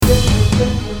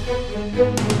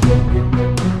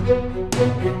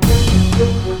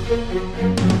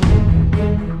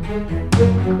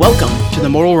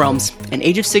Mortal Realms, an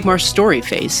Age of Sigmar story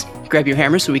phase. Grab your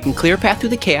hammer so we can clear a path through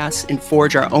the chaos and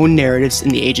forge our own narratives in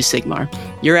the Age of Sigmar.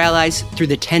 Your allies through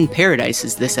the 10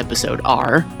 paradises this episode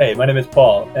are... Hey, my name is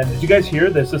Paul, and did you guys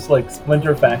hear there's this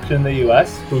splinter faction in the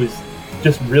US who's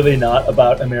just really not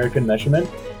about American measurement?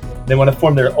 They want to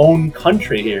form their own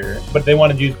country here, but they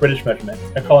want to use British measurement.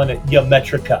 They're calling it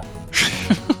Geometrica.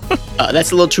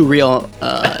 That's a little too real.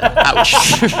 Ouch.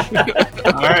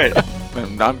 All right.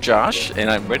 I'm Josh, and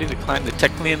I'm ready to climb the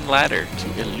Technian ladder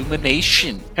to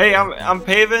illumination. Hey, I'm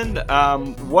Paven.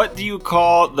 What do you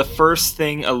call the first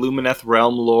thing a Lumineth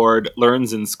Realm Lord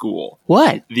learns in school?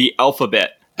 What? The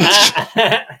alphabet.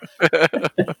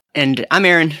 And I'm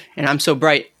Aaron, and I'm so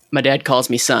bright, my dad calls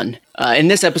me son. In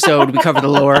this episode, we cover the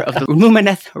lore of the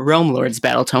Lumineth Realm Lord's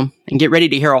Battletome, and get ready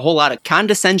to hear a whole lot of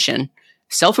condescension,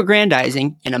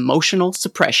 self-aggrandizing, and emotional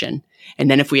suppression. And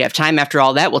then if we have time after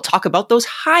all that, we'll talk about those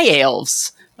high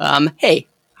elves. Hey,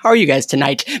 how are you guys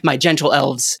tonight, my gentle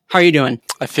elves? How are you doing?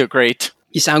 I feel great.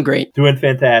 You sound great. Doing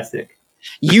fantastic.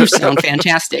 You sound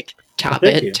fantastic. Top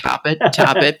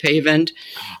it, Paven.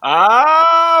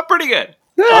 Pretty good.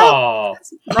 Oh,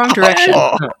 Wrong direction.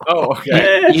 Oh,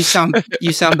 okay. You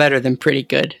sound better than pretty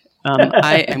good.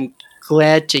 I am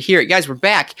glad to hear it. Guys, we're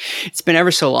back. It's been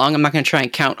ever so long. I'm not going to try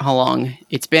and count how long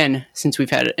it's been since we've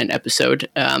had an episode.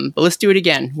 But let's do it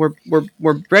again.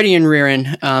 We're ready and rearing.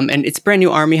 And it's a brand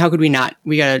new army. How could we not?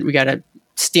 We gotta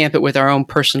stamp it with our own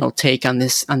personal take on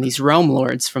these realm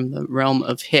lords from the realm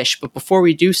of Hysh. But before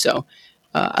we do so,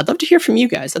 I'd love to hear from you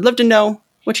guys. I'd love to know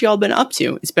what you all been up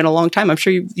to. It's been a long time. I'm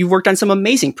sure you've worked on some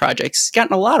amazing projects,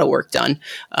 gotten a lot of work done.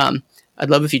 I'd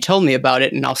love if you told me about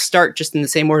it, and I'll start just in the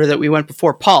same order that we went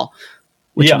before. Paul,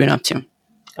 what you been up to?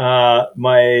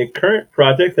 My current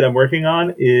project that I'm working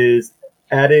on is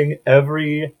adding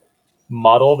every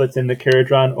model that's in the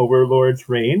Caradron Overlord's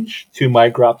range to my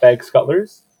Grot Bag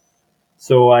Scuttlers.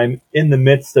 So I'm in the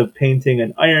midst of painting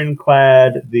an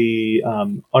Ironclad, the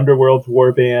Underworld's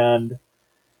Warband,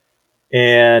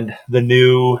 and the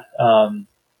new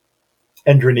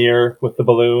Endrinier with the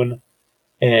balloon,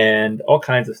 and all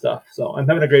kinds of stuff. So I'm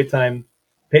having a great time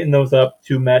painting those up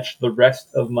to match the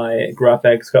rest of my Grot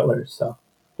Bag Scuttlers. So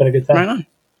it's been a good time. Right on.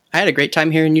 I had a great time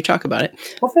hearing you talk about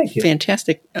it. Well, thank you.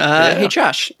 Fantastic. Hey,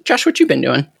 Josh. Josh, what you been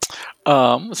doing?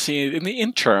 Let's see. In the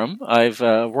interim, I've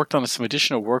worked on some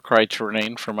additional Warcry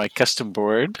terrain for my custom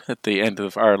board at the end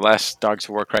of our last Dogs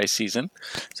of Warcry season.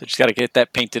 So just got to get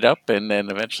that painted up, and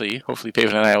then eventually, hopefully,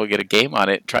 Paven and I will get a game on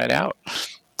it and try it out.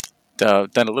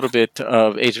 Done a little bit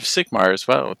of Age of Sigmar as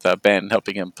well, with Ben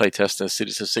helping him playtest a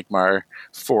Cities of Sigmar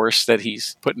force that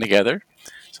he's putting together.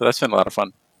 So that's been a lot of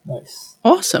fun. Nice.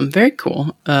 Awesome. Very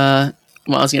cool. Well,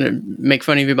 I was going to make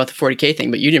fun of you about the 40K thing,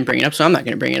 but you didn't bring it up, so I'm not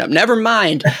going to bring it up. Never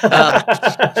mind.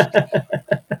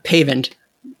 Paven,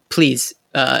 please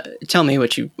tell me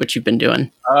what you've been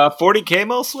doing. 40K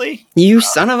mostly? You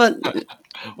son of a...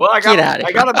 Well, Get out of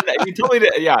I got on you told me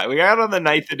to, we got on the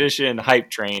 9th edition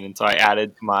hype train, and so I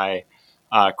added to my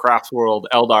Crafts World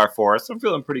Eldar Force. I'm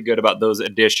feeling pretty good about those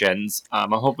additions.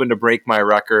 I'm hoping to break my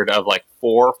record of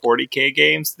 4 40K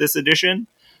games this edition.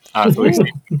 So we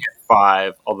expect to get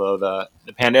 5, although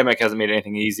the pandemic hasn't made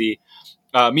anything easy.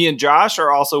 Me and Josh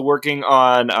are also working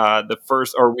on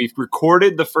we've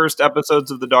recorded the first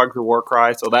episodes of the Dogs of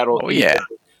Warcry, so that'll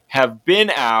have been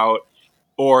out,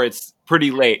 or it's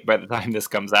pretty late by the time this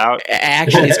comes out.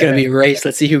 Actually, it's going to be a race.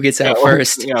 Let's see who gets out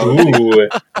first. Ooh.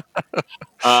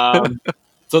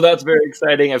 So that's very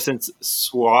exciting. I've since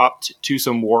swapped to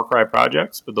some Warcry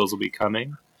projects, but those will be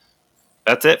coming.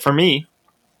 That's it for me.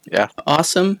 Yeah.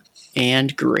 Awesome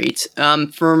and great.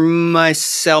 For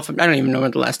myself, I don't even know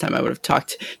when the last time I would have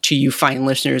talked to you fine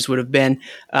listeners would have been.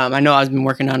 I know I've been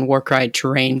working on Warcry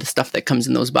terrain, the stuff that comes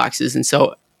in those boxes, and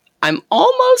so I'm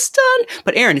almost done.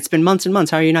 But Aaron, it's been months and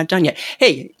months. How are you not done yet?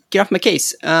 Hey, get off my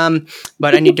case.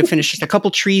 But I need to finish just a couple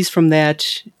trees from the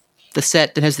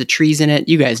set that has the trees in it.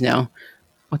 You guys know.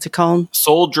 What's it called?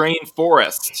 Soul Drain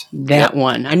Forest. That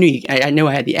one. I knew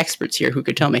I had the experts here who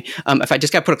could tell me. If I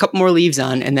just got to put a couple more leaves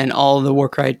on, and then all the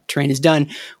Warcry terrain is done,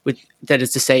 that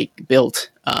is to say, built,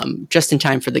 just in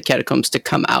time for the catacombs to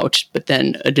come out. But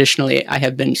then, additionally, I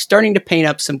have been starting to paint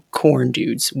up some corn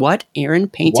dudes. What? Aaron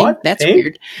painting? What? That's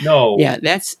weird. No. Yeah,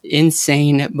 that's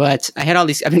insane. But I had all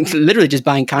these. I've been literally just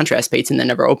buying contrast paints and then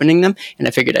never opening them, and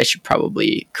I figured I should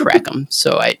probably crack them.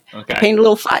 So I painted a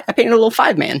little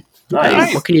 5-man.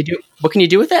 Nice. What can you do? What can you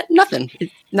do with that? Nothing.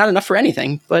 Not enough for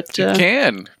anything. But You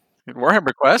can.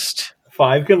 Warhammer Quest.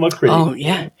 5 can look pretty. Oh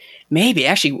yeah, maybe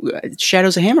actually.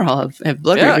 Shadows of Hammerhall have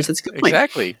blood ravers. That's a good point.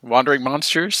 Exactly. Wandering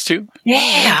monsters too.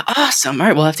 Yeah, awesome. All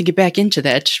right, we'll have to get back into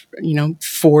that.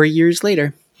 4 years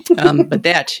later. But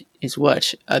that is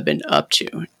what I've been up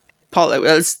to. Paul,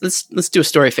 let's do a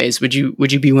story phase. Would you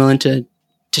be willing to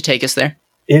take us there?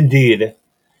 Indeed.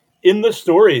 In the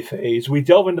story phase, we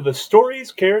delve into the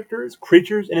stories, characters,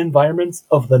 creatures, and environments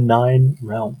of the 9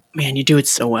 realms. Man, you do it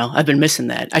so well. I've been missing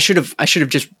that. I should have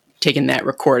just taken that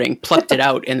recording, plucked it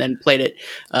out, and then played it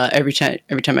every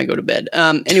time I go to bed.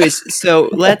 Anyways, so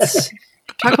let's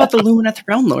talk about the Lumineth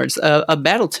Realm Lords, a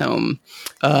Battletome,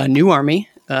 new army.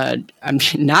 I'm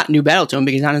not new Battletome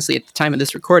because honestly, at the time of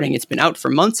this recording, it's been out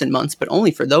for months and months, but only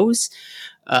for those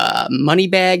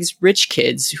moneybags, rich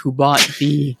kids who bought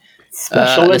the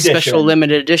special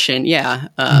limited edition. Yeah.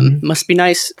 Must be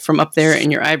nice from up there in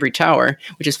your ivory tower,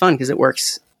 which is fun because it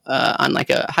works on like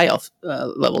a high elf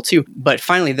level too. But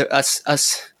finally, us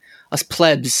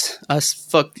plebs,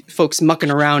 folks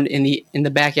mucking around in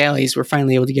the back alleys, we're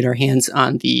finally able to get our hands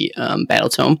on the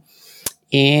Battletome,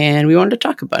 and we wanted to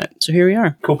talk about it. So here we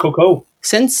are. Cool.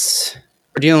 Since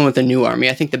we're dealing with a new army,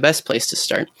 I think the best place to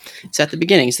start is at the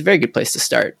beginning. It's a very good place to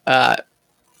start.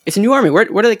 It's a new army. Where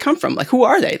do they come from? Like, who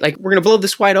are they? Like, we're going to blow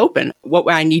this wide open.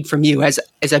 What I need from you, as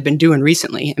I've been doing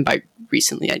recently, and by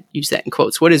recently, I use that in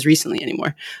quotes. What is recently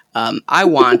anymore? I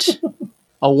want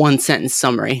a 1-sentence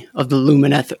summary of the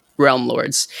Lumineth Realm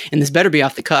Lords. And this better be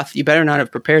off the cuff. You better not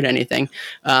have prepared anything.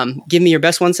 Give me your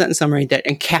best 1-sentence summary that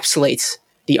encapsulates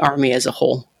the army as a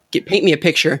whole. Paint me a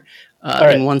picture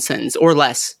in 1 sentence or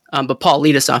less. But Paul,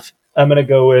 lead us off. I'm going to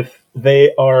go with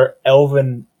they are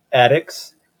elven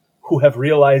addicts who have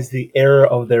realized the error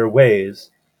of their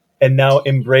ways and now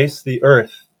embrace the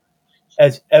earth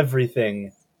as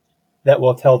everything that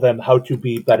will tell them how to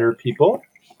be better people.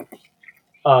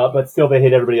 But still they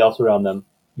hate everybody else around them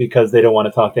because they don't want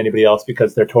to talk to anybody else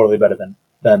because they're totally better than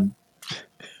them.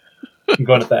 I'm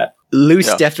going with that.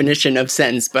 Loose definition of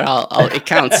sentence, but it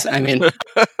counts. I mean,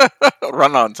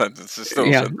 run-on sentence is still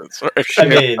a sentence. Right? I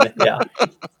mean, yeah.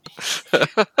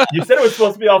 You said it was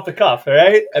supposed to be off the cuff, all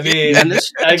right? I mean,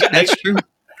 that's true.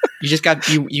 You just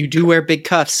you do wear big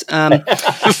cuffs.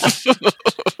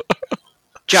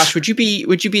 Josh, would you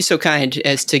be so kind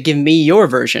as to give me your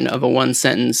version of a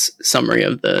 1-sentence summary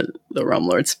of the Realm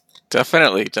Lords?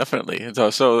 Definitely.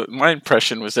 So my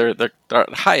impression was they're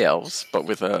high elves, but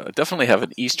with definitely have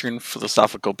an Eastern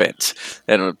philosophical bent,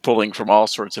 and pulling from all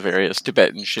sorts of areas: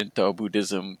 Tibetan, Shinto,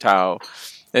 Buddhism, Tao,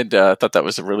 and I thought that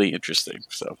was really interesting.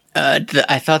 So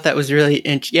I thought that was really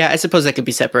I suppose that could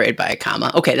be separated by a comma.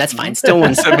 Okay, that's fine. Still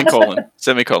one semicolon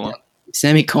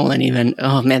even.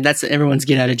 Oh man, that's everyone's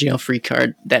get out of jail free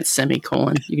card. That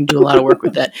semicolon. You can do a lot of work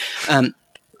with that.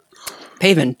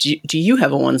 Paven, do you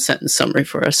have a 1-sentence summary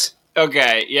for us?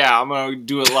 Okay, yeah, I'm going to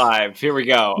do it live. Here we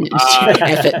go. We'll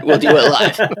do it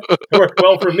live. Worked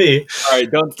well for me. All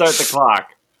right, don't start the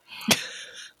clock.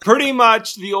 Pretty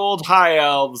much the old high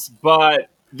elves, but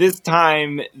this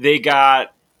time they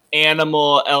got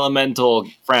animal elemental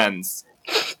friends.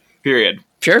 Period.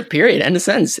 Sure, period. End of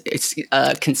sentence. It's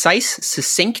concise,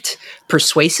 succinct,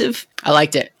 persuasive. I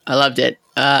liked it. I loved it.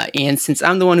 And since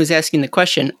I'm the one who's asking the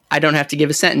question, I don't have to give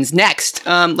a sentence. Next,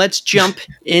 let's jump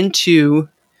into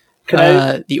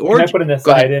the origin. Can I put an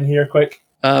aside in here quick?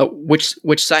 Which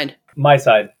side? My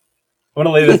side. I want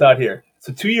to lay this out here.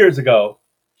 So 2 years ago,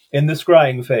 in the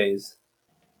scrying phase,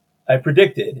 I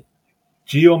predicted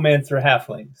Geomancer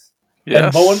halflings. Yes.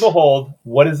 And lo and behold,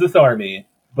 what is this army?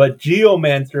 But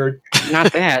Geomancer...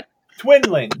 Not that.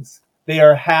 Twinlings. They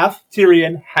are half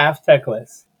Tyrian, half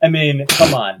Teclis. I mean,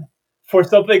 come on. For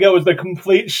something that was a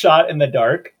complete shot in the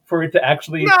dark, for it to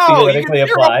actually theoretically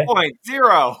apply.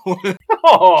 0.0.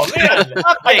 Oh, man.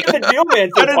 I get the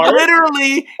Geomancer part.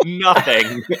 Literally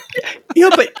nothing.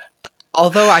 But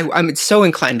although I'm so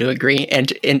inclined to agree,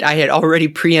 and I had already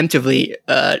preemptively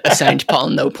assigned Paul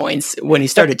no points when he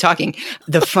started talking,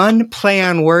 the fun play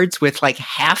on words with like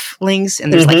halflings,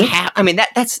 and there's like half. I mean,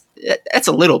 that's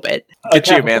a little bit. The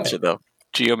Geomancer, though.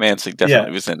 Geomancy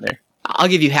definitely was in there. I'll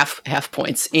give you half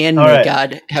points, and may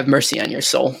God have mercy on your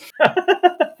soul.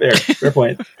 Fair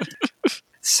point.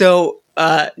 So,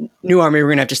 new army, we're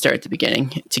gonna have to start at the beginning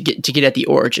to get at the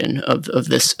origin of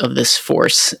this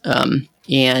force.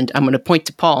 And I'm going to point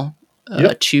to Paul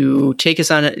to take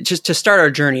us on just to start our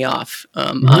journey off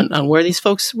on where these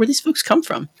folks come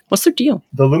from. What's their deal?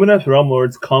 The Lumineth Realm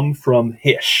Lords come from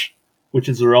Hysh, which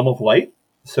is the realm of light.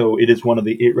 So it is one of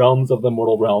the 8 realms of the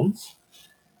mortal realms,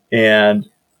 and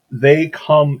they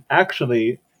come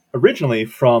actually originally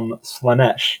from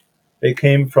Slaanesh. They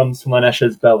came from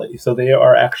Slaanesh's belly. So they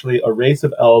are actually a race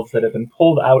of elves that have been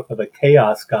pulled out of a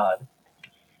chaos god.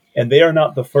 And they are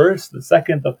not the first, the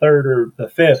second, the third, or the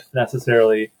fifth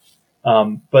necessarily,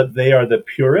 but they are the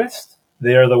purest.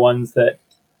 They are the ones that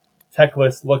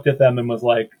Teclis looked at them and was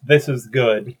like, this is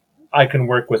good. I can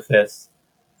work with this.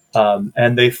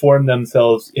 And they form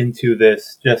themselves into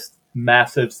this just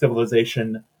massive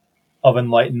civilization of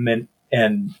enlightenment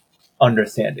and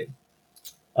understanding.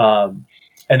 And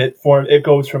it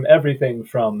goes from everything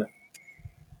from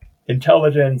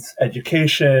intelligence,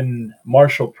 education,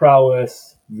 martial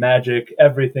prowess, magic,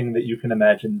 everything that you can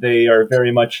imagine. They are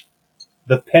very much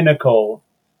the pinnacle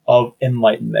of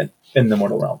enlightenment in the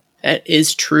mortal realm. That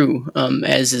is true,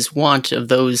 as is wont of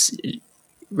those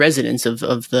residents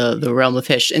of the realm of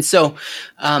Hysh. And so,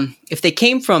 if they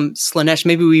came from Slaanesh,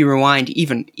 maybe we rewind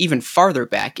even farther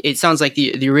back. It sounds like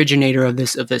the originator of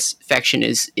this faction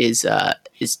is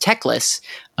Teclis,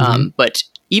 but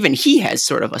even he has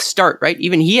sort of a start, right?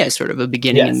 Even he has sort of a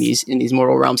beginning in these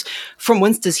mortal realms. From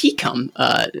whence does he come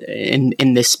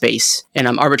in this space? And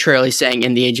I'm arbitrarily saying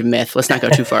in the Age of Myth. Let's not go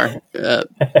too far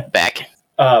back.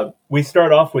 We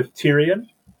start off with Tyrion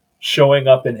showing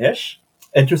up in Hysh.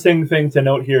 Interesting thing to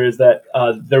note here is that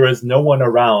there was no one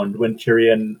around when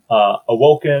Tyrion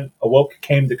awoke,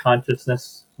 came to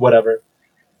consciousness, whatever,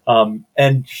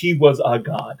 and he was a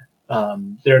god.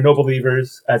 There are no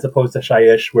believers, as opposed to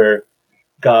Shyish, where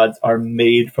gods are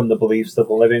made from the beliefs of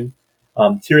the living.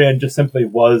 Tyrion just simply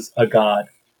was a god,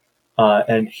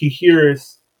 and he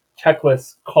hears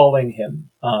Teclis calling him.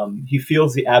 He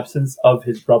feels the absence of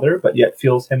his brother, but yet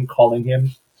feels him calling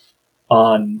him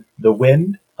on the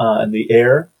wind and the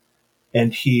air,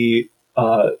 and he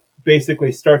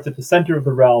basically starts at the center of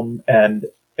the realm and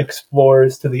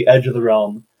explores to the edge of the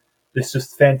realm. This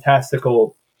just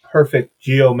fantastical, perfect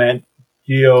geometric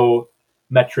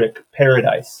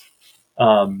paradise.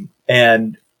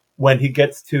 And when he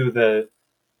gets to the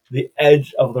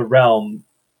edge of the realm,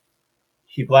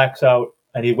 he blacks out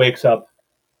and he wakes up,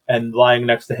 and lying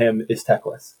next to him is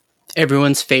Teclis.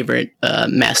 Everyone's favorite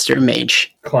master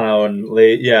mage. Clown,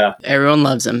 yeah. Everyone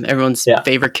loves him. Everyone's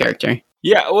favorite character.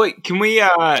 Yeah, wait, can we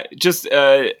I just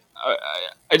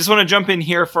want to jump in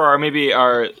here for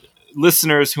our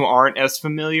listeners who aren't as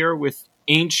familiar with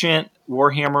ancient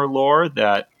Warhammer lore,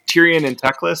 that Tyrion and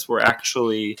Teclis were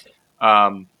actually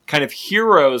kind of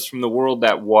heroes from the world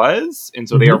that was, and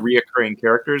so they are reoccurring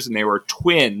characters, and they were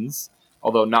twins,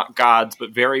 although not gods,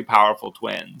 but very powerful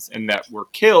twins, and that were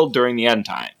killed during the end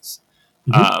times.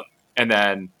 So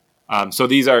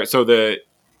the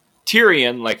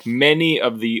Tyrion, like many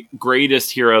of the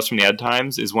greatest heroes from the end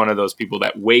times, is one of those people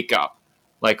that wake up,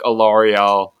 like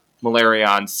Alariel,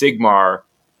 Malarion, Sigmar.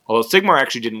 Although Sigmar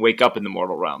actually didn't wake up in the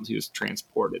mortal realms, he was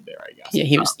transported there, I guess. Yeah,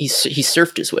 he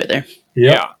surfed his way there.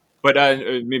 Yeah, but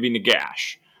maybe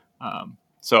Nagash.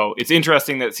 So it's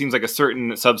interesting that it seems like a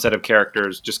certain subset of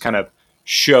characters just kind of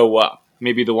show up.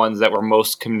 Maybe the ones that were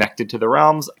most connected to the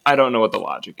realms. I don't know what the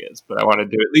logic is, but I wanted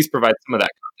to at least provide some of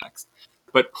that context.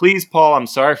 But please, Paul, I'm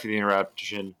sorry for the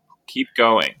interruption. Keep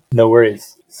going. No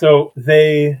worries. So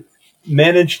they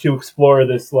managed to explore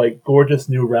this like gorgeous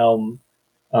new realm,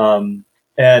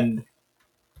 and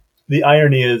the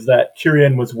irony is that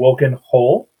Tyrion was woken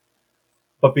whole,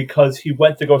 but because he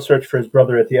went to go search for his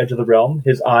brother at the edge of the realm,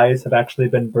 his eyes have actually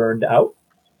been burned out.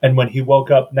 And when he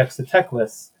woke up next to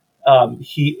Teclis,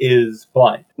 he is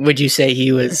blind. Would you say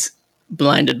he was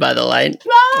blinded by the light?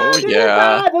 Blinded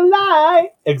by the light.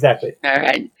 Exactly. All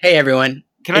right. Hey, everyone.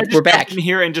 Can I just we're back in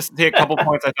here and just say a couple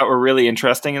points I thought were really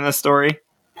interesting in this story?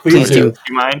 Please do. Do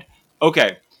you mind?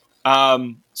 Okay.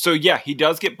 So yeah, he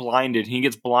does get blinded. He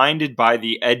gets blinded by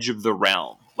the edge of the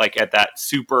realm, like at that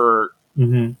super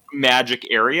magic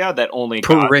area that only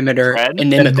perimeter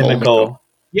inimical.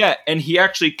 Yeah, and he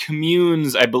actually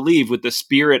communes, I believe, with the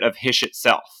spirit of Hysh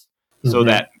itself, so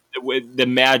that the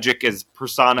magic is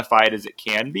personified as it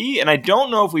can be. And I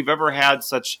don't know if we've ever had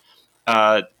such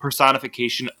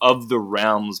personification of the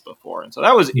realms before. And so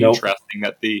that was interesting,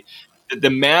 that the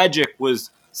magic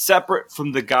was separate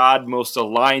from the god most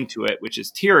aligned to it, which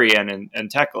is Tyrion and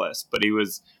Teclis, but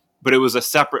it was a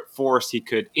separate force he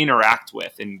could interact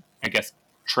with and, I guess,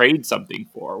 trade something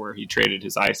for, where he traded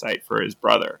his eyesight for his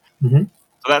brother. So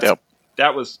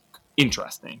that was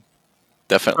interesting.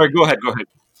 Definitely. All right, go ahead.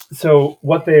 So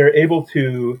what they are able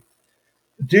to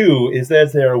do is,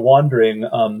 as they are wandering,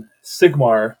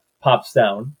 Sigmar pops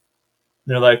down.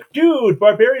 They're like, dude,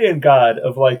 barbarian god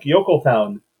of like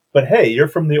Yokeltown. But hey, you're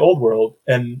from the old world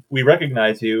and we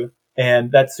recognize you,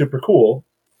 and that's super cool.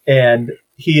 And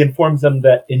he informs them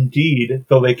that indeed,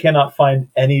 though they cannot find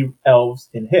any elves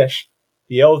in Hysh,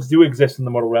 the elves do exist in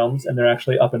the mortal realms, and they're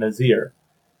actually up in Azir.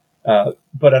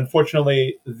 But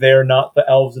unfortunately, they're not the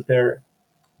elves that they're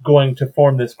going to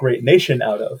form this great nation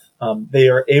out of. They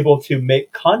are able to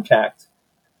make contact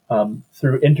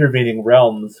through intervening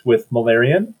realms with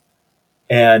Malarian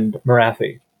and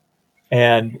Marathi.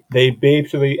 And they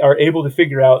basically are able to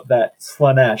figure out that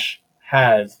Slaanesh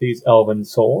has these elven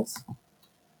souls.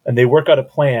 And they work out a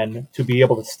plan to be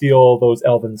able to steal those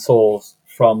elven souls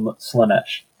from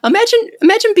Slaanesh.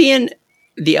 Imagine being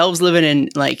the elves living in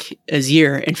like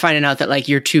Azir and finding out that like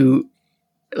your two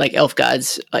like elf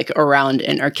gods like around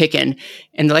and are kicking,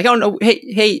 and they're like, oh no,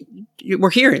 hey, we're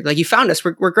here, like you found us,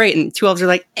 we're great, and two elves are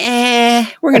like,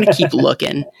 we're gonna keep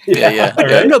looking. Yeah.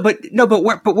 Right?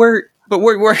 But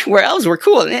we're elves, we're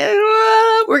cool.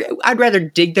 I'd rather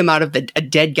dig them out of a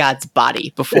dead god's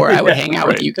body before I would hang out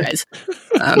with you guys.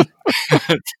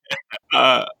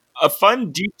 A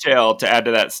fun detail to add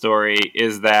to that story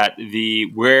is that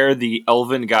where the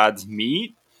elven gods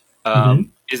meet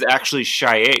is actually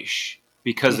Shaiish,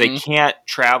 because they can't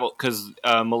travel, because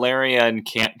Malarian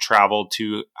can't travel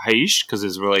to Haish because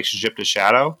his relationship to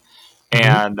Shadow,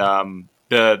 and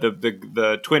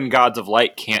the twin gods of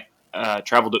light can't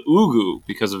travel to Ugu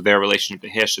because of their relationship to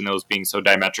Hish and those being so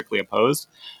diametrically opposed.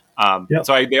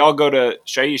 So they all go to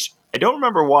Shaiish. I don't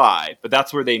remember why, but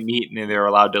that's where they meet, and they're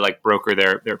allowed to like broker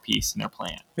their peace and their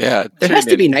plan. Yeah, there has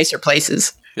to be nicer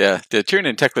places. Yeah, the Tyrion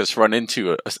and Teclis run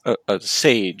into a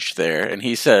sage there, and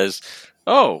he says,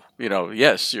 "Oh,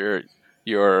 yes, your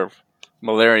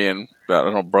Malarian, I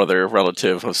don't know, brother,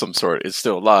 relative of some sort is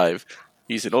still alive.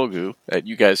 He's in Olgu, and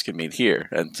you guys can meet here."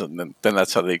 And so then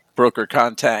that's how they broker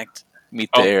contact, meet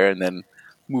there, and then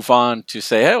move on to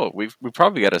say, "Oh, we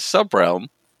probably got a sub-realm.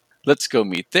 Let's go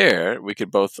meet there. We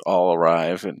could both all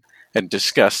arrive and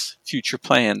discuss future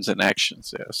plans and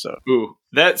actions." Yeah, so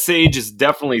that sage is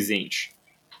definitely Zinch.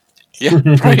 Yeah,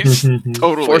 right.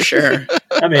 Totally. For sure.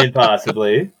 I mean,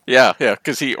 possibly. Yeah,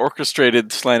 because he orchestrated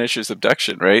Slaanesh's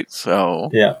abduction, right? So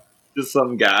yeah, just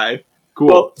some guy. Cool.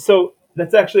 Well, so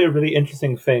that's actually a really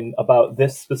interesting thing about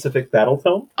this specific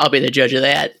Battletome. I'll be the judge of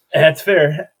that. That's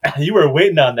fair. You were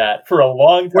waiting on that for a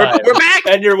long time. We're back,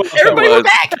 and you're welcome. Everybody, we're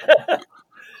back.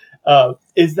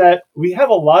 Is that we have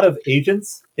a lot of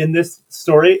agents in this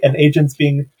story, and agents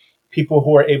being people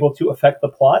who are able to affect the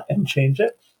plot and change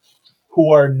it,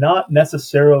 who are not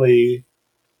necessarily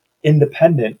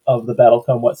independent of the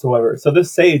Battletome whatsoever. So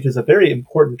this sage is a very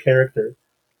important character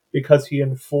because he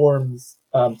informs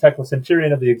Teclis and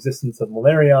Tyrion of the existence of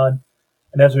Malarion.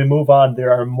 And as we move on,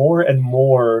 there are more and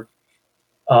more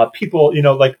people,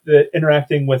 like the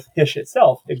interacting with Hish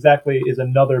itself exactly is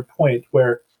another point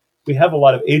where we have a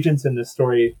lot of agents in this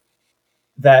story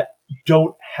that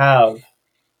don't have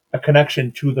a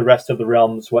connection to the rest of the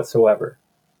realms whatsoever.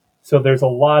 So there's a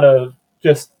lot of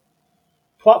just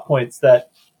plot points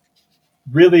that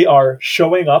really are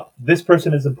showing up, this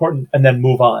person is important, and then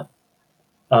move on.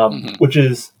 Which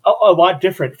is a lot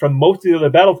different from most of the other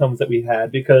Battletomes that we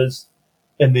had, because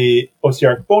in the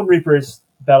Osiark Bone Reapers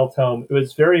Battletome, it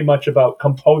was very much about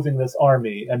composing this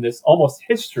army and this almost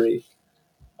history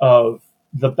of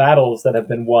the battles that have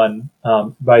been won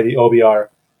by the OBR.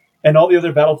 And all the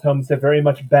other Battletomes have very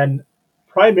much been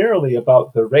primarily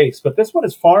about the race, but this one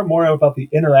is far more about the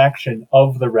interaction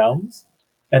of the realms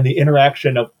and the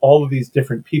interaction of all of these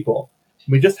different people.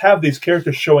 We just have these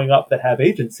characters showing up that have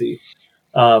agency.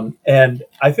 And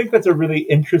I think that's a really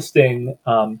interesting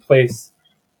place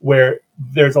where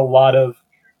there's a lot of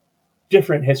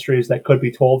different histories that could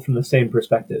be told from the same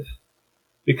perspective,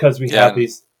 because we have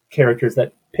these characters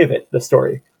that pivot the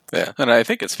story. Yeah, and I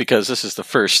think it's because this is the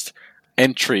first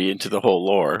entry into the whole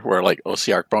lore, where like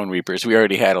Osiark Bone Reapers, we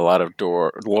already had a lot of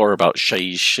lore about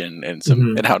Shaiish and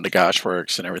some and how Nagash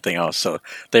works and everything else. So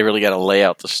they really got to lay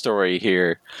out the story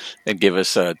here and give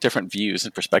us different views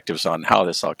and perspectives on how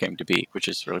this all came to be, which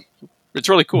is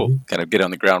really cool. Kind of get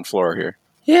on the ground floor here.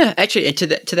 Yeah, actually, to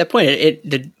that point,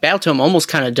 the Battletome almost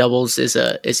kind of doubles it's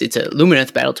a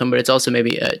Lumineth Battletome, but it's also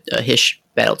maybe a Hish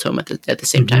Battletome at the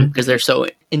same time, because they're so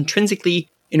intrinsically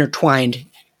intertwined.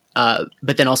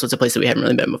 But then also it's a place that we haven't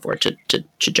really been before, to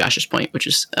Josh's point, which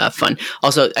is fun.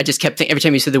 Also, I just kept thinking, every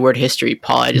time you said the word history,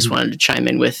 Paul, I just wanted to chime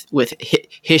in with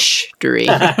history.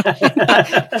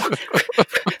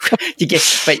 You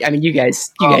get, but I mean, you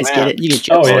guys get it. You get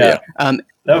jokes. Oh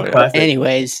yeah.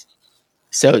 Anyways,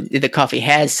 so the coffee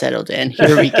has settled in.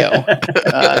 Here we go.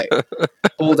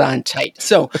 Hold on tight.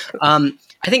 So,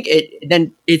 I think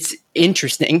it's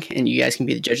interesting, and you guys can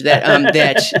be the judge of that.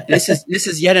 That this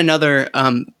is yet another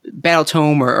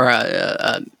Battletome or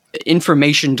a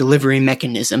information delivery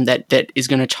mechanism that is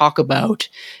going to talk about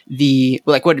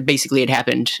what basically had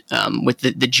happened with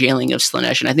the jailing of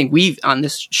Slaanesh. And I think we've on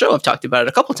this show have talked about it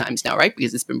a couple times now, right?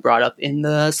 Because it's been brought up in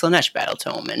the Slaanesh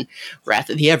Battletome and Wrath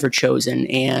of the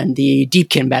Everchosen and the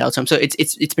Deepkin Battletome. So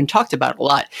it's been talked about a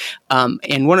lot.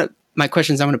 And one of my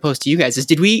questions I'm going to pose to you guys is,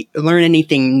 did we learn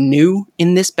anything new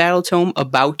in this Battletome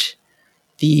about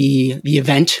the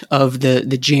event of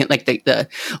the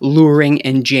luring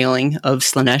and jailing of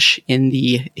Slaanesh in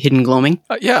the Hidden Gloaming?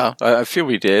 Yeah, I feel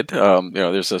we did.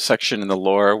 There's a section in the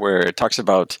lore where it talks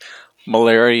about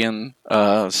Malarian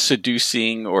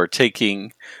seducing or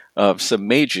taking some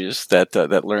mages that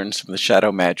learned some of the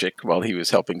shadow magic while he was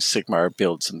helping Sigmar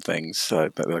build some things,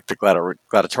 like the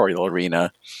gladiatorial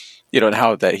arena. And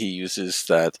how that he uses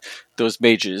those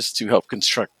mages to help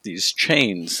construct these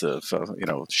chains of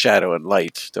shadow and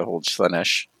light to hold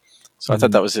Slaanesh. So I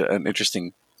thought that was an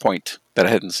interesting point that I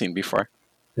hadn't seen before.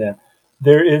 Yeah,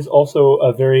 there is also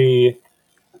a very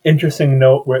interesting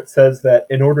note where it says that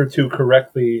in order to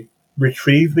correctly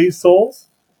retrieve these souls,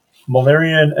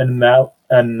 Malarian and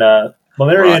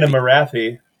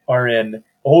Marathi are in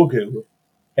Olgu,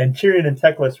 and Tyrion and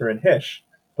Teclis are in Hish,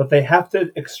 but they have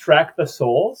to extract the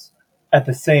souls at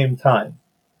the same time.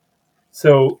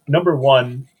 So, number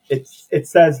one, it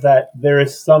says that there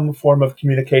is some form of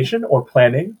communication or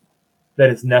planning that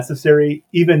is necessary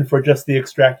even for just the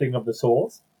extracting of the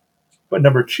souls. But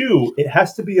number two, it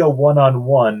has to be a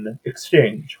one-on-one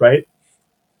exchange, right?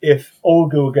 If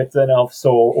Olgu gets an elf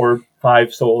soul or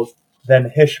 5 souls, then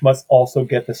Hish must also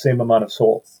get the same amount of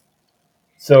souls.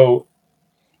 So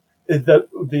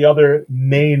the other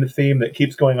main theme that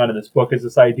keeps going on in this book is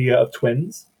this idea of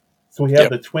twins. So we have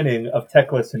the twinning of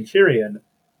Teclis and Tyrion,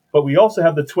 but we also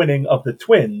have the twinning of the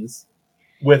twins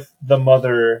with the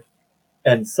mother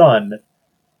and son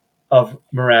of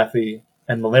Marathi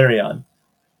and Malarion.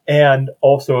 And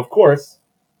also, of course,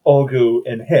 Olgu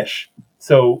and Hish.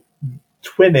 So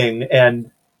twinning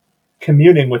and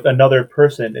communing with another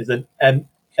person is an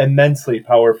immensely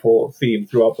powerful theme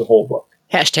throughout the whole book.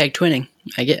 Hashtag twinning.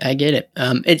 I get it.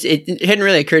 It hadn't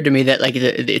really occurred to me that like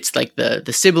it's like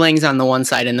the siblings on the one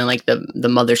side and then like the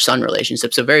mother-son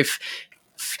relationship. So very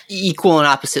equal and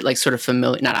opposite, like sort of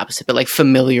not opposite, but like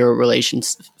familial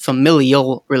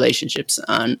relationships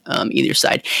on either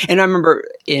side. And I remember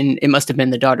it must have been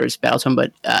the Daughters Battletome,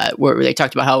 but where they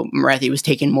talked about how Marathi was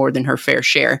taking more than her fair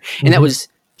share, and that was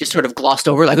just sort of glossed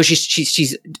over, like, oh,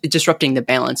 she's disrupting the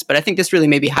balance. But I think this really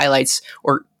maybe highlights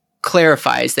or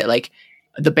clarifies that like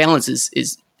the balance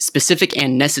is specific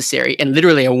and necessary, and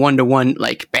literally a 1-to-1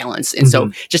 like balance. And so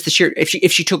just the sheer, if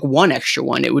she took one extra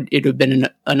one, it would have been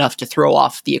enough to throw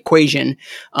off the equation.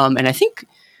 And I think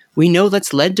we know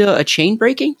that's led to a chain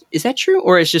breaking. Is that true,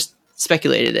 or it's just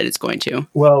speculated that it's going to?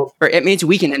 Well, or it means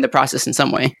weaken in the process in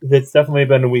some way. It's definitely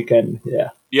been a weekend.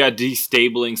 Yeah,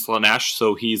 destabling Slaanesh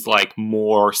so he's like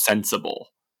more sensible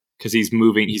because he's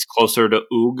closer to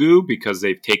Ugu because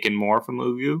they've taken more from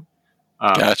Ugu.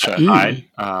 Gotcha.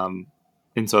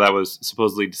 And so that was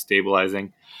supposedly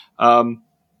destabilizing. I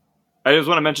just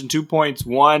want to mention 2 points.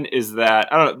 One is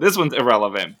that, I don't know, this one's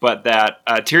irrelevant, but that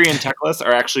Tyrion and Teclis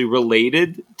are actually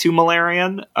related to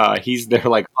Malarian. He's their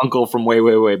like uncle from way,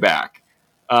 way, way back.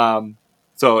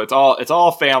 So it's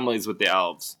all families with the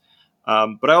elves.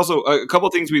 But I also, a couple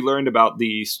of things we learned about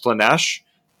the Slaanesh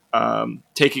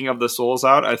taking of the souls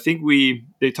out. I think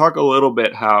they talk a little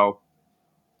bit how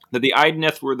that the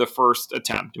Idoneth were the first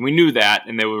attempt, and we knew that,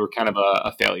 and they were kind of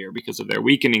a failure because of their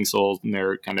weakening souls and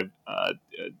their kind of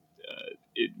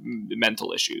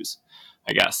mental issues,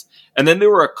 I guess. And then there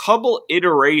were a couple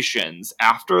iterations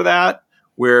after that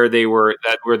where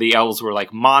where the elves were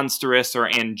like monstrous or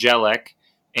angelic,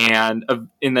 and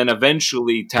then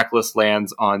eventually Teclis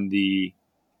lands on the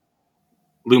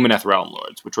Lumineth Realm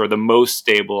Lords, which were the most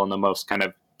stable and the most kind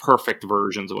of perfect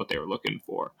versions of what they were looking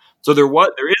for. So there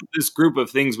is this group of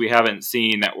things we haven't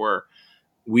seen that were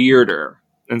weirder,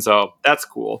 and so that's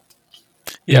cool.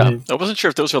 Yeah, I wasn't sure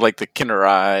if those were like the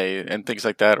Kinnerai and things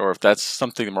like that, or if that's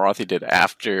something the Marathi did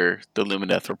after the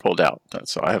Lumineth were pulled out.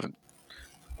 So I haven't.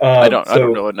 I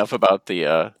don't know enough about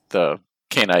the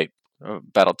Canite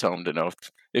Battletome to know if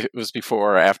it was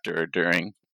before or after or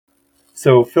during.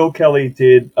 So Phil Kelly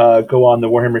did go on the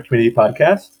Warhammer Community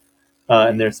podcast,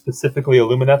 and there's specifically a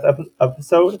Lumineth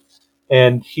episode,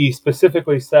 and he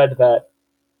specifically said that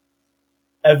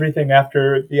everything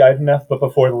after the Idoneth but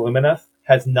before the Lumineth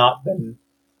has not been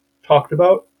talked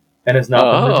about and has not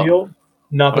been revealed.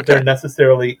 Not that there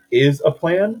necessarily is a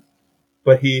plan,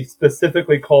 but he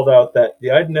specifically called out that the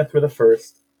Idoneth were the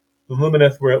first, the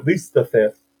Lumineth were at least the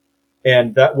fifth,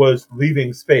 and that was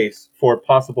leaving space for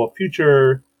possible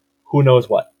future who knows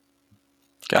what.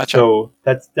 Gotcha. So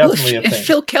that's definitely a thing. If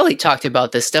Phil Kelly talked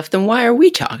about this stuff, then why are we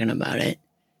talking about it?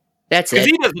 That's it.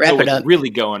 He doesn't know what's really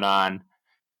going on.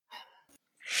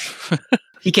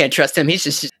 You can't trust him.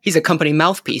 He's a company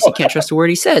mouthpiece. You can't trust a word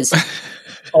he says.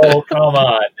 Oh, come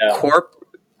on. No.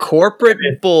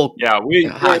 Corporate bull. Yeah, we're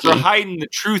hiding the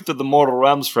truth of the mortal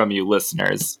realms from you,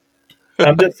 listeners.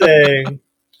 I'm just saying,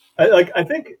 I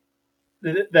think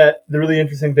that the really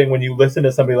interesting thing when you listen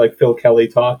to somebody like Phil Kelly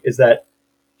talk is that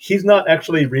he's not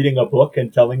actually reading a book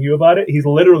and telling you about it. He's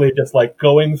literally just like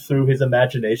going through his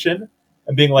imagination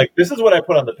and being like, this is what I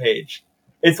put on the page.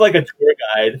 It's like a tour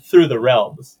guide through the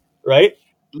realms, right?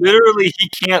 Literally, he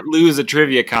can't lose a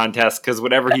trivia contest because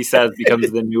whatever he says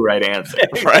becomes the new right answer.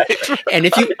 Right. And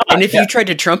if you tried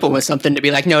to trump him with something to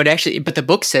be like, no, it actually, but the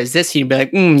book says this, he'd be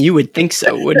like, you would think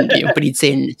so, wouldn't you? But he'd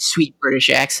say in a sweet British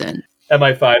accent.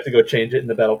 MI5 to go change it in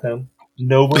the Battletome.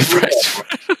 Nobody will know.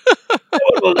 No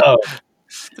one will know.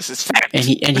 This is fact.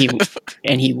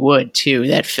 And he would too.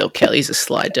 That Phil Kelly's a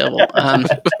sly devil.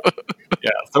 Yeah,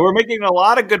 so we're making a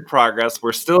lot of good progress.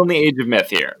 We're still in the age of myth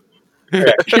here.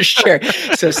 Sure.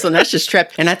 So Slaanesh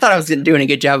trapped, and I thought I was doing a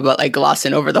good job about like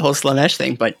glossing over the whole Slaanesh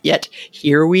thing, but yet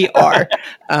here we are.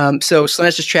 So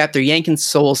Slaanesh is trapped. They're yanking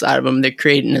souls out of them. They're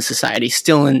creating a society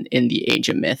still in the Age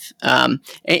of Myth.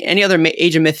 Any other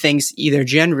Age of Myth things, either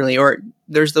generally or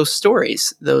there's those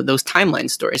stories, those timeline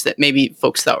stories that maybe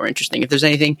folks thought were interesting. If there's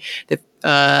anything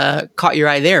that caught your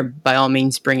eye there, by all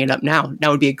means, bring it up now.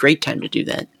 Now would be a great time to do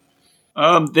that.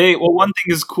 One thing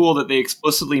is cool that they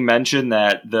explicitly mention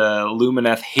that the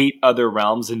Lumineth hate other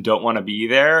realms and don't want to be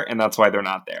there, and that's why they're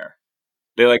not there.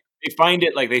 They find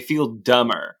it like they feel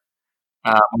dumber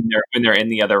when they're in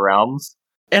the other realms.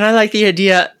 And I like the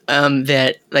idea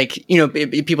that, like, you know,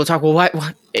 people talk, well, why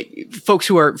folks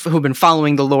who've been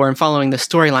following the lore and following the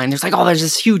storyline, there's like, oh, there's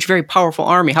this huge, very powerful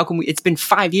army. How come it's been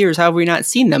 5 years? How have we not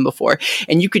seen them before?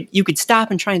 And you could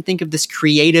stop and try and think of this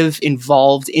creative,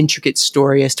 involved, intricate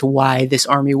story as to why this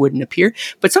army wouldn't appear.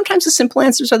 But sometimes the simple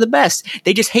answers are the best.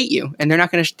 They just hate you, and they're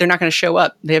not gonna show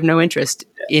up. They have no interest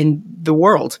in the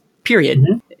world. Period.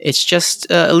 Mm-hmm. It's just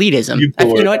elitism.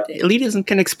 You know what? Elitism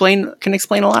can explain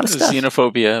a lot of stuff.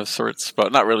 Xenophobia of sorts,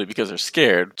 but not really because they're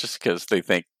scared, just because they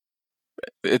think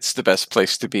it's the best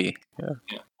place to be.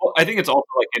 Yeah. Well, I think it's also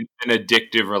like an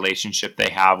addictive relationship they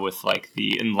have with like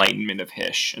the enlightenment of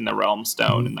Hysh and the Realm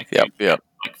Stone, and like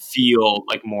like feel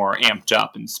like more amped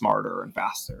up and smarter and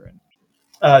faster.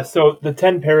 And so the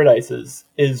 10 Paradises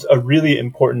is a really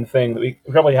important thing that we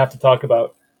probably have to talk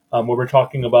about. Where we're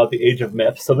talking about the Age of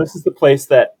Myth. So this is the place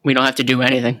that... We don't have to do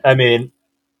anything. I mean,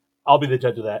 I'll be the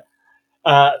judge of that.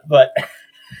 But...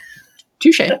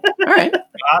 Touche. All right.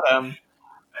 Got him.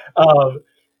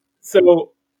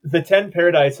 So the 10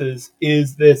 Paradises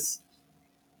is this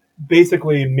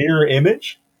basically mirror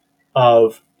image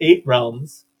of 8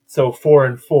 realms. So 4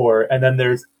 and 4. And then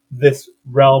there's this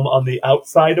realm on the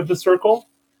outside of the circle.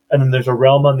 And then there's a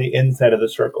realm on the inside of the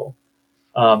circle.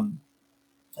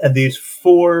 And these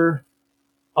 4,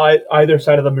 either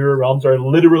side of the mirror realms, are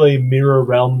literally mirror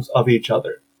realms of each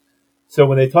other. So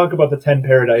when they talk about the 10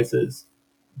 Paradises,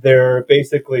 they're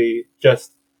basically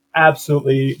just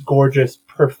absolutely gorgeous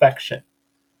perfection.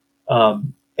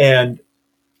 And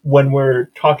when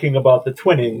we're talking about the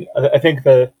twinning, I think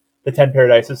the 10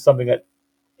 Paradises is something that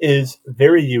is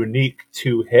very unique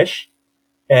to Hysh,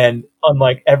 and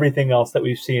unlike everything else that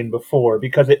we've seen before,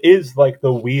 because it is like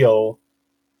the wheel...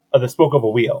 the spoke of a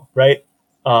wheel, right?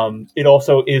 It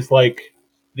also is like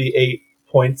the 8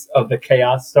 points of the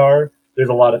Chaos Star. There's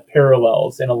a lot of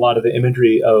parallels in a lot of the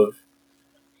imagery of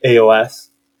AOS.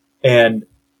 And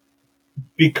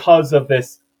because of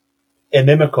this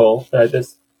inimical,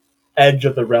 this edge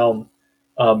of the realm,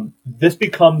 this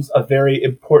becomes a very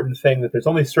important thing that there's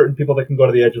only certain people that can go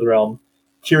to the edge of the realm,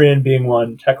 Tyrion being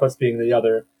one, Teclis being the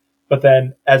other. But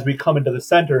then as we come into the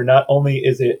center, not only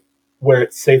is it where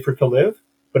it's safer to live,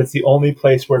 but it's the only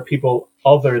place where people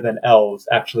other than elves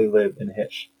actually live in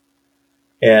Hysh.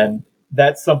 And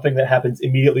that's something that happens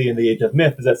immediately in the Age of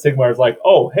Myth, is that Sigmar is like,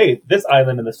 oh, hey, this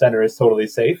island in the center is totally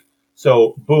safe,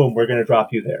 so boom, we're going to drop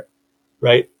you there,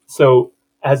 right? So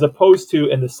as opposed to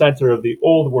in the center of the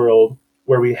old world,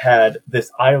 where we had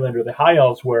this island where the High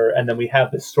Elves were, and then we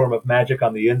have this storm of magic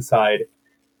on the inside,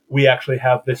 we actually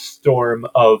have this storm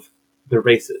of the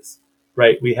races,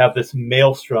 right? We have this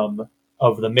maelstrom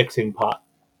of the mixing pot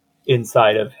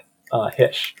inside of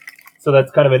Hysh. So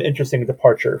that's kind of an interesting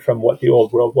departure from what the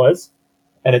old world was.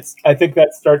 And I think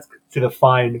that starts to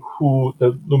define who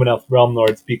the Lumineth Realm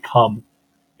Lords become,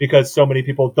 because so many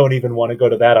people don't even want to go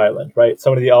to that island, right?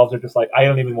 So many of the elves are just like, I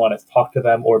don't even want to talk to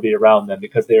them or be around them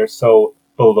because they are so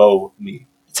below me.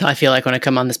 That's how I feel like when I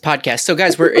come on this podcast. So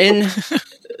guys, we're in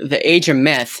the Age of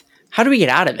Myth. How do we get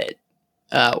out of it?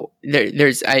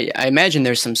 I imagine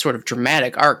there's some sort of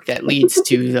dramatic arc that leads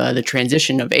to the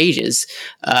transition of ages.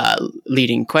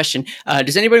 Leading question: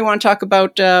 does anybody want to talk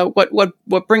about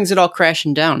what brings it all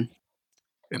crashing down?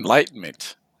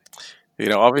 Enlightenment.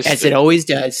 Obviously, as it always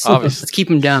does. Obviously. Let's keep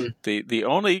them dumb. The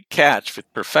only catch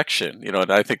with perfection,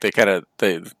 and I think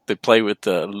they play with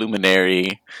the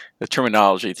luminary, the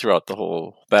terminology throughout the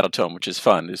whole Battletome, which is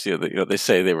fun. Is they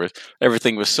say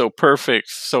everything was so perfect,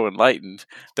 so enlightened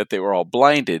that they were all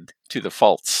blinded to the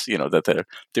faults. That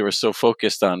they were so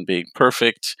focused on being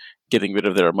perfect, getting rid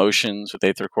of their emotions with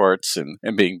Aether Quartz, and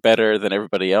being better than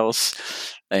everybody else,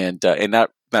 and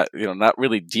not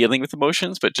really dealing with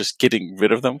emotions, but just getting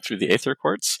rid of them through the Aether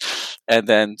Quartz. And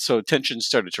then so tensions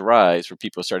started to rise where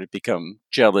people started to become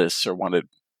jealous or wanted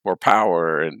more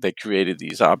power, and they created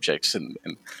these objects and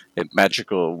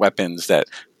magical weapons that,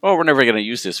 we're never going to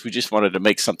use this. We just wanted to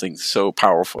make something so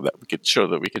powerful that we could show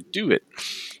that we could do it.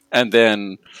 And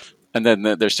then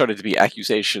there started to be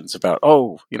accusations about,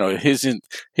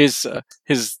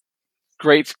 his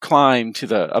great climb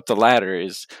up the ladder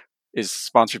is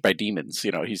sponsored by demons.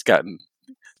 He's gotten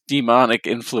demonic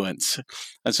influence,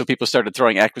 and so people started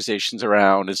throwing accusations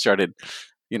around and started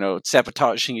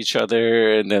sabotaging each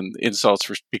other, and then insults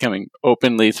were becoming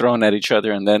openly thrown at each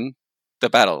other, and then the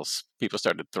battles, people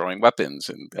started throwing weapons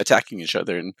and attacking each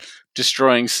other and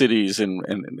destroying cities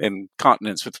and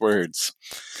continents with words,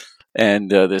 and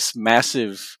this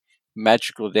massive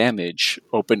magical damage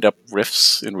opened up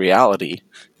rifts in reality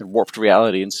and warped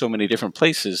reality in so many different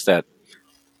places that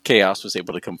chaos was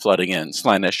able to come flooding in.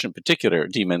 Slaanesh in particular,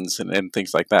 demons and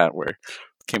things like that,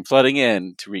 came flooding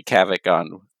in to wreak havoc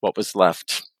on what was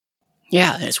left.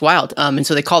 Yeah, it's wild. And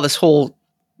so they call this whole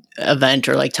event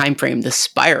or time frame the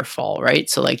Spirefall, right?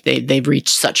 So they've reached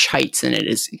such heights and it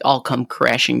has all come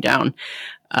crashing down.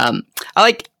 I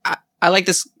like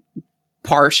this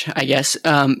part, I guess,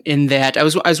 in that I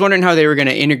was wondering how they were going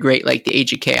to integrate the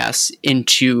Age of Chaos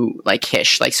into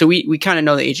Hysh. So we kind of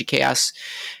know the Age of Chaos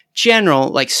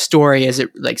general story as it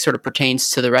sort of pertains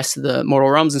to the rest of the mortal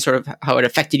realms and sort of how it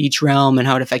affected each realm and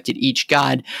how it affected each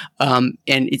god. And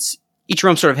each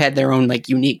realm sort of had their own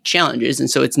unique challenges, and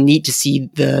so it's neat to see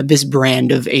this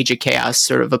brand of Age of Chaos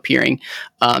sort of appearing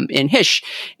in Hysh,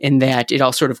 in that it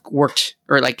all sort of worked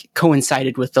or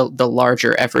coincided with the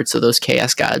larger efforts of those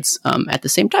chaos gods at the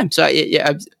same time. So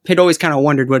I had always kind of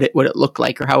wondered what it looked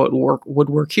like or how it would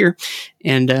work here,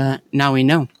 and now we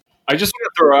know. I just want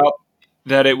to throw out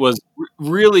that it was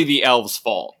really the elves'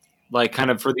 fault.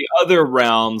 Kind of for the other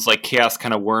realms, chaos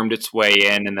kind of wormed its way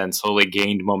in and then slowly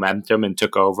gained momentum and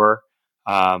took over,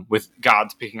 with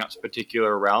gods picking up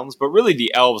particular realms. But really,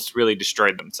 the elves really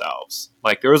destroyed themselves.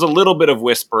 There was a little bit of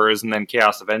whispers, and then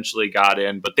chaos eventually got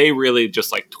in, but they really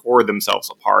just tore themselves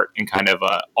apart in kind of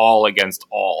a all against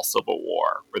all civil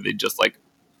war, where they just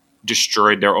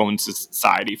destroyed their own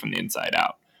society from the inside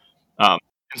out.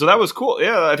 So that was cool.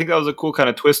 Yeah, I think that was a cool kind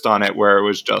of twist on it, where it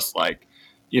was just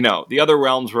the other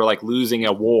realms were losing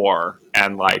a war,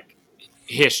 and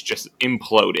Hysh just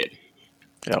imploded.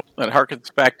 Yeah, and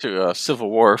harkens back to a civil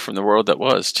war from the world that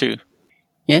was too.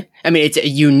 Yeah, I mean it's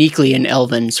uniquely an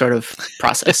elven sort of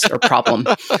process or problem.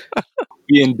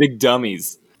 Being big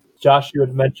dummies. Josh, you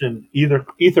had mentioned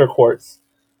Aether Quartz,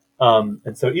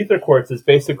 and so Aether Quartz is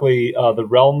basically the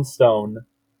realm stone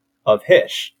of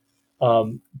Hysh.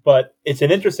 But it's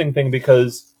an interesting thing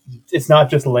because it's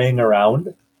not just laying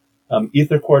around.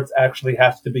 Aether Quartz actually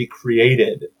has to be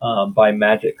created by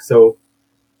magic. So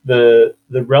the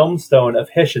realm stone of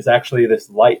Hysh is actually this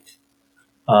light.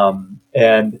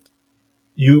 And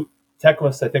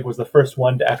Teclis, I think, was the first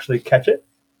one to actually catch it.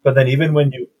 But then even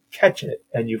when you catch it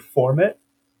and you form it,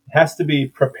 it has to be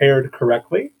prepared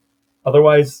correctly.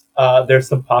 Otherwise, there's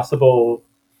some possible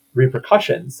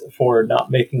repercussions for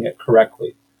not making it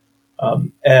correctly.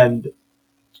 And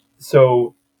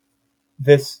so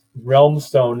this realm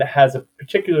stone has a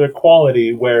particular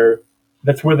quality where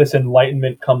that's where this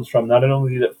enlightenment comes from, not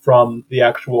only from the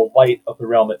actual light of the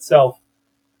realm itself,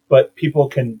 but people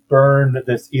can burn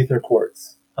this Aether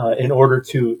Quartz in order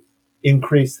to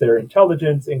increase their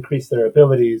intelligence, increase their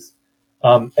abilities.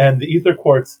 And the Aether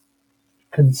Quartz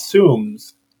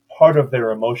consumes part of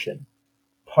their emotion,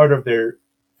 part of their,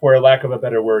 for lack of a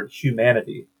better word,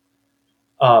 humanity.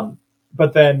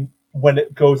 But then when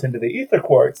it goes into the Aether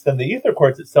Quartz, then the Aether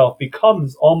Quartz itself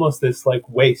becomes almost this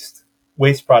waste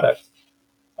product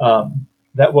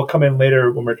that will come in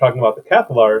later when we're talking about the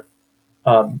Cathalar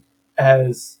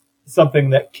as something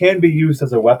that can be used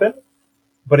as a weapon,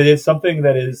 but it is something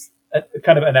that is a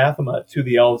kind of anathema to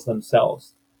the elves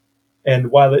themselves. And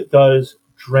while it does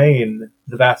drain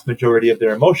the vast majority of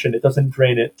their emotion, it doesn't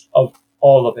drain it of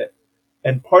all of it.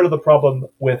 And part of the problem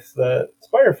with the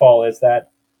Spirefall is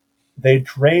that they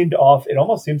drained off, it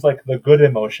almost seems like the good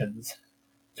emotions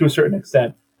to a certain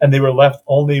extent, and they were left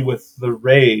only with the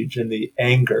rage and the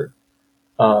anger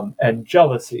and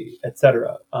jealousy,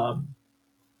 etc.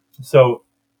 So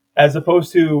as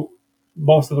opposed to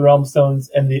most of the realm stones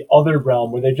in the other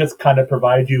realm where they just kind of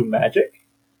provide you magic,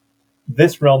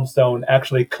 this realm stone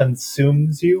actually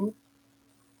consumes you,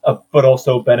 but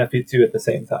also benefits you at the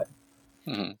same time.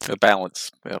 The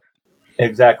balance. Yep.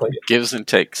 Exactly. Gives and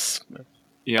takes.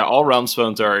 Yeah, all realm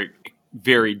stones are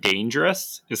very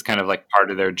dangerous. Is kind of like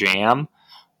part of their jam,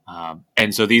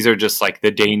 and so these are just like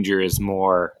the danger is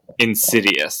more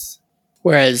insidious.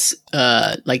 Whereas,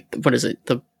 like, what is it?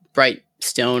 The bright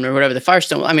stone or whatever, the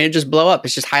firestone, I mean, it just blow up.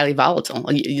 It's just highly volatile.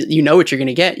 You know what you're going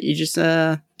to get. You just,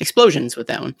 explosions with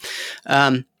that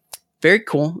one. Very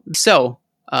cool. So,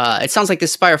 it sounds like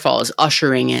this Spirefall is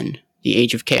ushering in the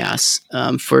Age of Chaos,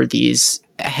 for these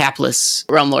hapless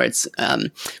realm lords.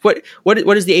 What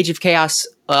does the Age of Chaos,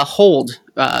 hold,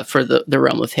 for the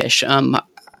realm of Hysh?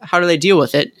 How do they deal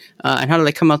with it? And how do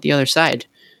they come out the other side?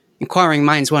 Inquiring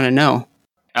minds want to know.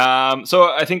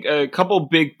 So I think a couple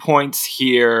big points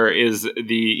here is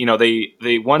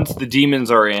they once the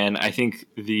demons are in, I think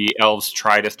the elves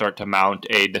try to start to mount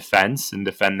a defense and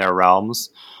defend their realms.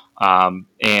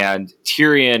 And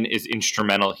Tyrion is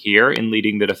instrumental here in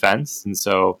leading the defense. And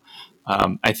so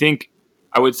I think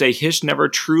I would say Hysh never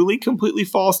truly completely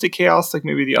falls to chaos like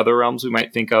maybe the other realms we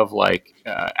might think of, like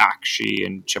Akshi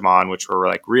and Chaman, which were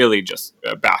like really just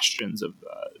bastions of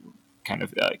kind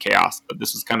of chaos. But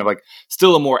this was kind of like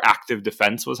still a more active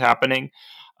defense was happening.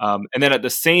 And then at the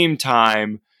same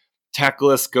time,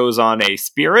 Teclis goes on a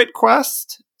spirit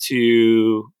quest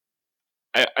to...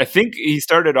 I think he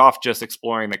started off just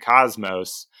exploring the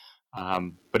cosmos,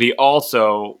 but he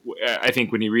also, I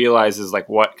think, when he realizes like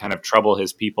what kind of trouble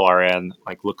his people are in,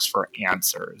 like looks for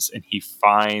answers, and he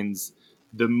finds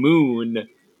the moon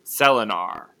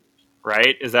Selenar.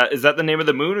 Right? Is that the name of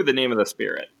the moon or the name of the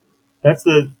spirit? That's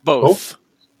the Both.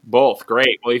 Both.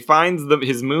 Great. Well, he finds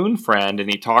his moon friend, and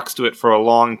he talks to it for a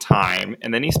long time,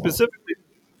 and then he specifically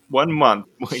 1 month,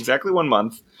 exactly 1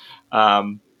 month.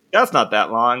 That's not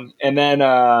that long. And then,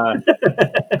 and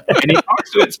he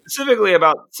talks to it specifically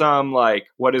about some, like,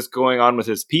 what is going on with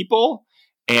his people.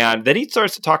 And then he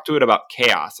starts to talk to it about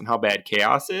chaos and how bad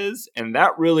chaos is. And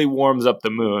that really warms up the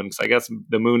moon, because I guess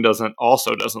the moon doesn't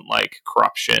like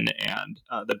corruption and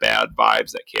the bad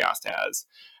vibes that chaos has.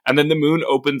 And then the moon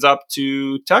opens up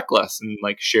to Teclis and,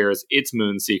 like, shares its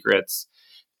moon secrets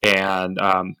and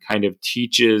kind of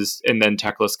teaches. And then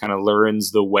Teclis kind of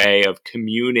learns the way of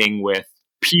communing with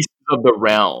pieces of the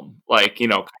realm, like,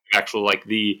 actual, like,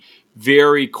 the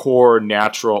very core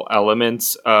natural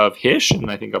elements of Hysh, and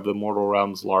I think of the mortal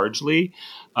realms largely,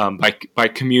 by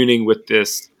communing with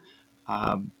this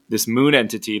moon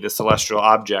entity, the celestial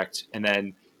object. And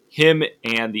then him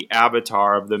and the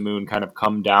avatar of the moon kind of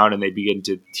come down, and they begin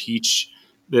to teach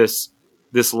this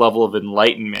level of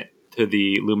enlightenment to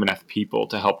the Lumineth people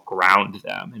to help ground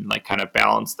them and, like, kind of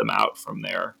balance them out from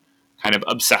their kind of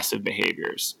obsessive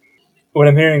behaviors. What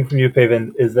I'm hearing from you,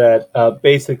 Paven, is that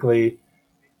basically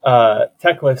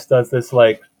Teclis does this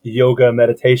like yoga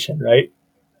meditation, right?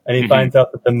 And he finds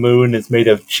out that the moon is made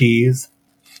of cheese.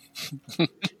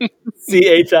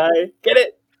 CHI, get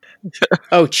it?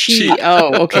 Oh, chi.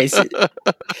 Oh, okay. So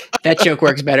that joke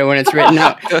works better when it's written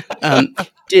out.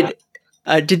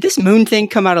 Did this moon thing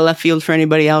come out of left field for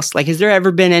anybody else? Like, has there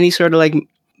ever been any sort of like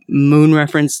moon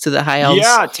reference to the High Elves?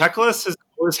 Yeah, Teclis has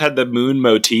always had the moon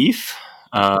motif.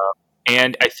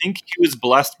 And I think he was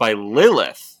blessed by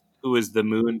Lilith, who is the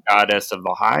moon goddess of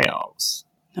the High Elves.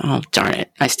 Oh, darn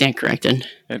it. I stand corrected.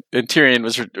 And Tyrion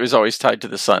was always tied to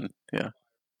the sun. Yeah.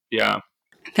 Yeah.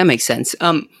 That makes sense.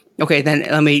 Okay, then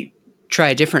let me try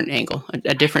a different angle,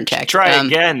 a different tack. Try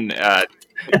again.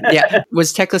 Yeah.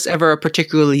 Was Teclis ever a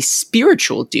particularly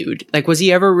spiritual dude? Like, was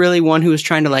he ever really one who was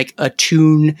trying to, like,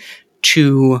 attune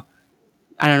to,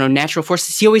 I don't know, natural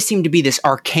forces? He always seemed to be this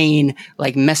arcane,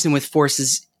 like, messing with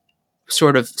forces,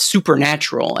 sort of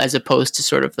supernatural, as opposed to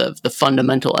sort of the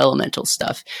fundamental elemental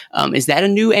stuff. Is that a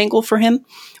new angle for him,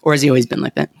 or has he always been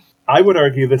like that? I would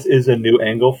argue this is a new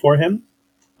angle for him.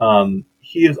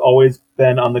 He has always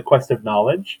been on the quest of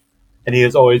knowledge, and he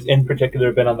has always, in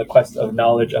particular, been on the quest of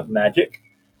knowledge of magic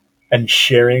and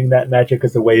sharing that magic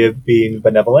as a way of being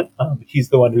benevolent. He's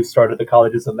the one who started the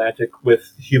colleges of magic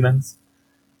with humans.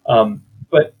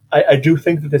 But I do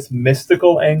think that this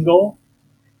mystical angle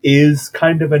is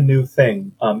kind of a new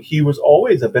thing. He was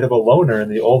always a bit of a loner in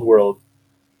the old world.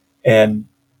 And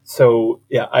so,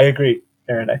 yeah, I agree,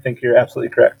 Aaron. I think you're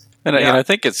absolutely correct. And I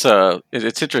think it's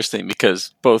interesting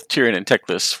because both Tyrion and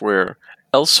Teclis were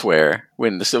elsewhere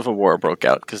when the Civil War broke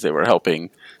out because they were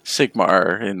helping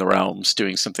Sigmar in the realms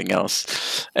doing something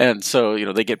else. And so,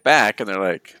 they get back and they're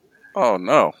like, oh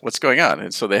no, what's going on?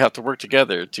 And so they have to work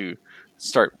together to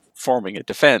start forming a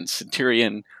defense. And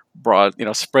Tyrion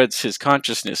spreads his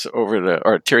consciousness or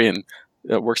Tyrion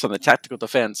works on the tactical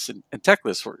defense, and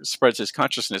Teclis spreads his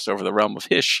consciousness over the realm of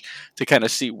Hish to kind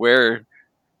of see where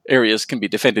areas can be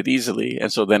defended easily,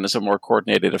 and so then it's a more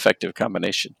coordinated, effective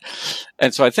combination.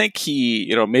 And so I think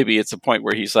maybe it's a point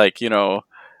where he's like,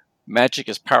 magic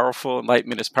is powerful,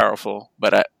 enlightenment is powerful,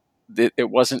 but it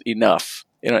wasn't enough.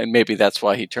 And maybe that's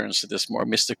why he turns to this more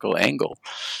mystical angle.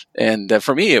 And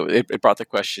for me, it brought the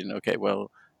question: okay,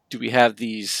 well, do we have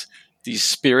these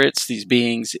spirits, these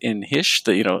beings in Hish,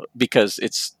 because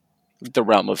it's the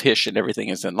realm of Hish and everything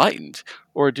is enlightened,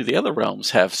 or do the other realms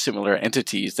have similar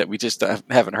entities that we just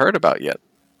haven't heard about yet?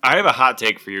 I have a hot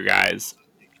take for you guys.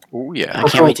 Oh yeah, I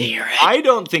can't wait to hear it. I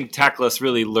don't think Teclis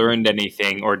really learned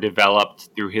anything or developed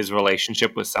through his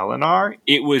relationship with Selenar.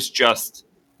 It was just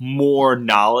more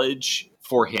knowledge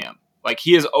for him. Like,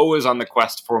 he is always on the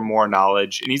quest for more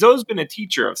knowledge, and he's always been a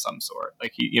teacher of some sort.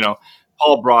 Like,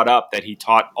 Paul brought up that he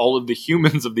taught all of the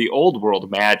humans of the old world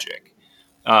magic.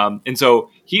 And so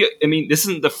this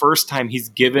isn't the first time he's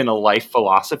given a life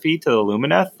philosophy to the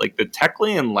Lumineth. Like, the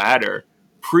Teclian ladder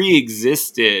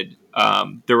pre-existed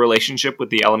the relationship with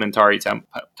the Elementary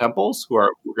temples, who we're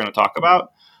going to talk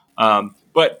about.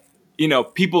 But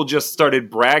people just started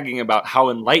bragging about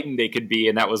how enlightened they could be,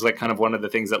 and that was like kind of one of the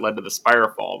things that led to the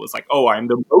Spirefall. Was like, oh, I'm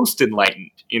the most enlightened,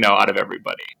 out of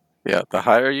everybody. Yeah, the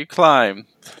higher you climb,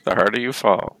 the harder you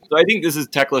fall. So I think this is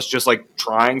Teclis just like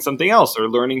trying something else or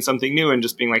learning something new and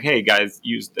just being like, hey, guys,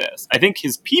 use this. I think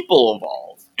his people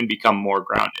evolve and become more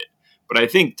grounded. But I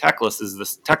think Teclis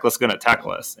going to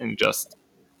Teclis and just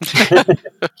keep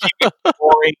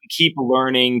exploring, keep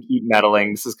learning, keep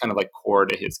meddling. This is kind of like core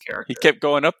to his character. He kept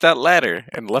going up that ladder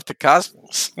and left the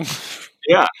cosmos.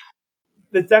 Yeah.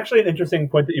 It's actually an interesting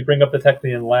point that you bring up the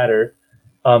Teclian ladder.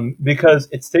 Because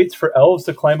it states for elves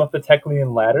to climb up the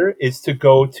Teclian ladder is to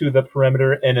go to the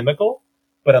perimeter inimical,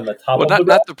 but on the top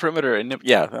not the perimeter. On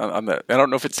the, I don't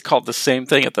know if it's called the same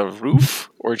thing at the roof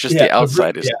or just the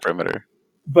outside is the perimeter.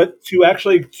 But to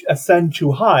actually ascend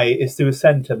too high is to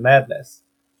ascend to madness,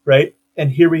 right?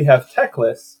 And here we have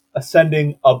Teclis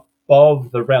ascending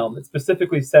above the realm. It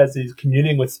specifically says he's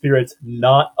communing with spirits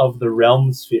not of the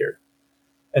realm sphere.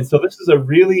 And so this is a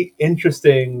really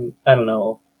interesting,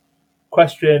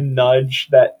 question, nudge,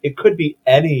 that it could be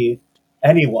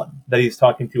anyone that he's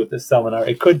talking to with this Selenar.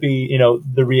 It could be,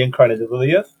 the reincarnated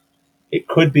Lilith. It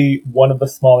could be one of the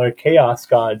smaller chaos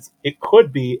gods. It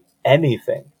could be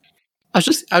anything. I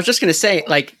was just going to say,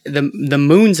 like, the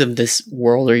moons of this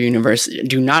world or universe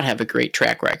do not have a great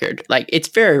track record. Like, it's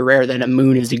very rare that a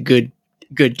moon is a good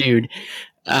dude.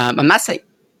 I'm not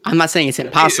saying it's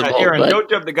impossible. Aaron, but don't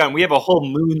jump the gun. We have a whole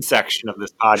moon section of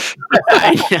this podcast.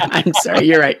 I'm sorry.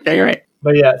 You're right. No, you're right.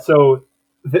 But yeah, so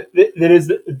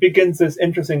it begins this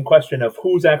interesting question of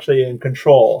who's actually in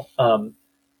control.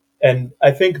 And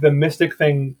I think the mystic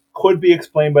thing could be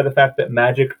explained by the fact that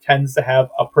magic tends to have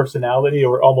a personality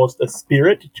or almost a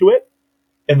spirit to it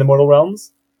in the mortal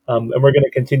realms. And we're going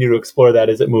to continue to explore that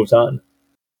as it moves on.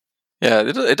 Yeah,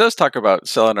 it does talk about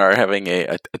Selenar having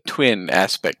a twin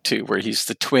aspect too, where he's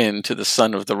the twin to the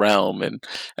son of the realm, and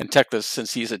Teclis,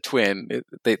 since he's a twin,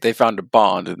 they found a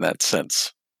bond in that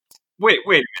sense. Wait a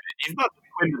minute. He's not the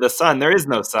twin to the sun. There is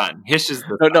no sun. Hish is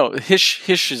the sun. No.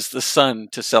 Hish is the sun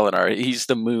to Selenar. He's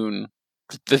the moon,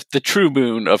 the true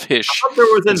moon of Hish. I thought there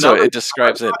was another. So it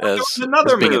describes it as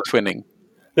being a twinning.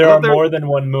 There are more than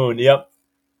one moon. Yep.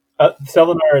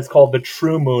 Selenar is called the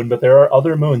true moon, but there are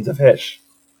other moons of Hish.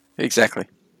 Exactly.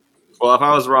 Well, if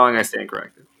I was wrong, I stand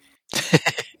corrected.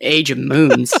 Age of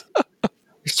moons.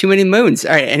 There's too many moons.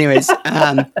 All right. Anyways,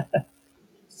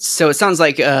 so it sounds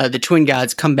like the twin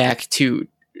gods come back to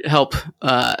help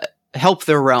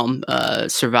their realm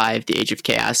survive the Age of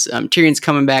Chaos. Tyrion's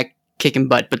coming back kicking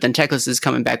butt, but then Teclis is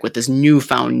coming back with this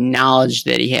newfound knowledge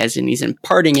that he has, and he's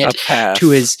imparting it to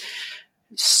his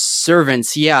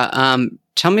servants. Yeah.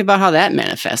 Tell me about how that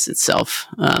manifests itself.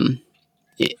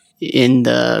 In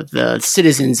the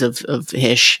citizens of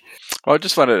Hish. Well, I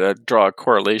just wanted to draw a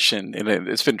correlation, and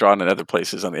it's been drawn in other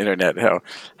places on the internet,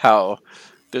 how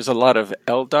there's a lot of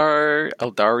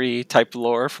Eldari type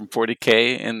lore from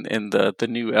 40k in the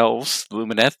new elves,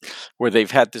 Lumineth, where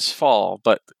they've had this fall,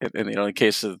 but in the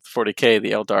case of 40k,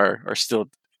 the Eldar are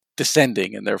still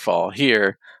descending in their fall.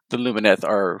 Here, the Lumineth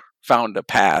are found a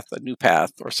new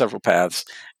path, or several paths,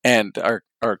 and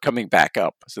are coming back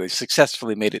up. So they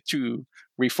successfully made it to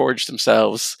reforged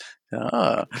themselves,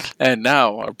 and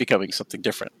now are becoming something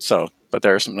different. So, but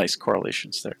there are some nice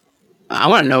correlations there. I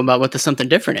want to know about what the something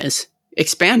different is.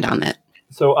 Expand on that.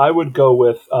 So I would go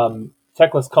with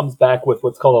Teclis comes back with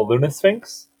what's called a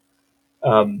Lunasphinx.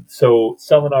 So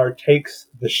Selenar takes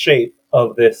the shape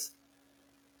of this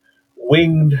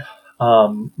winged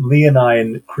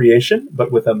leonine creation,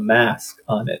 but with a mask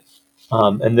on it.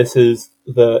 And this is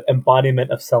the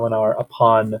embodiment of Selenar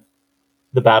upon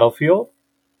the battlefield.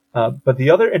 But the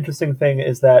other interesting thing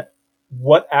is that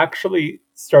what actually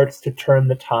starts to turn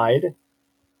the tide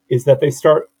is that they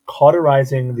start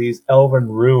cauterizing these elven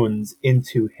runes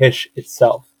into Hysh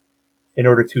itself in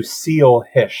order to seal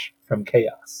Hysh from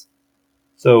chaos.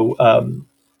 So, one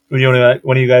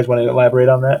of you guys want to elaborate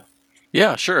on that?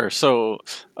 Yeah, sure. So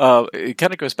it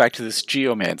kind of goes back to this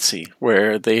geomancy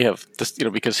where they have this,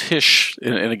 because Hysh,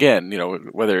 and again,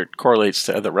 whether it correlates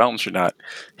to other realms or not,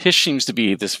 Hysh seems to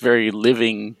be this very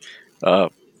living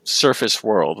surface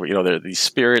world where, there are these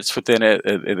spirits within it.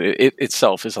 It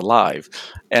itself is alive.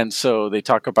 And so they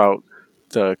talk about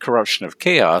the corruption of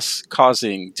chaos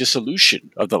causing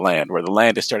dissolution of the land, where the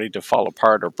land is starting to fall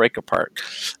apart or break apart.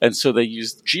 And so they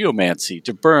use geomancy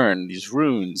to burn these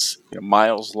runes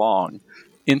miles long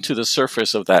into the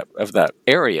surface of that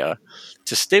area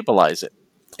to stabilize it.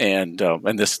 And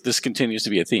this continues to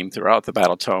be a theme throughout the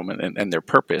Battletome and their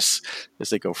purpose as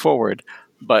they go forward.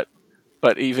 But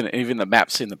even the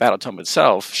maps in the Battletome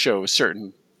itself show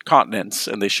certain continents,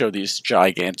 and they show these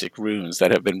gigantic runes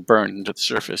that have been burned into the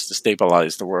surface to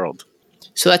stabilize the world.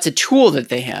 So that's a tool that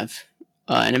they have,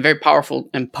 and a very powerful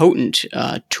and potent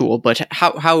tool. But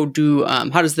how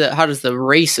does the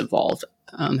race evolve?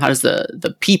 How does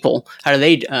the people, how do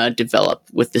they develop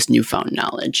with this newfound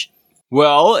knowledge?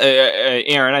 Well,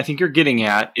 Aaron, I think you're getting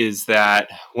at is that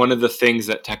one of the things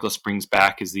that Teclis brings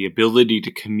back is the ability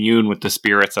to commune with the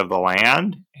spirits of the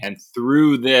land. And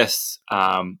through this,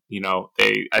 I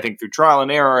think through trial and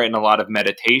error and a lot of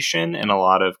meditation and a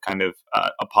lot of kind of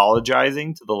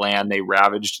apologizing to the land they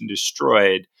ravaged and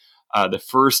destroyed, the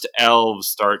first elves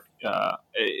start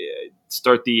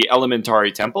the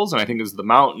elementary temples. And I think it was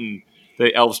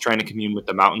the elves trying to commune with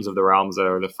the mountains of the realms that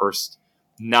are the first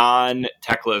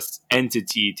non-Teclis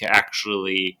entity to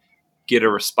actually get a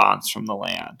response from the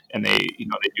land, and they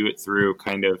do it through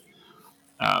kind of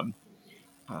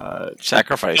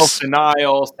sacrifice,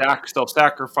 self-denial,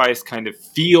 self-sacrifice, kind of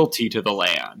fealty to the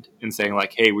land, and saying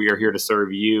like, "Hey, we are here to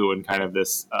serve you," and kind of the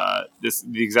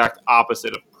exact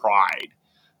opposite of pride,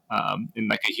 in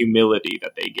like a humility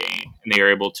that they gain, and they are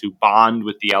able to bond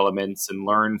with the elements and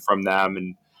learn from them,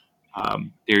 and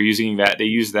they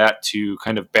use that to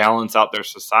kind of balance out their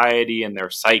society and their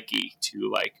psyche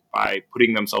by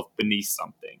putting themselves beneath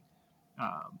something.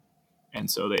 And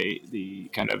so the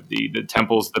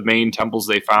temples, the main temples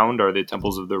they found are the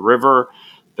temples of the river,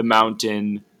 the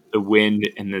mountain, the wind,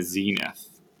 and the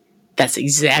zenith. That's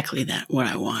exactly what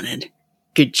I wanted.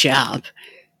 Good job.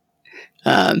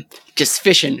 Just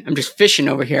fishing. I'm just fishing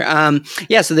over here.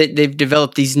 So they've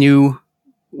developed these new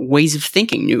ways of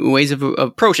thinking, new ways of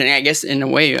approaching, I guess, in a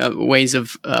way, ways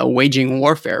of waging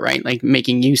warfare, right? Like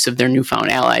making use of their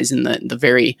newfound allies in the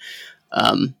very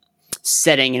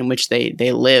setting in which they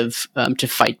live to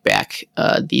fight back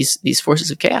these forces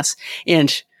of chaos.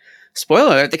 And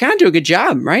spoiler alert, they kind of do a good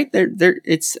job, right?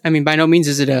 By no means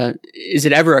is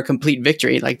it ever a complete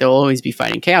victory. Like they'll always be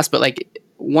fighting chaos, but like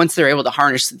once they're able to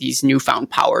harness these newfound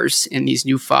powers and these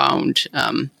newfound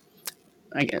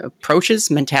approaches,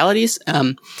 mentalities,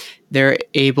 they're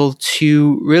able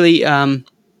to really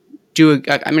do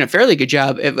a fairly good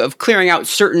job of clearing out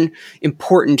certain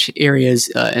important areas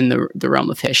in the realm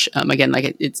of Hysh. Again,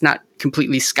 like it's not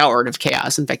completely scoured of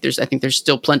chaos. In fact, I think there's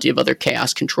still plenty of other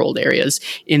chaos controlled areas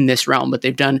in this realm, but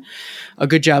they've done a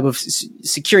good job of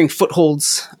securing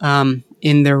footholds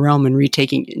in their realm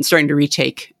and starting to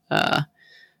retake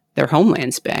their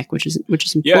homelands back, which is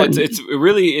important. Yeah, it's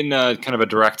really in kind of a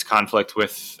direct conflict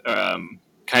with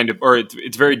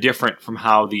it's very different from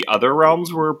how the other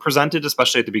realms were presented,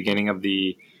 especially at the beginning of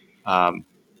the IP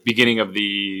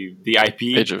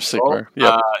Age of Sigmar.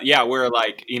 Where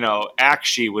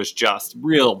Akshi was just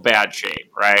real bad shape,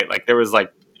 right? Like there was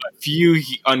like a few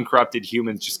uncorrupted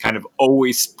humans just kind of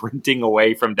always sprinting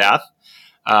away from death.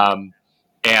 And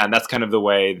that's kind of the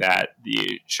way that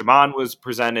the Shaman was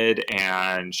presented,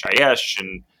 and Shayesh,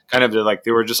 and kind of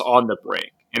they were just on the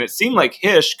brink. And it seemed like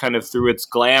Hysh, kind of through its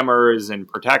glamours and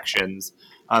protections,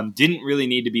 didn't really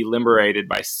need to be liberated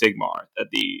by Sigmar.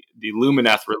 That the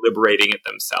Lumineth were liberating it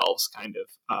themselves, kind of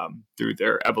through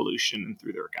their evolution and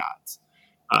through their gods.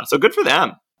 So good for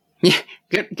them. Yeah,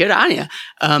 good on you.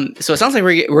 So it sounds like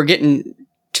we're getting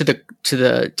to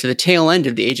the tail end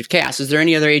of the Age of Chaos. Is there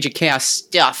any other Age of Chaos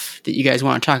stuff that you guys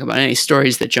want to talk about? Any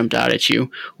stories that jumped out at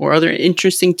you, or other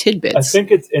interesting tidbits? I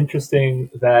think it's interesting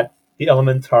that the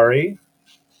Elementari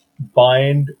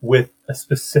bind with a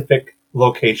specific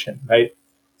location, right?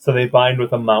 So they bind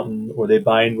with a mountain, or they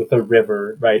bind with a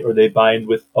river, right? Or they bind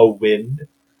with a wind.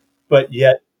 but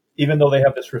yet, even though they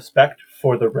have this respect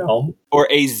for the realm, Or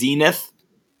a zenith.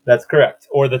 that's correct,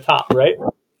 or the top, right?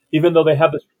 Even though they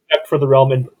have this respect for the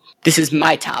realm, and This is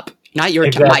my top, not your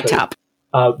Exactly. top, my top.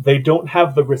 they don't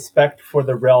have the respect for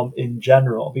the realm in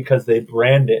general because they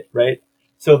brand it, right?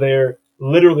 So they're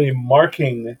literally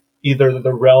marking either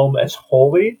the realm as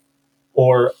holy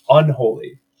or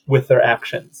unholy with their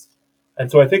actions.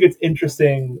 And so I think it's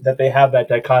interesting that they have that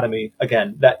dichotomy,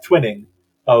 again, that twinning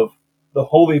of the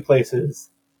holy places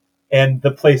and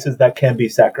the places that can be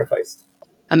sacrificed.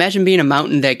 Imagine being a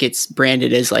mountain that gets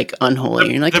branded as like unholy.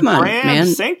 And you're like, The come on, brand man.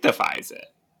 sanctifies it.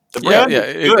 The brand is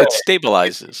it, good. it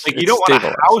stabilizes. Like, you It don't want a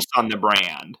stabilizes. house on the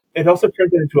brand. It also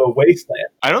turns it into a wasteland.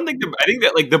 I think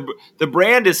that like the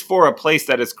brand is for a place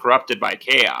that is corrupted by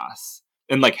chaos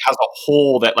and like has a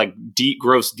hole that like deep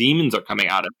gross demons are coming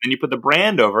out of. And you put the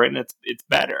brand over it, and it's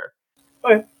better.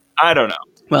 Okay. I don't know.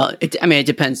 Well, it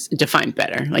depends. Define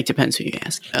better. Like, depends who you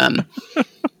ask.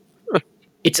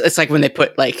 It's like when they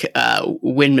put like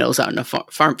windmills out in a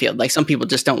farm field. Like, some people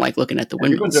just don't like looking at the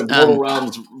windmills. Everyone's a Mortal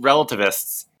Realms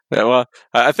relativists. Yeah, well,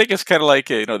 I think it's kind of like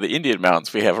the Indian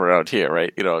mountains we have around here,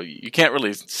 right? You can't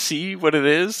really see what it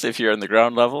is if you're on the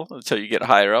ground level until you get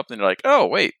higher up, and you're like, oh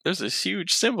wait, there's this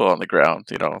huge symbol on the ground.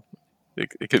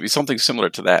 It could be something similar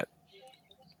to that,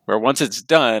 where once it's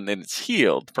done and it's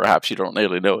healed, perhaps you don't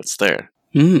really know it's there.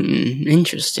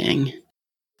 Interesting.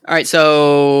 All right,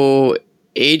 so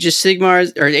Age of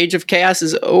Sigmar or Age of Chaos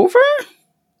is over?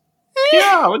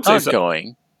 Yeah, I would say so.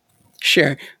 Ongoing.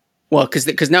 Sure. Well,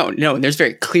 because no, there's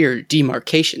very clear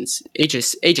demarcations. Age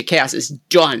of Chaos is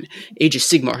done. Age of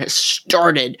Sigmar has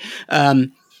started.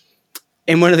 And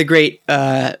one of the great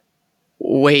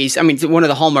ways, I mean, one of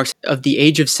the hallmarks of the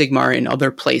Age of Sigmar in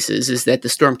other places is that the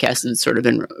Stormcast has sort of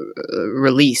been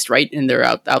released, right? And they're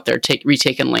out there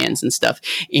retaking lands and stuff.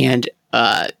 And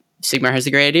Sigmar has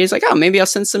the great idea. He's like, oh, maybe I'll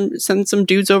send some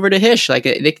dudes over to Hish. Like,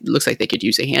 it looks like they could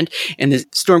use a hand. And the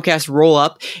Stormcast roll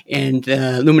up, and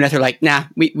the Lumineth are like, nah,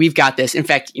 we've got this. In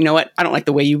fact, you know what? I don't like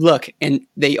the way you look. And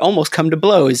they almost come to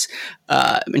blows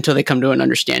until they come to an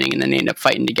understanding, and then they end up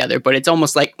fighting together. But it's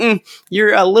almost like,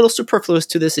 you're a little superfluous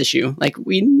to this issue. Like,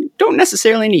 we don't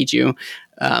necessarily need you.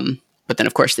 But then,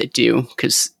 of course, they do,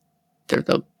 because they're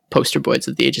the poster boys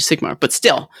of the Age of Sigmar. But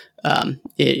still,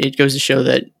 it goes to show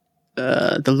that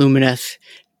the Lumineth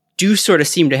do sort of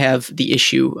seem to have the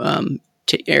issue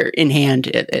in hand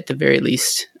at the very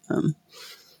least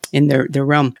in their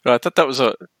realm. I thought that was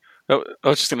I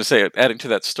was just going to say, adding to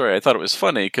that story, I thought it was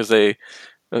funny because they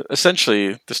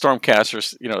essentially, the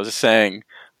Stormcasters, is saying,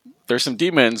 there's some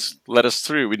demons, let us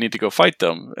through, we need to go fight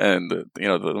them. And the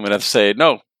Lumineth say,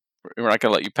 no, we're not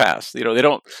going to let you pass.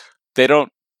 They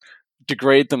don't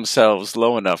degrade themselves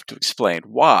low enough to explain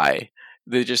why.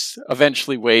 They just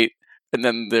eventually wait. And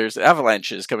then there's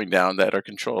avalanches coming down that are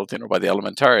controlled, by the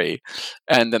Elementari.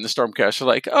 And then the Stormcast are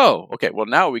like, oh, okay, well,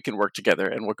 now we can work together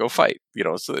and we'll go fight.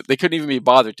 So they couldn't even be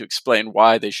bothered to explain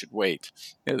why they should wait.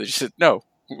 They just said, no,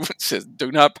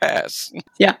 do not pass.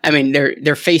 Yeah, I mean,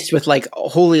 they're faced with, like,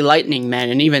 holy lightning men.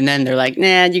 And even then, they're like,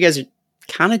 nah, you guys are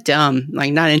kind of dumb.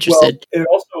 Like, not interested. Well, it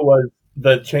also was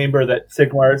the chamber that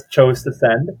Sigmar chose to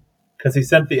send, because he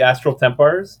sent the Astral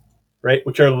Templars, right,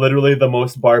 which are literally the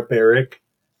most barbaric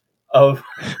of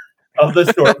the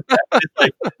storm. It's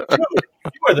like,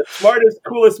 you are the smartest,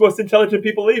 coolest, most intelligent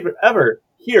people ever.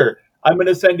 Here, I'm going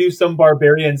to send you some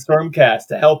barbarian Stormcast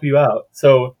to help you out.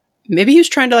 So maybe he was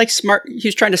trying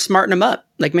to smarten him up.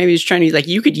 Like, maybe he was trying to, like,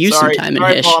 you could use some time in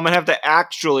Hish. Paul, I'm going to have to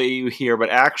actually here, but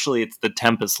actually it's the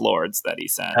Tempest Lords that he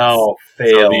sends. Oh,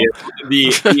 fail.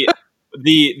 So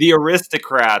the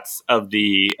aristocrats of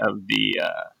the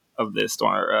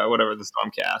storm, whatever the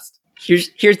Stormcast.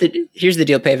 Here's the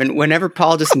deal, Paven. Whenever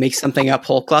Paul just makes something up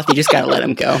whole cloth, you just gotta let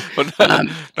him go. I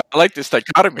like this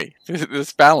dichotomy,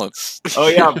 this balance. Oh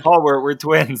yeah, Paul, we're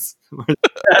twins. I'm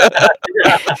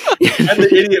the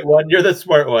idiot one. You're the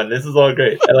smart one. This is all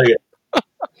great. I like it.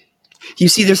 You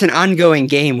see, there's an ongoing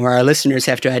game where our listeners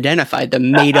have to identify the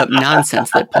made-up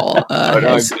nonsense that Paul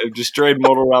has. I've destroyed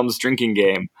Mortal Realms drinking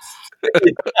game.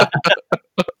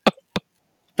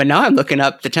 But now I'm looking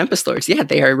up the Tempest Lords. Yeah,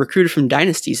 they are recruited from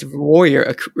dynasties of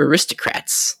warrior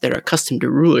aristocrats that are accustomed to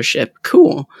rulership.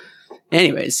 Cool.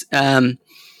 Anyways,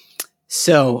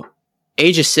 so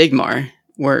Age of Sigmar,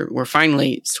 we're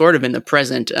finally sort of in the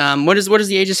present. What does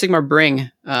the Age of Sigmar bring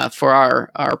for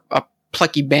our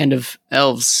plucky band of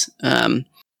elves?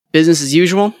 Business as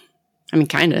usual? I mean,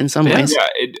 kind of in some ways.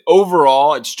 Yeah.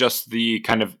 Overall, it's just the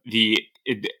kind of the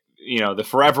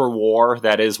forever war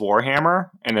that is Warhammer,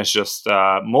 and it's just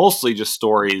mostly just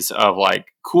stories of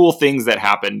like cool things that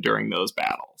happened during those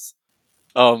battles.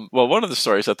 Well, one of the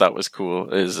stories I thought was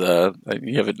cool is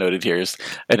you have it noted here is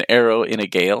an arrow in a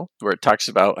gale, where it talks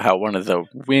about how one of the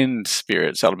wind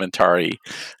spirits, elementari,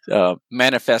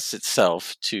 manifests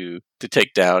itself to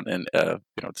take down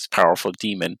this powerful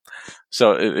demon.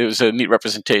 So it was a neat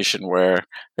representation where,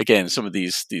 again, some of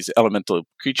these elemental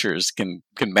creatures can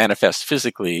manifest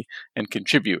physically and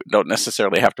contribute. Don't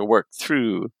necessarily have to work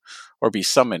through or be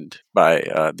summoned by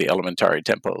the elementari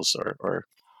temples or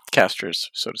casters,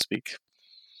 so to speak.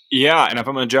 Yeah, and if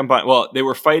I'm going to jump on, well, they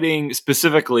were fighting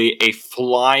specifically a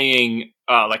flying,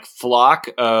 flock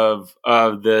of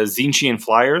the Zinchian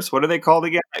flyers. What are they called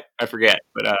again? I forget,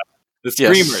 but the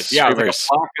screamers. Yes, Yeah, it was like a screamers.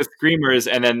 flock of screamers,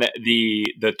 and then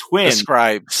the The twins,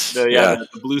 scribes.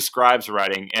 the blue scribes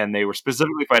riding, and they were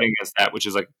specifically fighting against that, which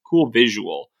is like a cool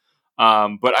visual.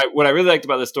 But what I really liked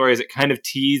about the story is it kind of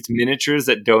teased miniatures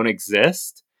that don't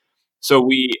exist. So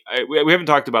we haven't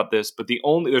talked about this, but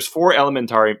there's 4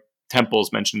 elementary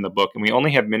temples mentioned in the book, and we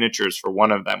only have miniatures for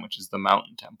one of them, which is the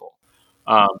mountain temple.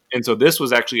 And so this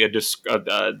was actually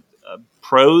a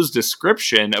prose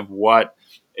description of what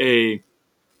a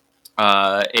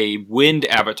wind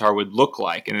avatar would look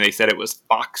like, and they said it was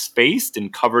fox-faced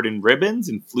and covered in ribbons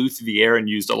and flew through the air and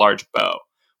used a large bow,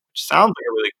 which sounds like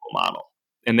a really cool model.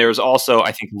 And there's also,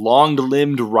 I think,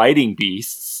 long-limbed riding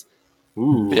beasts.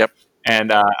 Ooh. Yep.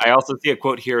 And I also see a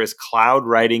quote here as cloud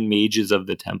riding mages of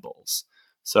the temples.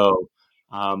 So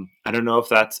I don't know if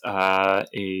that's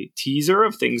a teaser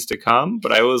of things to come,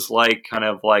 but I always like kind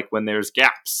of like when there's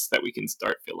gaps that we can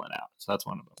start filling out. So that's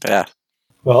one of them. Yeah.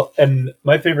 Well, and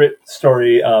my favorite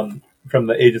story from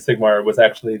the Age of Sigmar was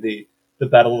actually the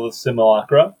Battle of the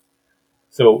Simulacra.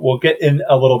 So we'll get in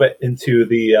a little bit into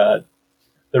the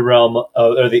realm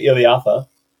or the Iliatha,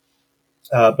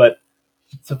 but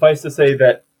suffice to say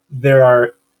that there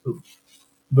are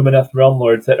Lumineth realm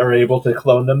lords that are able to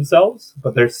clone themselves,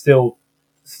 but they're still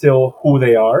who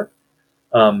they are,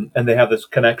 and they have this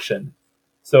connection.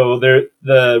 So the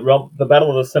Battle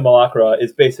of the Simulacra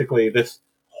is basically this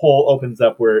hole opens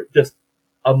up where just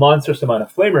a monstrous amount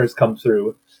of flamers come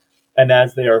through, and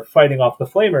as they are fighting off the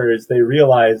flamers, they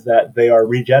realize that they are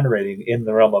regenerating in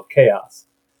the realm of chaos.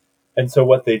 And so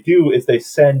what they do is they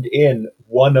send in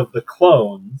one of the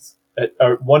clones,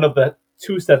 or one of the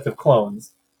 2 sets of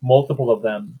clones, multiple of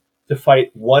them, to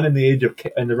fight one in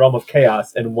the realm of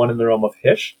chaos and one in the realm of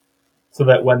Hysh, so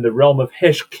that when the realm of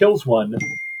Hysh kills one,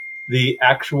 the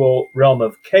actual realm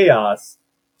of chaos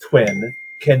twin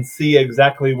can see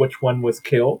exactly which one was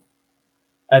killed,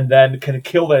 and then can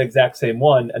kill that exact same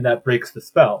one, and that breaks the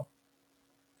spell.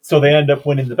 So they end up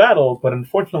winning the battle, but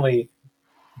unfortunately,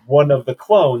 one of the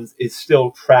clones is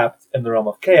still trapped in the realm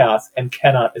of chaos and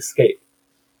cannot escape.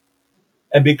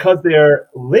 And because they are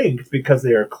linked, because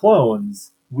they are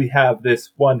clones, we have this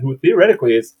one who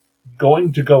theoretically is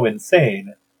going to go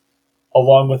insane,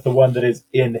 along with the one that is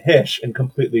in Hysh and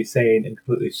completely sane and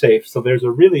completely safe. So there's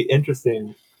a really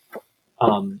interesting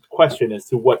question as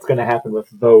to what's going to happen with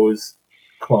those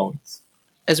clones.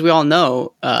 As we all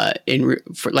know, in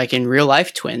real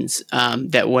life twins,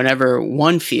 that whenever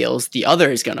one feels, the other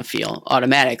is going to feel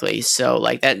automatically. So,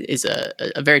 like, that is a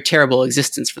very terrible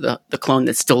existence for the clone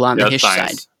that's still on the Hysh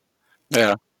side.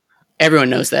 Yeah, everyone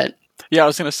knows that. Yeah, I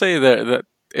was going to say that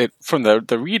it from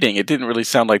the reading, it didn't really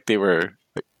sound like they were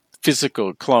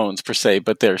physical clones per se,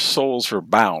 but their souls were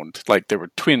bound, like they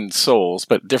were twin souls,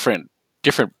 but different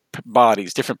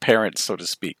bodies, different parents, so to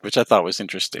speak, which I thought was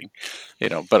interesting.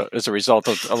 But as a result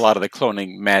of a lot of the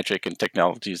cloning magic and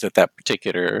technologies that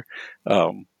particular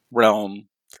realm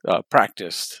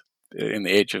practiced in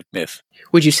the Age of Myth.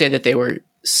 Would you say that they were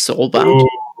soul bound?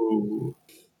 Ooh.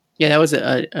 Yeah, that was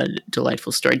a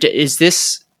delightful story. Is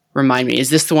this, remind me, is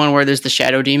this the one where there's the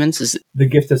shadow demons? The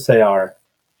Gift of Sayar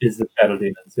is the shadow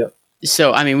demons, yep.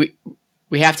 So, I mean,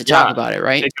 we have to talk about it,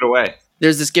 right? Take it away.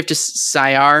 There's this Gift of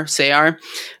Sayar,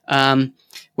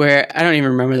 where I don't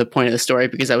even remember the point of the story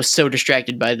because I was so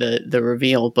distracted by the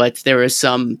reveal, but there was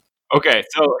some... Okay,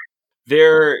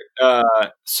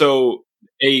 so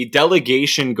a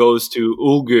delegation goes to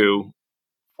Ulgu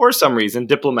for some reason,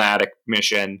 diplomatic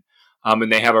mission,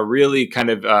 and they have a really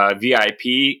kind of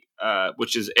VIP,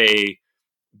 which is a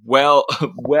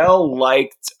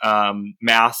well-liked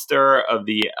master of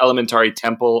the elementary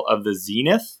temple of the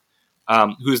Zenith,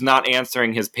 who's not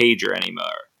answering his pager anymore.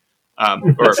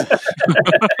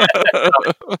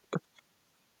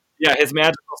 Yeah, his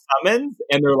magical summons,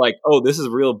 and they're like, oh, this is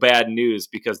real bad news,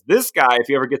 because this guy, if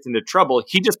he ever gets into trouble,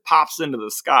 he just pops into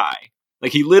the sky.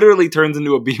 Like, he literally turns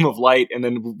into a beam of light and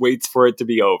then waits for it to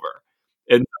be over.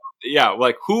 And yeah,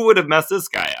 like, who would have messed this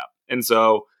guy up? And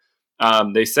so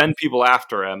they send people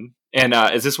after him. And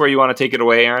is this where you want to take it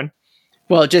away, Aaron?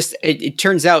 Well, it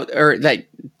turns out, or that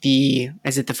the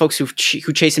folks who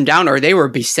chase him down, or they were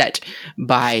beset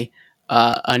by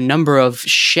a number of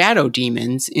shadow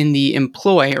demons in the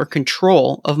employ or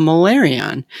control of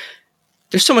Malarion.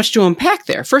 There's so much to unpack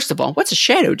there. First of all, what's a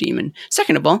shadow demon?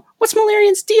 Second of all, what's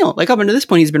Malarion's deal? Like, up until this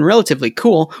point, he's been relatively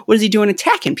cool. What is he doing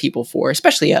attacking people for?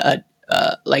 Especially a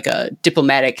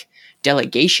diplomatic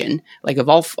delegation. Like, of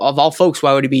all folks,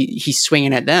 why would he's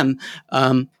swinging at them?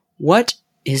 What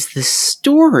is the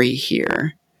story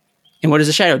here? And what does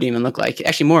a shadow demon look like?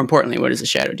 Actually, more importantly, what is a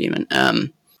shadow demon?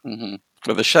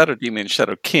 Well, the shadow demon and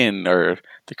shadow kin are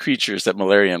the creatures that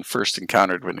Malarion first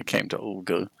encountered when it came to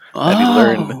Ulgu. And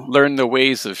he learned the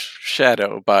ways of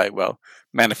shadow by,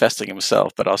 manifesting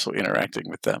himself, but also interacting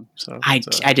with them. So I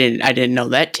didn't know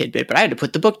that tidbit, but I had to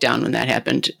put the book down when that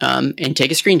happened, and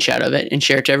take a screenshot of it and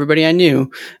share it to everybody I knew.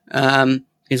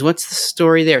 Is what's the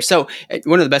story there? So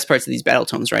one of the best parts of these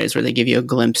Battletomes, right, is where they give you a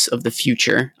glimpse of the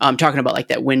future. I'm talking about like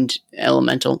that wind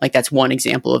elemental. Like, that's one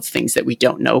example of things that we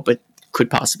don't know, but could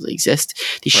possibly exist.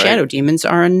 These shadow demons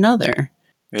are another.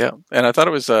 Yeah, and I thought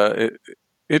it was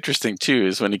interesting too,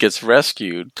 is when he gets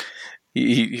rescued,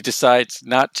 he decides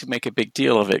not to make a big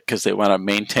deal of it because they want to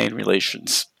maintain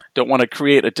relations, don't want to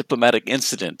create a diplomatic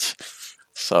incident.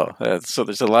 So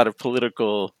there's a lot of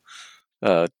political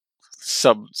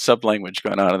sub language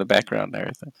going on in the background there,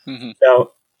 I think. Mm-hmm.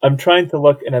 Now, I'm trying to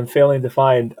look and I'm failing to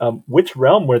find which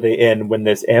realm were they in when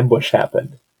this ambush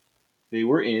happened. They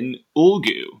were in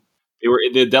Ulgu.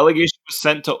 The delegation was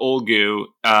sent to Ulgu,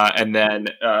 and then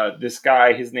this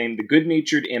guy, his name, the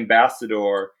good-natured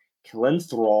ambassador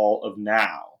Kelenthrall of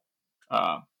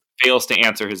Now, fails to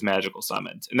answer his magical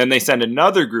summons. And then they send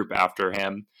another group after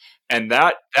him, and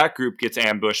that group gets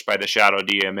ambushed by the Shadow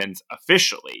Demons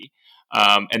officially.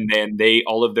 And then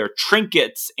all of their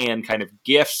trinkets and kind of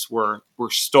gifts were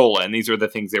stolen. These are the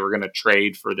things they were going to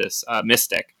trade for this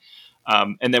mystic.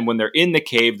 And then when they're in the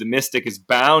cave, the mystic is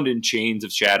bound in chains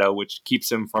of shadow, which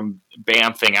keeps him from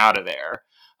bamfing out of there.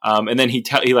 And then he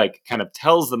kind of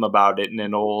tells them about it in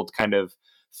an old kind of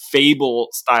fable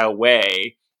style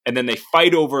way. And then they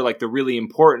fight over like the really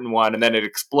important one, and then it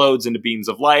explodes into beams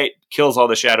of light, kills all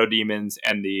the shadow demons,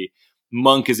 and the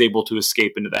monk is able to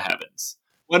escape into the heavens.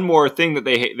 One more thing that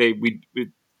we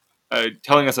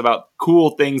telling us about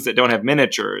cool things that don't have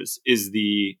miniatures is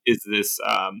this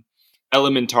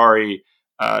elementary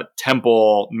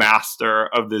temple master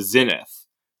of the Zenith,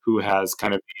 who has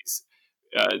kind of these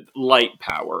light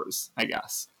powers, I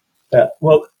guess. Yeah,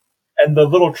 well, and the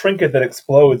little trinket that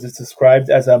explodes is described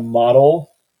as a model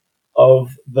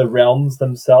of the realms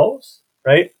themselves,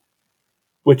 right?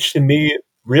 Which to me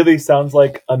really sounds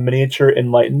like a miniature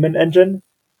enlightenment engine,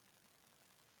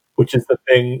 which is the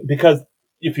thing, because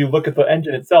if you look at the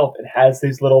engine itself, it has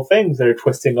these little things that are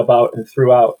twisting about and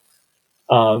throughout.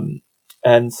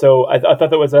 And so I thought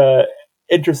that was a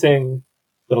interesting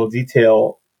little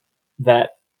detail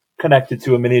that connected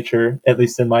to a miniature, at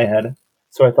least in my head.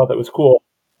 So I thought that was cool.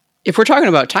 If we're talking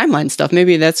about timeline stuff,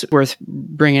 maybe that's worth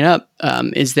bringing up,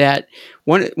 is that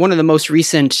one of the most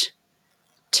recent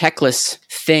techless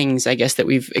things, I guess, that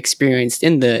we've experienced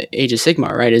in the Age of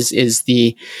Sigmar, right, is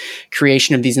the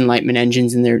creation of these Enlightenment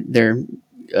engines and their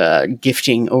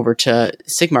gifting over to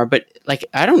Sigmar. But like,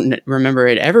 I don't remember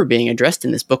it ever being addressed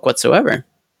in this book whatsoever.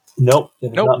 Nope,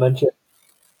 not mentioned.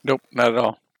 Nope, not at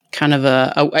all. Kind of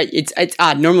it's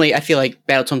odd. Normally, I feel like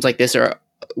Battletomes like this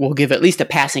will give at least a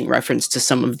passing reference to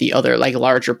some of the other like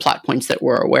larger plot points that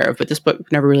we're aware of, but this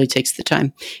book never really takes the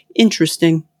time.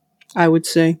 Interesting, I would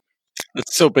say.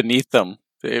 It's so beneath them.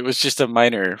 It was just a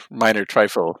minor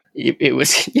trifle. It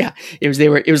was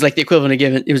like the equivalent of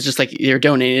giving. It was just like they were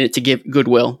donating it to give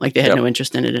goodwill. Like they had no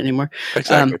interest in it anymore.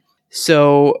 Exactly.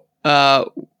 So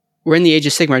we're in the Age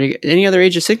of Sigmar. Any other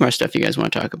Age of Sigmar stuff you guys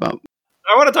want to talk about?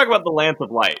 I want to talk about the Lance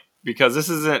of Light, because this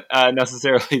isn't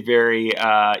necessarily very,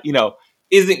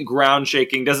 isn't ground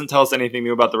shaking, doesn't tell us anything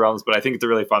new about the realms, but I think it's a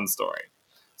really fun story.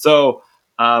 So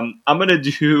I'm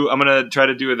gonna try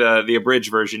to do the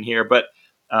abridged version here, but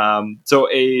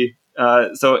maybe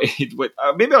I'll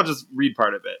just read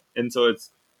part of it. And so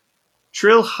it's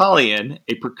Trilhalion,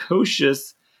 a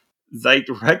precocious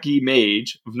Zeitreki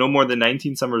mage of no more than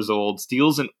 19 summers old,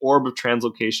 steals an orb of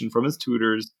translocation from his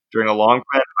tutors during a long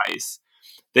planned heist.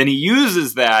 Then he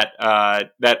uses that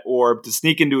orb to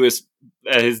sneak into his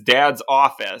dad's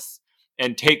office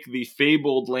and take the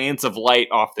fabled Lance of Light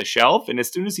off the shelf. And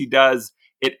as soon as he does,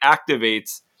 it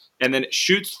activates, and then it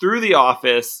shoots through the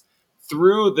office,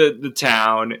 through the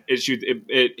town.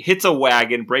 It hits a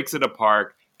wagon, breaks it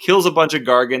apart, kills a bunch of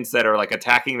Gargants that are like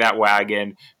attacking that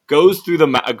wagon, goes through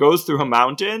a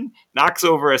mountain, knocks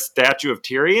over a statue of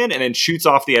Tyrion, and then shoots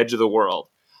off the edge of the world.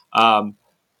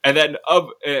 And then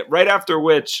right after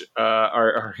which,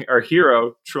 our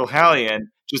hero Trilhalion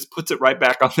just puts it right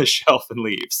back on the shelf and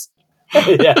leaves.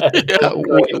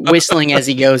 Whistling as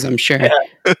he goes, I'm sure.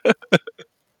 Yeah.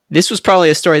 This was probably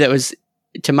a story that was,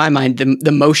 to my mind,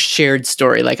 the most shared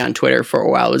story, like on Twitter for a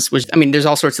while. Was I mean, there's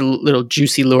all sorts of little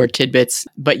juicy lore tidbits,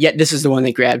 but yet this is the one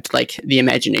that grabbed like the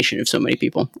imagination of so many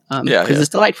people. Because it's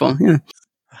delightful. Yeah.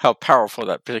 How powerful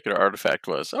that particular artifact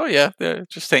was. Oh yeah, they're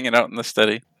just hanging out in the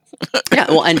study. Yeah,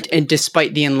 well, and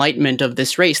despite the enlightenment of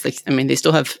this race, like I mean, they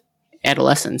still have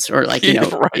adolescents or like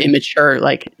immature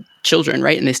like children,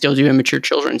 right? And they still do immature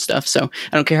children stuff. So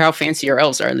I don't care how fancy our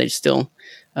elves are; they're still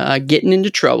getting into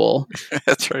trouble.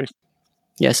 That's right.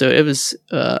 Yeah, so it was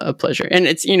a pleasure, and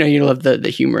it's you love the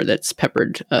humor that's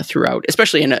peppered throughout,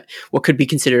 especially in what could be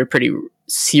considered a pretty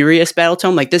serious battle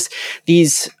tome like this.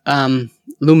 These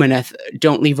Lumineth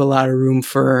don't leave a lot of room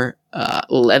for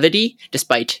levity,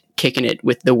 despite kicking it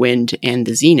with the wind and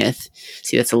the zenith.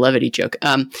 See, that's a levity joke.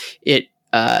 They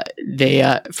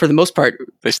for the most part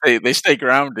they stay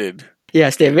grounded. Yeah,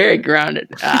 stay very grounded.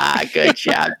 Good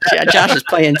job. Josh is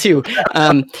playing too,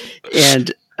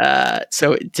 and.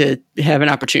 So to have an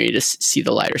opportunity to see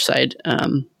the lighter side,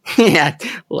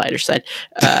 lighter side,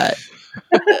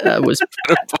 was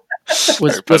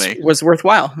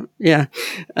worthwhile. Yeah.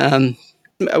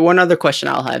 One other question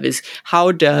I'll have is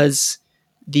how does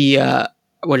the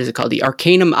what is it called, the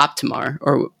Arcanum Optimar,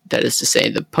 or that is to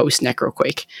say the post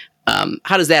Necroquake,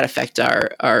 how does that affect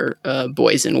our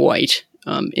boys in white?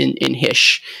 In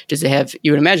Hish, does it have?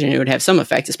 You would imagine it would have some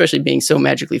effect, especially being so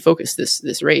magically focused.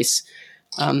 This race.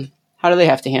 How do they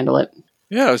have to handle it?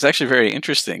 Yeah, it was actually very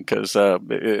interesting because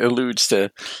it alludes to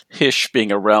Hish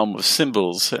being a realm of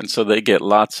symbols, and so they get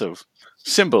lots of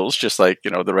symbols, just like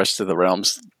the rest of the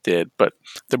realms did, but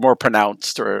they're more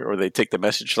pronounced, or they take the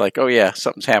message like, oh yeah,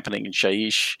 something's happening in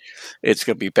Shaiish, it's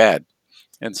going to be bad.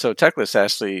 And so Teclis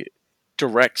actually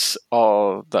directs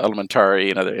all the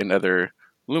Elementari and other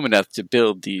Lumineth to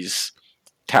build these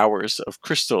towers of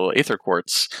crystal aether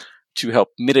quartz to help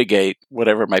mitigate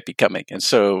whatever might be coming. And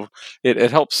so it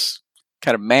helps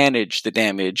kind of manage the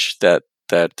damage that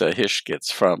Hish gets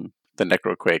from the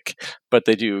Necroquake, but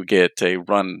they do get a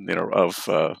run of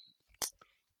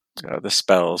the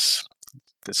spells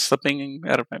that's slipping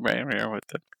out of my brain here with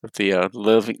the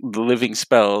living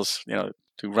spells, to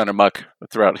run amok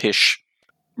throughout Hish.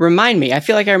 Remind me, I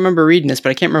feel like I remember reading this,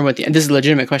 but I can't remember this is a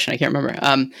legitimate question, I can't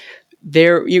remember.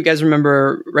 You guys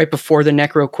remember right before the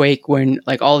Necroquake when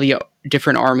like all the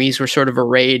different armies were sort of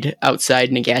arrayed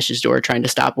outside Nagash's door trying to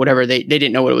stop whatever they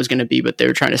didn't know what it was going to be, but they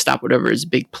were trying to stop whatever his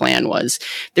big plan was.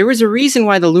 There was a reason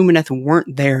why the Lumineth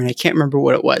weren't there, and I can't remember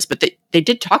what it was, but they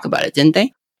did talk about it, didn't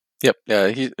they? Yep.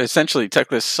 He essentially,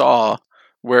 Teclis saw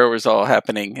where it was all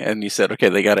happening, and he said, okay,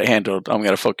 they got it handled. I'm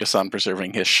going to focus on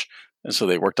preserving Hish. And so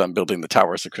they worked on building the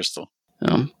Towers of Crystal.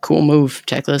 Cool move,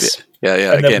 Teclis.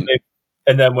 Yeah.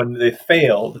 And then when they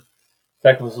failed,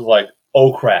 Teclis was like,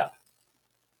 oh crap.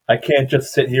 I can't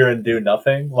just sit here and do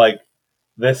nothing. Like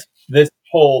this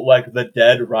whole like the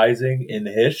dead rising in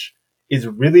Hish is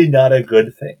really not a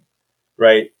good thing.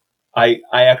 Right? I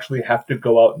actually have to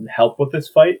go out and help with this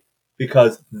fight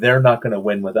because they're not gonna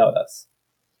win without us.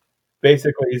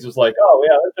 Basically he's just like, oh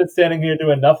yeah, they've been standing here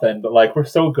doing nothing, but like we're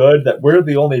so good that we're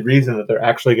the only reason that they're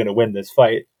actually gonna win this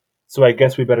fight. So I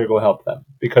guess we better go help them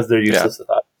because they're useless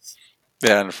without us.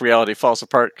 Yeah, and if reality falls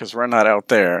apart because we're not out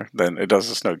there, then it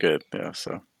does us no good. Yeah,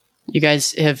 so you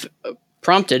guys have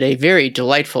prompted a very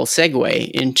delightful segue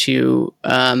into,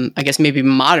 I guess maybe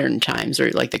modern times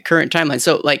or like the current timeline.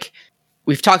 So, like,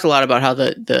 we've talked a lot about how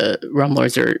the Realm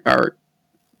Lords are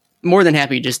more than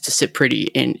happy just to sit pretty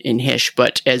in Hish,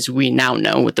 but as we now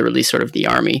know with the release sort of the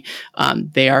army,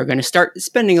 they are going to start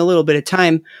spending a little bit of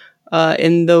time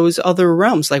in those other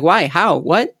realms. Like why, how,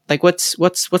 what, like what's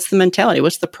the mentality?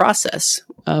 What's the process?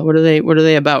 What are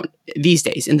they about these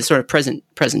days in the sort of present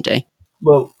day?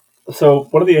 Well, so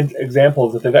one of the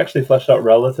examples that they've actually fleshed out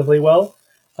relatively well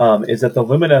is that the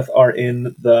Lumineth are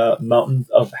in the mountains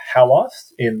of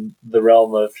Halost in the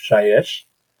realm of Shaiish,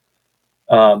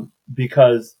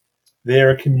 because they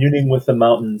are communing with the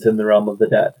mountains in the realm of the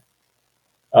dead.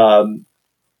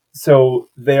 So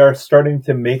they are starting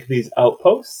to make these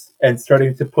outposts and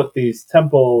starting to put these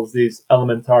temples, these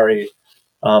elementari,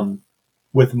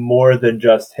 with more than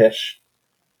just Hish.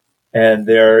 And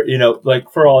they're,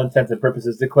 like for all intents and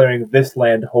purposes, declaring this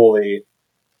land holy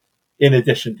in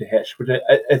addition to Hish, which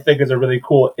I think is a really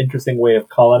cool, interesting way of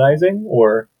colonizing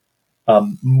or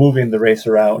moving the race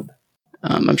around.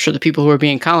 I'm sure the people who are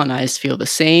being colonized feel the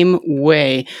same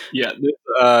way. Yeah,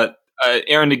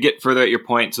 Aaron, to get further at your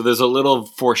point, so there's a little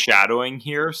foreshadowing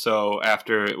here. So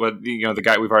after the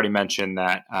guy we've already mentioned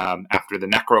that after the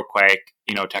Necroquake,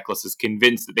 Teclis is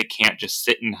convinced that they can't just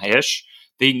sit and hish.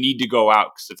 They need to go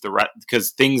out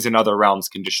because things in other realms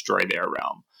can destroy their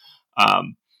realm.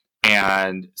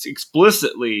 And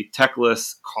explicitly,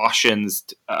 Teclis cautions,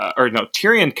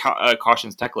 Tyrion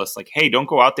cautions Teclis, like, hey, don't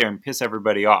go out there and piss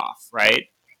everybody off, right?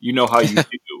 You know how you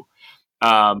do.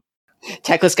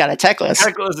 Teclis got a Teclis.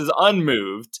 Teclis is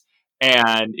unmoved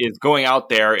and is going out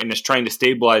there and is trying to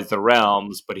stabilize the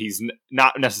realms, but he's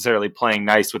not necessarily playing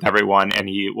nice with everyone, and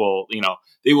he will,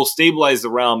 they will stabilize the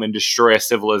realm and destroy a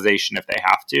civilization if they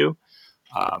have to.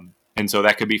 And so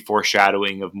that could be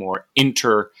foreshadowing of more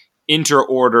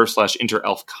inter-order /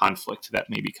 inter-elf conflict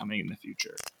that may be coming in the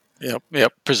future.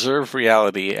 Yep. Preserve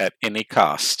reality at any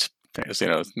cost, as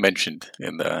mentioned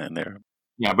in there.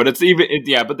 Yeah, but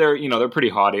but they're pretty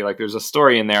haughty. Like, there's a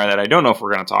story in there that I don't know if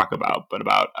we're going to talk about, but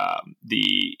about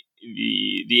the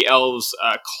elves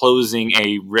closing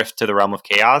a rift to the realm of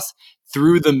chaos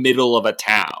through the middle of a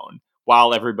town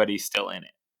while everybody's still in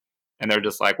it, and they're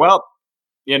just like, well,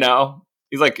 he's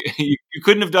like, you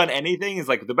couldn't have done anything. He's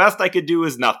like, the best I could do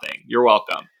is nothing. You're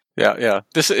welcome. Yeah.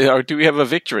 Do we have a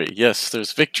victory? Yes,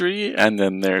 there's victory, and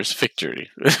then there's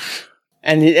victory.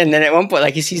 And then at one point,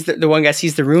 like, he sees the one guy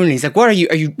sees the rune, and he's like, "What are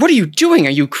you doing?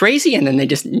 Are you crazy?" And then they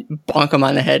just bonk him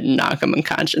on the head and knock him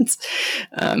unconscious.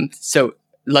 So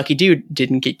lucky dude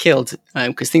didn't get killed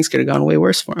because things could have gone way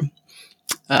worse for him.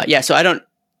 So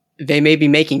they may be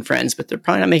making friends, but they're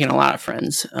probably not making a lot of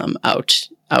friends out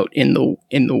in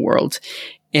the world.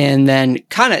 And then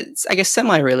kind of, I guess,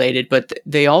 semi-related, but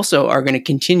they also are going to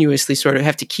continuously sort of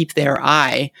have to keep their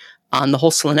eye on the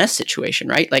whole Slaanesh situation,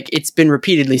 right? Like, it's been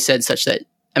repeatedly said such that,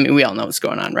 I mean, we all know what's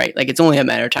going on, right? Like, it's only a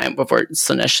matter of time before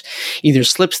Slaanesh either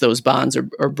slips those bonds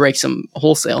or breaks them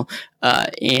wholesale.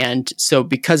 And so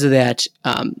because of that,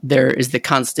 there is the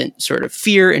constant sort of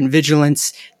fear and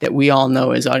vigilance that we all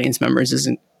know as audience members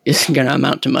isn't going to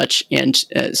amount to much. And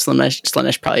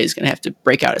Slaanesh probably is going to have to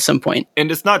break out at some point.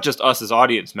 And it's not just us as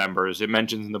audience members. It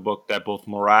mentions in the book that both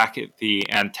Morathi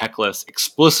and Teclis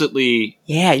explicitly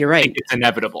you're right. think it's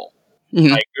inevitable.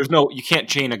 Mm-hmm. Like, you can't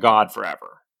chain a god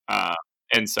forever.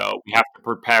 And so we have to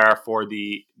prepare for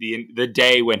the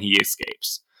day when he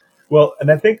escapes. Well, and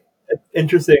I think it's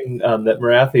interesting that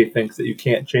Morathi thinks that you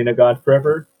can't chain a god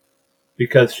forever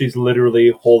because she's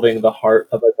literally holding the heart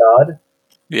of a god.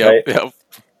 Yep, right? yep.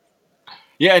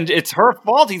 Yeah, and it's her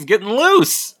fault he's getting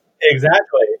loose.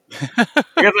 Exactly.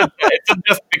 It's a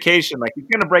justification. Like, he's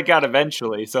going to break out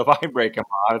eventually, so if I break him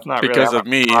out, it's not because really of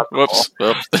me. Whoops.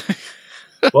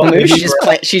 Well, maybe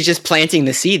she's just planting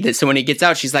the seed that so when he gets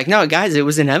out, she's like, no, guys, it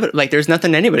was inevitable. Like, there's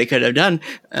nothing anybody could have done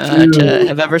to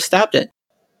have ever stopped it.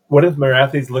 What if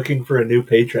Morathi's looking for a new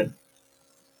patron?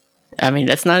 I mean,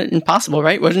 that's not impossible,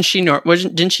 right? Didn't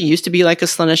she used to be like a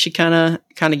Slaaneshi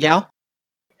kind of gal?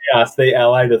 Yes, they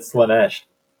allied with Slaanesh.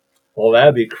 Well,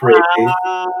 that'd be crazy.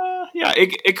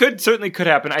 It certainly could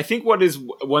happen. I think what is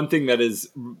one thing that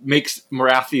makes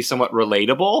Morathi somewhat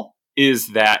relatable is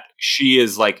that she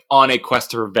is, like, on a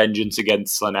quest for vengeance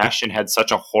against Slaanesh and had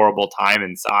such a horrible time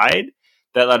inside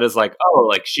that is like, oh,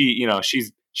 like,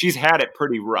 she's had it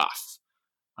pretty rough.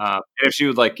 And if she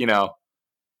would, like,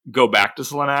 go back to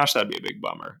Slaanesh, that'd be a big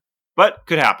bummer. But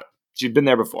could happen. She's been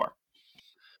there before.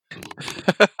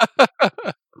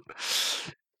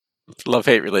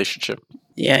 Love-hate relationship.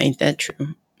 Yeah, ain't that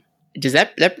true? Does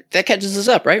that catches us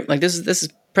up, right? Like, this is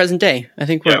present day. I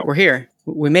think we're here.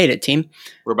 We made it, team.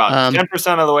 We're about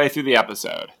 10% of the way through the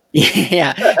episode.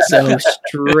 Yeah, so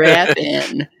strap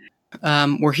in.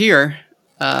 We're here.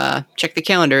 Check the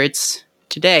calendar. It's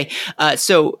today.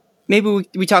 So maybe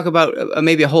we talk about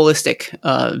maybe a holistic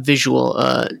visual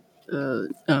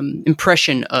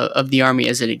impression of the army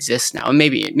as it exists now. And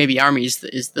maybe army is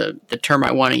the term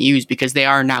I want to use because they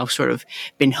are now sort of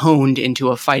been honed into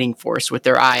a fighting force with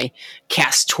their eye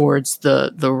cast towards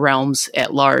the realms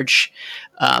at large.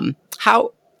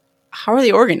 How are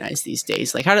they organized these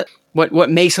days? Like, what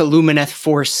makes a Lumineth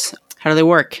force? How do they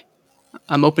work?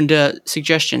 I'm open to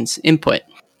suggestions, input.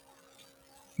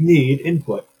 Need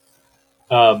input.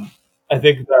 I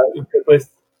think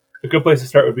a good place to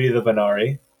start would be the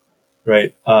Venari,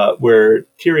 right? Where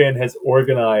Tyrion has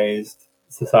organized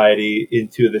society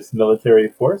into this military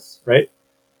force, right?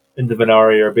 And the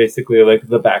Venari are basically like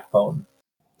the backbone.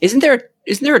 Isn't there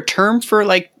a term for,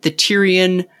 like, the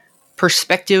Tyrion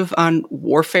perspective on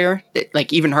warfare that,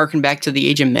 like, even harken back to the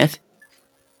Age of Myth?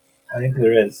 I think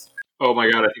there is. Oh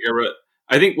my god!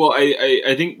 I think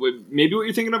maybe what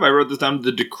you're thinking of. I wrote this down.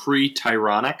 The decree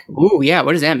tyrannic. Ooh, yeah.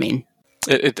 What does that mean?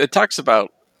 It talks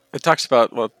about it talks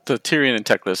about, well, the Tyrion and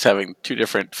Teclis having two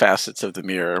different facets of the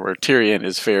mirror, where Tyrion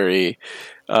is very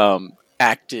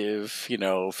active,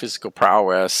 physical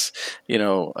prowess,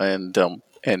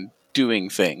 and doing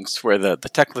things, where the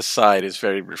Teclis side is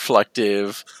very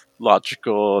reflective,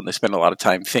 logical, and they spend a lot of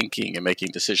time thinking and making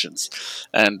decisions.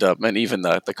 And even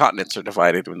the continents are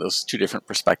divided in those two different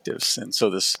perspectives. And so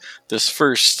this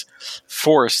first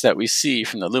force that we see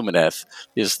from the Lumineth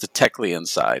is the Teclian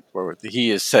side, where he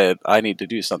has said, I need to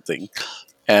do something.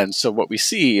 And so what we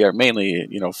see are mainly,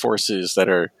 forces that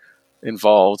are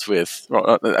involved with,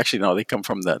 well, actually, no, they come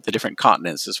from the different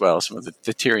continents as well, some of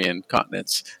the Tyrian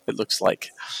continents, it looks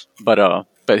like. But I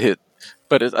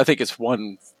think it's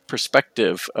one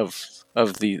perspective of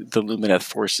the Lumineth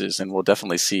forces, and we'll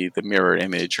definitely see the mirror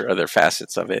image or other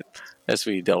facets of it as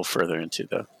we delve further into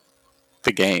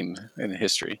the game and the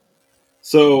history.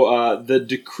 So the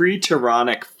Decree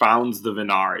Tyrannic founds the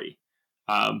Venari,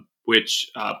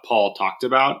 which Paul talked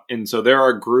about. And so there are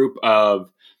a group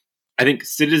of, I think,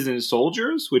 citizen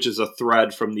soldiers, which is a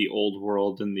thread from the old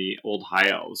world and the old High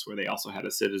Elves, where they also had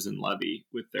a citizen levy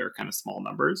with their kind of small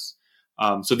numbers.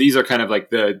 So these are kind of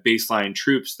like the baseline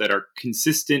troops that are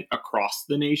consistent across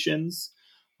the nations.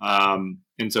 And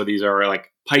so these are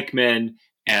like pikemen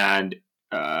and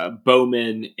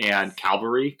bowmen and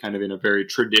cavalry, kind of in a very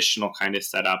traditional kind of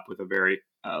setup with a very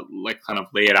kind of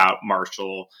laid out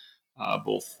martial,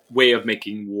 both way of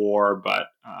making war, but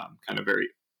kind of very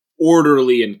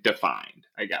orderly and defined,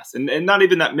 I guess, and not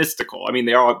even that mystical. I mean,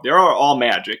 they are all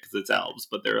magic because it's elves,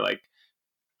 but they're like,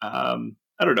 I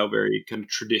don't know, very kind of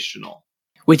traditional.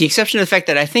 With the exception of the fact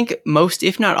that I think most,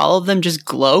 if not all of them, just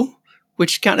glow,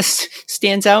 which kind of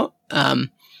stands out.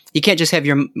 You can't just have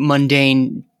your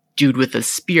mundane dude with a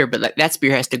spear, but that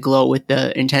spear has to glow with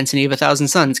the intensity of 1,000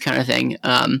 suns kind of thing.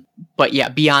 But yeah,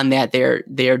 beyond that,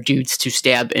 they're dudes to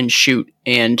stab and shoot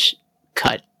and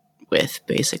cut with,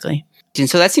 basically. And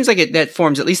so that seems like that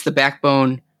forms at least the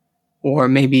backbone, or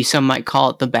maybe some might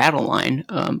call it the battle line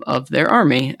of their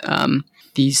army.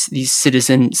 These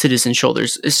citizen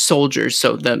soldiers,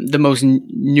 so the most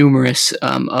numerous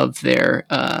of their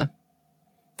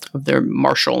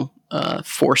martial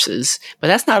forces. But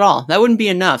that's not all. That wouldn't be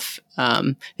enough.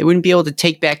 They wouldn't be able to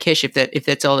take back Kish if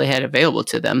that's all they had available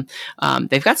to them.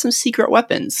 They've got some secret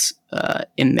weapons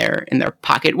in their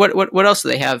pocket. What else do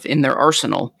they have in their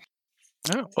arsenal?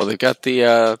 Oh, well, they've got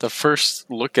the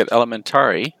first look at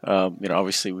Elementari.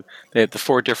 Obviously they have the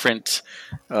 4 different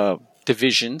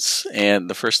divisions, and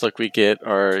the first look we get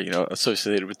are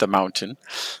associated with the mountain,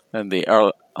 and the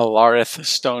Alarith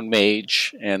Stone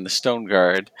Mage and the Stone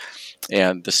Guard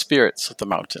and the spirits of the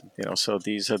mountain. So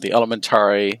these are the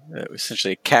Elementari,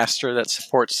 essentially a caster that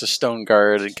supports the Stone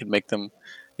Guard and can make them,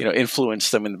 influence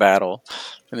them in battle.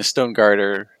 And the Stone Guard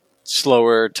are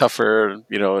slower, tougher,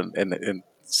 and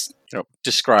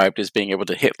described as being able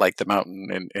to hit like the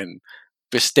mountain and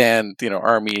withstand,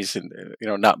 armies and,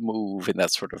 not move and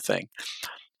that sort of thing.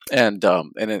 And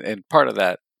part of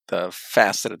that, the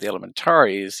facet of the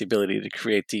Elementari is the ability to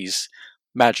create these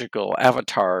magical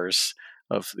avatars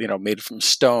of, made from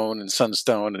stone and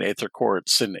sunstone and aether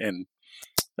quartz and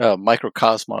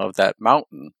microcosma of that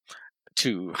mountain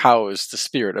to house the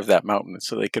spirit of that mountain,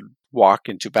 so they could walk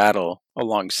into battle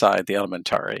alongside the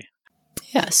Elementari.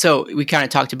 Yeah, so we kind of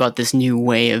talked about this new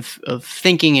way of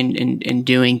thinking and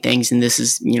doing things, and this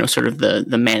is sort of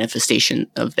the manifestation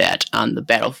of that on the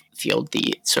battlefield,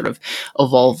 the sort of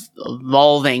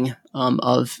evolving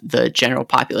of the general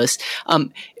populace. Are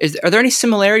there any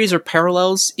similarities or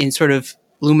parallels in sort of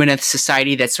Lumineth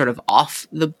society that's sort of off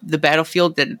the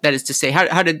battlefield? That is to say,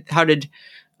 how did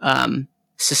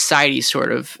society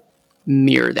sort of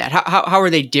mirror that? How are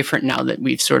they different now that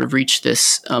we've sort of reached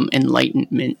this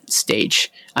enlightenment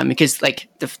stage? Because like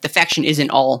the faction isn't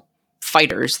all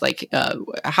fighters. Like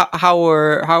how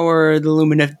are the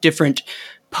Lumineth different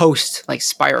post like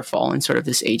Spirefall and sort of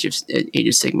this age of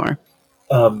Sigmar?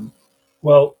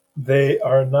 Well, they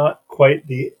are not quite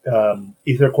the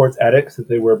ether quartz addicts that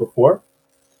they were before.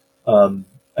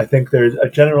 I think there's a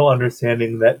general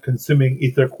understanding that consuming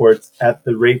ether quartz at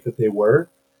the rate that they were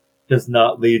does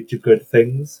not lead to good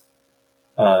things.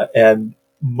 And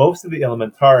most of the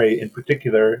Elementari in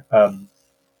particular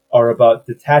are about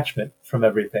detachment from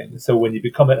everything. So when you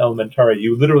become an Elementari,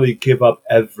 you literally give up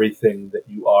everything that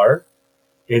you are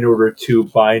in order to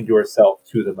bind yourself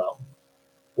to the mountain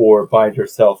or bind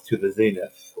yourself to the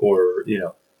zenith, or,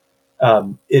 it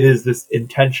is this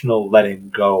intentional letting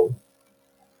go.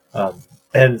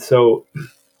 And so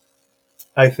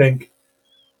I think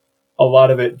a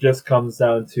lot of it just comes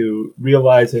down to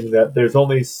realizing that there's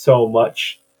only so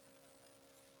much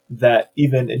that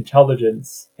even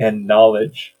intelligence and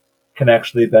knowledge can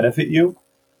actually benefit you,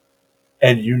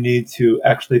 and you need to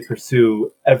actually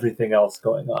pursue everything else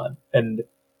going on. And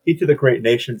each of the great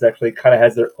nations actually kind of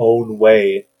has their own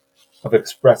way of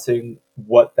expressing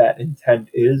what that intent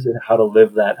is and how to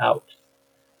live that out.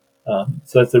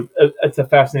 So it's a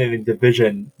fascinating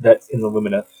division that's in the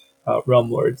Lumineth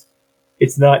Realm Lords.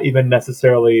 It's not even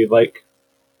necessarily like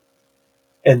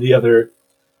in the other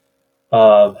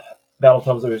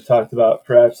Battletomes that we've talked about,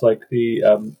 perhaps like the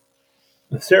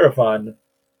Seraphon,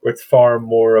 where it's far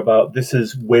more about this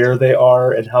is where they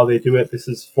are and how they do it. This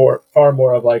is far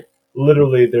more of like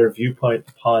literally their viewpoint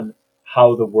upon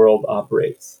how the world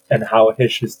operates and how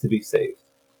Hysh is to be saved,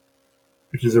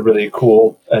 which is a really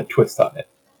cool twist on it.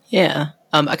 Yeah.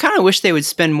 I kind of wish they would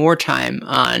spend more time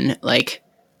on like,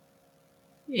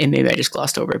 and maybe I just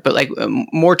glossed over it, but like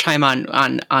more time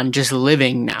on just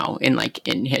living now in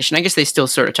Hysh. And I guess they still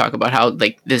sort of talk about how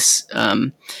like this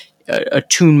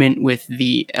attunement with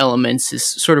the elements is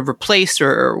sort of replaced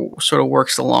or sort of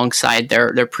works alongside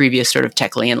their previous sort of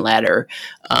Teklian ladder,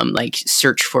 like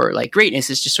search for like greatness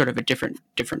is just sort of a different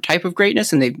type of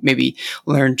greatness. And they maybe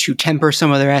learn to temper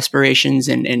some of their aspirations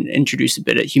and introduce a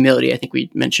bit of humility. I think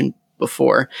we mentioned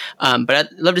before. But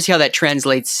I'd love to see how that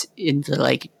translates into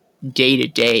like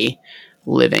day-to-day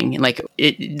living, and like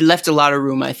it left a lot of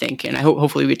room, I think, and I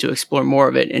hopefully we get to explore more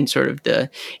of it in sort of the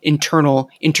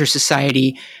internal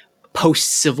inter-society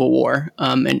post-Civil War,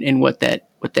 and what that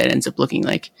ends up looking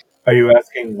like. Are you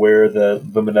asking where the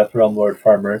Lumineth Realm Lord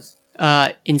farmers?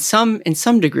 In some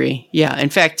degree, yeah. In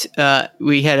fact,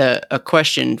 we had a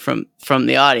question from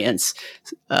the audience.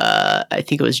 I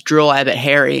think it was Droll Abbott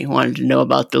Harry wanted to know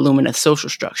about the Lumineth social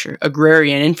structure,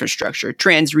 agrarian infrastructure,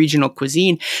 trans-regional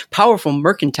cuisine, powerful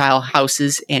mercantile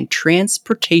houses, and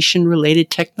transportation-related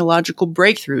technological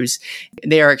breakthroughs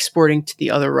they are exporting to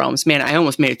the other realms. Man, I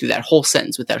almost made it through that whole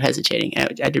sentence without hesitating.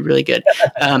 I did really good.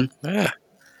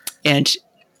 And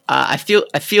I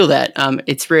feel that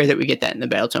it's rare that we get that in the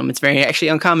Battletome. It's very actually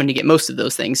uncommon to get most of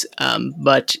those things.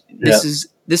 But this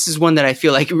is one that I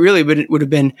feel like really would have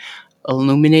been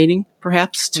illuminating,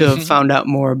 perhaps, to have found out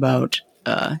more about.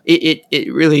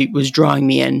 It really was drawing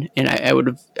me in, and I would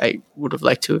have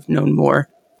liked to have known more.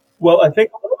 Well, I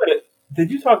think a little bit.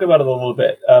 Did you talk about it a little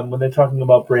bit when they're talking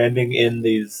about branding in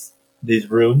these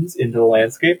runes into the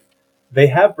landscape? They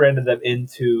have branded them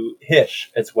into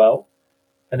Hysh as well.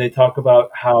 And they talk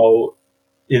about how,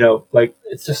 like,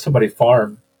 it's just somebody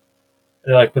farm.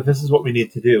 And they're like, but this is what we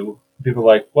need to do. And people are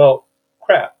like, well,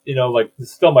 crap, like, this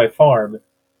is still my farm.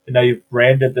 And now you've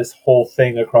branded this whole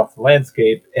thing across the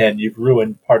landscape, and you've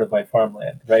ruined part of my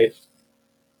farmland, right?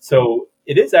 So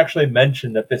it is actually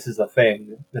mentioned that this is a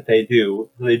thing that they do.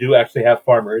 They do actually have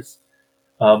farmers,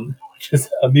 which is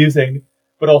amusing,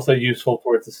 but also useful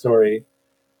towards the story.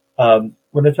 When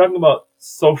they're talking about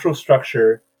social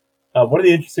structure, one of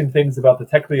the interesting things about the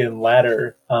Teklian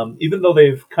ladder, even though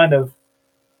they've kind of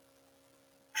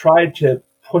tried to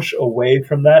push away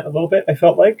from that a little bit, I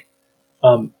felt like,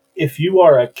 if you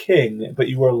are a king, but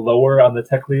you are lower on the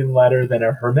Teklian ladder than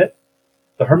a hermit,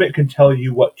 the hermit can tell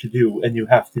you what to do, and you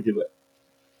have to do it,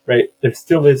 right? There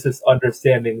still is this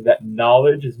understanding that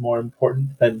knowledge is more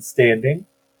important than standing.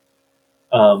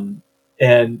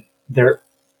 And there,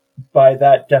 by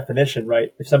that definition,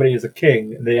 right, if somebody is a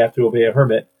king and they have to obey a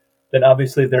hermit, then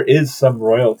obviously there is some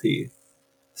royalty,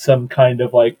 some kind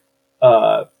of like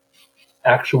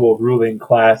actual ruling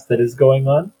class that is going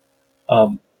on.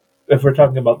 If we're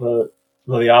talking about the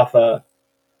Liliatha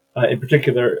in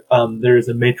particular, there is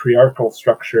a matriarchal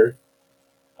structure.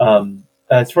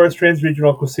 As far as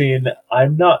trans-regional cuisine,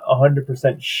 I'm not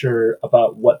 100% sure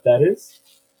about what that is,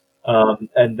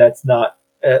 and that's not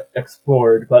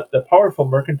explored. But the powerful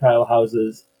mercantile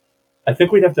houses, I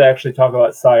think we'd have to actually talk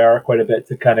about Syar quite a bit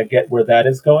to kind of get where that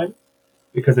is going,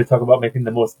 because they talk about making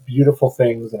the most beautiful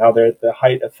things and how they're at the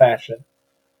height of fashion.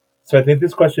 So I think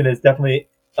this question is definitely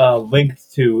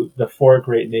linked to the four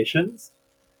great nations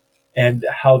and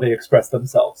how they express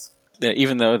themselves.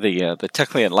 Even though the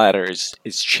Teklian ladder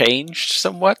is changed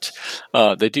somewhat,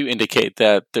 they do indicate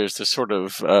that there's this sort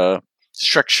of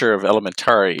structure of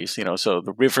elementaries. So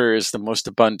the river is the most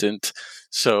abundant,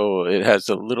 so it has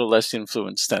a little less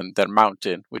influence than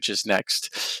mountain, which is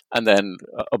next, and then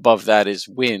above that is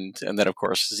wind, and then of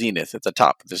course zenith at the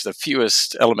top. There's the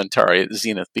fewest elementary at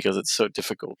zenith because it's so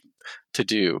difficult to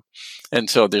do, and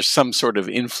so there's some sort of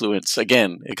influence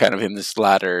again, kind of in this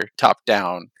ladder, top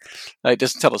down. It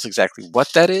doesn't tell us exactly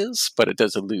what that is, but it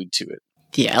does allude to it.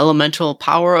 The elemental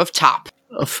power of top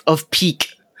of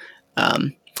peak.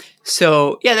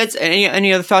 So yeah, that's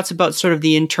any other thoughts about sort of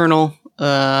the internal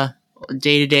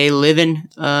day-to-day living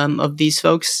of these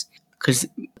folks? because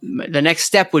the next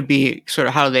step would be sort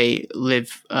of how they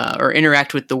live or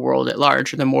interact with the world at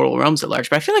large, or the mortal realms at large.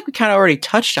 But I feel like we kind of already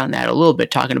touched on that a little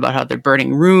bit, talking about how they're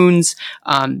burning runes.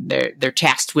 They're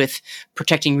tasked with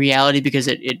protecting reality because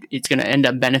it's going to end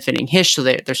up benefiting Hish, so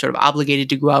they're sort of obligated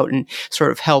to go out and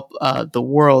sort of help the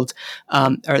world.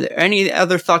 Are there any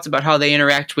other thoughts about how they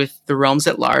interact with the realms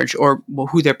at large, or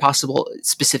who their possible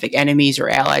specific enemies or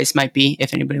allies might be,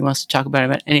 if anybody wants to talk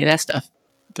about any of that stuff?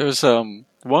 There's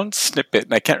one snippet,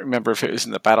 and I can't remember if it was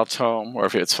in the Battletome or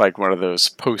if it's like one of those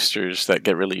posters that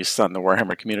get released on the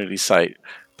Warhammer community site.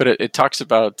 But it talks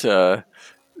about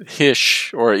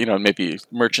Hish, or maybe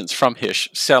merchants from Hish,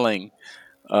 selling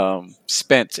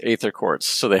spent aether quartz,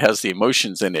 so it has the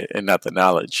emotions in it and not the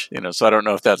knowledge. So I don't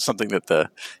know if that's something that the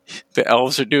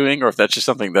elves are doing, or if that's just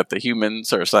something that the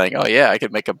humans are saying, "Oh yeah, I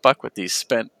could make a buck with these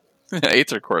spent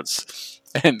aether quartz,"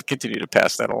 and continue to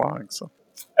pass that along. So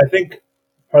I think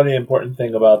part of the important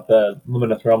thing about the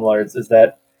Lumineth Realm Lords is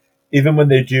that even when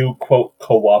they do, quote,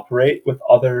 cooperate with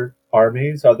other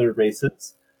armies, other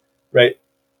races, right,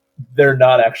 they're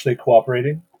not actually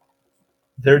cooperating.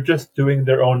 They're just doing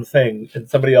their own thing, and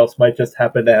somebody else might just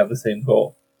happen to have the same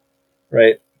goal,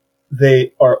 right?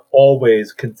 They are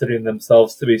always considering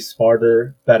themselves to be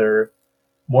smarter, better,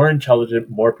 more intelligent,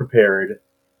 more prepared,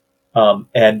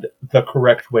 and the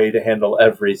correct way to handle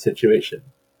every situation.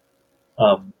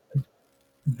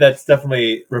 That's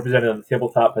definitely represented on the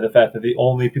tabletop by the fact that the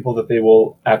only people that they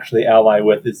will actually ally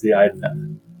with is the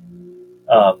Idoneth.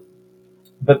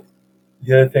 But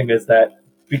the other thing is that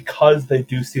because they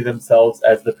do see themselves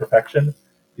as the perfection,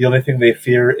 the only thing they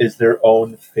fear is their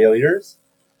own failures.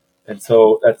 And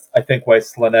so that's, I think, why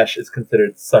Slaanesh is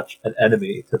considered such an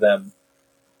enemy to them.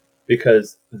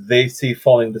 Because they see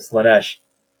falling to Slaanesh,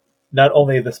 not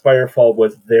only the Spire fall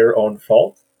was their own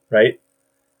fault, right?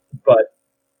 But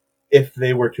if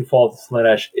they were to fall to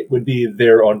Slaanesh, it would be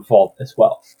their own fault as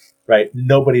well, right?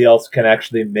 Nobody else can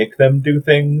actually make them do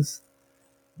things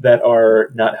that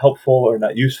are not helpful or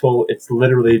not useful. It's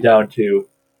literally down to,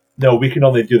 no, we can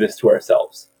only do this to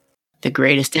ourselves. The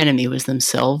greatest enemy was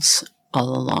themselves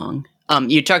all along.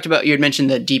 You had mentioned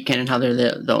the Deepkin and how they're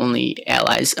the only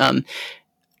allies.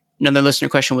 Another listener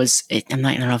question was, I don't know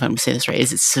if I'm going to say this right.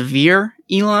 Is it Severe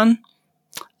Elon?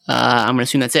 I'm going to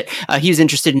assume that's it. He was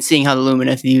interested in seeing how the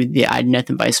Lumineth viewed the Idoneth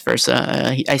and vice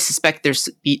versa. I suspect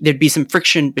there'd be some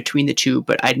friction between the two,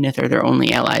 but Idoneth are their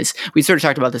only allies. We sort of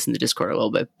talked about this in the Discord a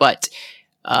little bit, but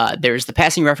there's the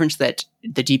passing reference that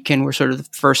the Deepkin were sort of the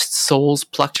first souls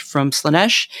plucked from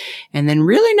Slaanesh, and then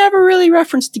really never really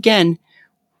referenced again,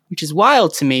 which is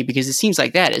wild to me because it seems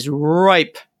like that is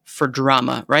ripe for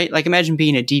drama, right? Like imagine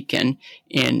being a Deepkin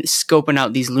and scoping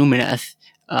out these Lumineth,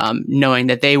 knowing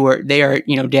that they are,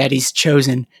 Daddy's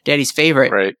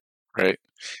favorite. Right.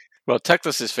 Well,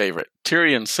 Teclis' favorite.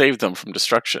 Tyrion saved them from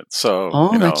destruction.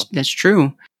 So, that's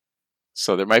true.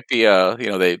 So there might be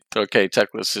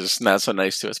Teclis is not so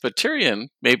nice to us, but Tyrion,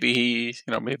 maybe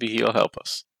he'll help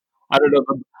us. I don't know.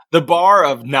 The bar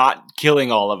of not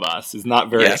killing all of us is not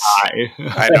very high.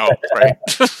 I know, right?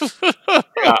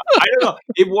 Yeah, I don't know.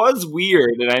 It was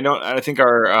weird, and I think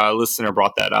our listener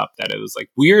brought that up, that it was like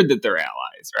weird that they're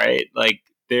allies, right? Like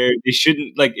they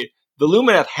shouldn't, like, the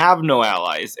Lumineth have no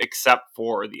allies except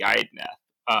for the Idoneth.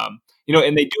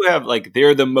 And they do have, like,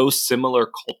 they're the most similar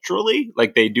culturally.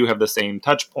 Like they do have the same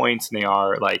touch points, and they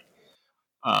are like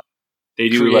they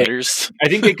do creators. Like, I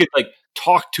think they could like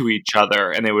talk to each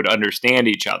other and they would understand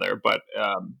each other. But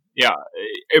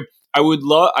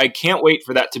I can't wait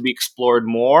for that to be explored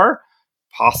more,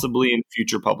 possibly in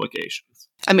future publications.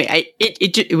 I mean,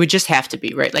 it would just have to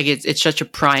be, right? Like it's such a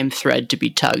prime thread to be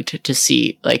tugged to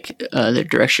see like the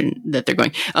direction that they're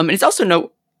going. And it's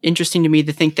also interesting to me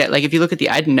to think that, like, if you look at the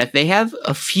Idoneth, they have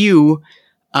a few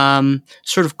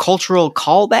sort of cultural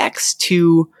callbacks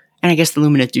to, and I guess the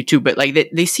Lumineth do too, but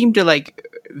like they seem to like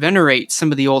venerate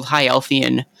some of the old High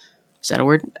Elfian, is that a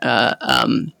word?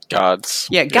 Gods.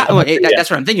 Yeah, that's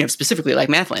what I'm thinking of specifically, like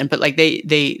Mathland. But like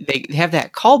they have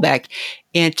that callback,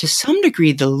 and to some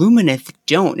degree the Lumineth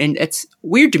don't. And it's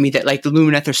weird to me that like the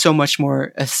Lumineth are so much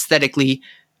more aesthetically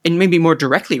and maybe more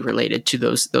directly related to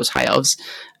those High Elves,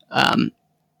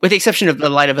 with the exception of the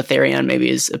Light of Etherion. Maybe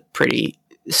is a pretty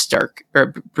stark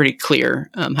or pretty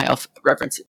clear High Elf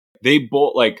reference. They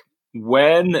both, like,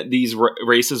 when these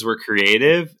races were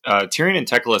creative, Tyrion and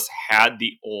Teclis had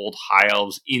the old High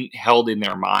Elves held in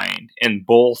their mind, and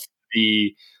both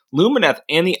the Lumineth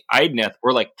and the Idoneth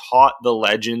were like taught the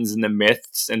legends and the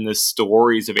myths and the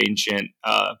stories of ancient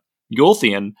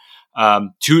Yulthian,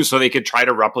 so they could try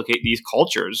to replicate these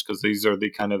cultures, because these are the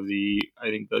kind of the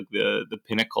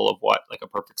pinnacle of what like a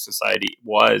perfect society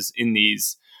was in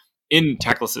these in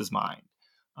Teclis's mind.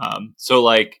 So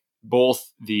like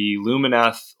both the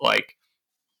Lumineth, like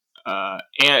and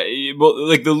well,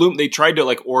 like they tried to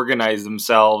like organize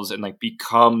themselves and like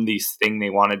become these thing they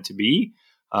wanted to be.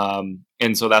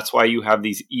 And so that's why you have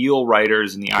these eel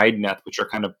riders in the Idoneth, which are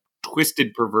kind of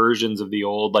twisted perversions of the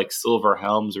old like silver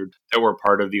helms or that were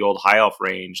part of the old high elf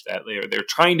range, that they're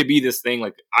trying to be this thing.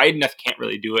 Like Idoneth can't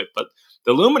really do it, but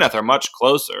the Lumineth are much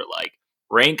closer, like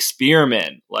rank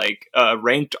spearmen, like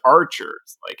ranked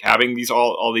archers, like having these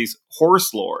all these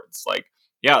horse lords. Like,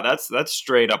 yeah, that's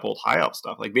straight up old high elf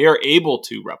stuff. Like they are able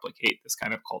to replicate this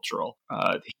kind of cultural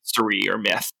history or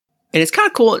myth. And it's kind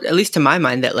of cool, at least to my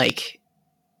mind, that like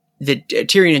the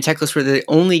Tyrion and Teclis were the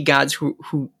only gods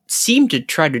who seemed to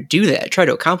try to do that, try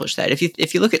to accomplish that.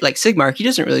 If you look at like Sigmar, he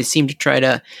doesn't really seem to try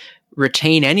to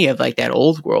retain any of like that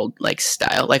old world like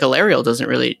style. Like Alariel doesn't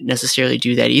really necessarily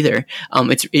do that either.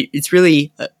 It's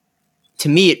really to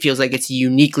me it feels like it's a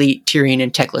uniquely Tyrion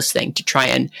and Teclis thing to try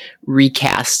and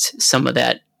recast some of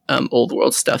that old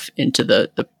world stuff into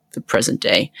the present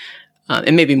day,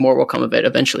 and maybe more will come of it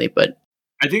eventually. But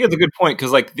I think it's a good point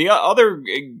because like the other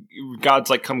gods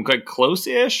like come like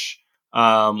close-ish.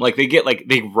 Like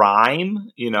they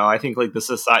rhyme, you know. I think like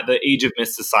the Age of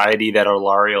Mist society that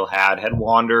Alariel had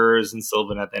Wanderers and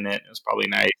Sylvaneth in it. It was probably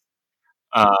nice.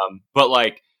 But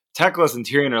like Teclis and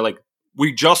Tyrion are like,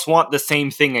 we just want the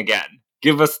same thing again.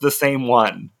 Give us the same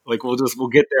one. Like we'll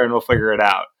get there and we'll figure it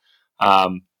out.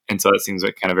 And so it seems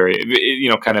like kind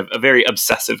of a very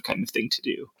obsessive kind of thing to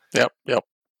do. Yep.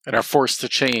 And are forced to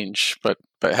change, but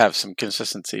have some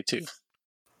consistency too.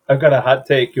 I've got a hot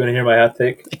take. You want to hear my hot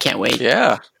take? I can't wait.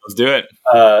 Yeah. Let's do it.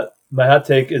 My hot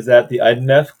take is that the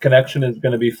Idoneth connection is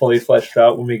going to be fully fleshed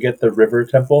out when we get the River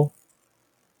Temple.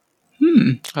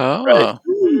 Oh. Right?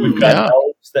 We've got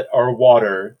elves that are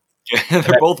water. Yeah,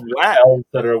 they're both wet. Elves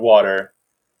that are water.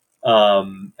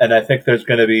 And I think there's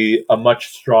going to be a much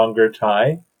stronger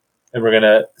tie. And we're going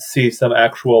to see some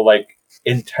actual like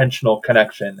intentional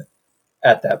connection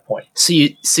at that point. So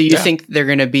you think they're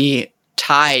going to be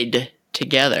tied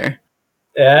together?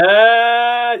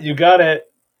 Yeah, you got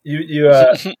it. You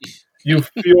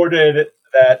fjorded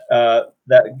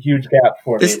that huge gap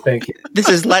for me. Thank you. This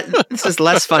is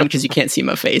less fun because you can't see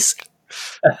my face.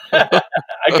 I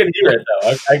can hear it though.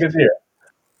 I can hear it.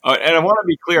 Oh, and I want to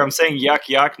be clear. I'm saying yuck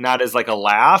yuck not as like a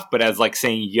laugh, but as like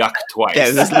saying yuck twice.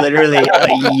 Yeah, this is literally a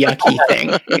yucky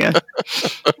thing. Yeah.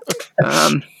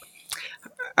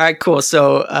 All right, cool.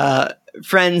 So,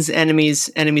 friends,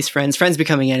 enemies, friends, friends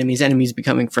becoming enemies, enemies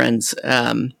becoming friends.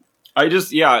 I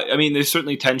mean, there's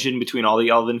certainly tension between all the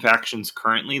Elven factions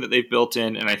currently that they've built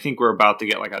in, and I think we're about to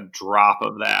get like a drop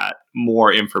of that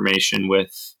more information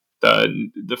with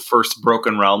the first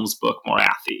Broken Realms book,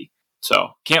 Morathi. So,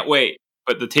 can't wait.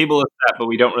 But the table is set, but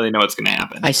we don't really know what's going to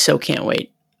happen. I so can't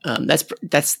wait. That's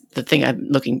the thing I'm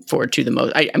looking forward to the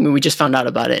most. I mean, we just found out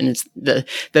about it, and it's the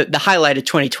highlight of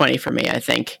 2020 for me. I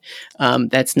think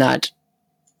that's not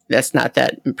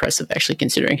that impressive, actually,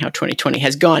 considering how 2020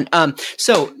 has gone.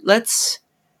 So let's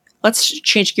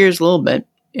change gears a little bit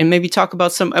and maybe talk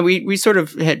about some. We sort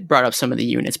of had brought up some of the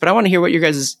units, but I want to hear what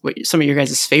some of your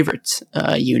guys' favorite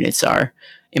units are.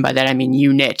 And by that I mean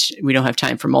unit. We don't have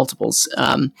time for multiples.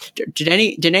 Did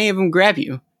any of them grab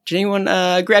you? Did anyone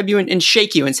grab you and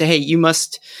shake you and say, "Hey, you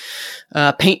must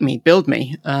paint me, build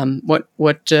me"? What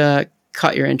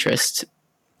caught your interest,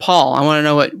 Paul? I want to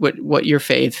know what your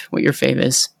fave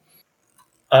is.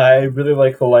 I really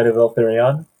like the Light of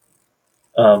Eltharion.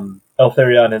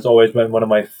 Eltharion has always been one of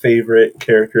my favorite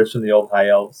characters from the old High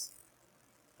Elves.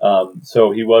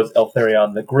 So he was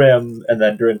Eltharion the Grim, and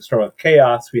then during Storm of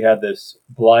Chaos, we had this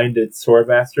blinded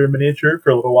Swordmaster miniature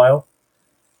for a little while.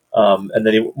 And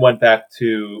then he went back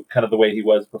to kind of the way he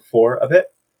was before a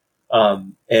bit.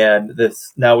 And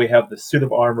now we have the suit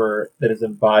of armor that is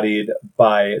embodied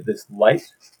by this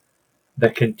light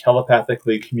that can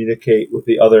telepathically communicate with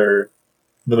the other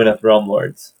Lumineth Realm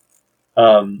Lords.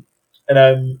 And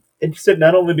I'm interested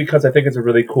not only because I think it's a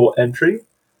really cool entry,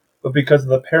 but because of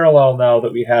the parallel now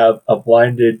that we have a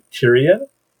blinded Tyrion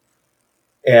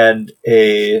and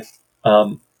a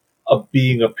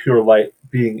being of pure light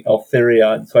being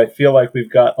Eltharion. So I feel like we've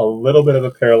got a little bit of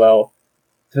a parallel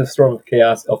to the Storm of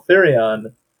Chaos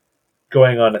Eltharion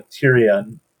going on a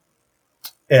Tyrion.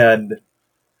 And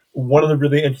one of the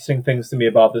really interesting things to me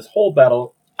about this whole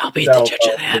battle, I'll be the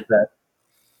judge of that.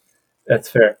 That's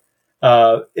fair.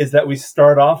 Is that we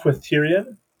start off with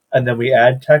Tyrion, and then we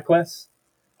add Teclis,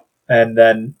 and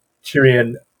then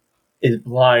Tyrion is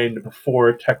blind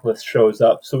before Teclis shows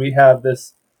up. So we have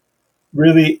this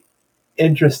really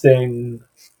interesting,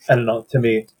 I don't know, to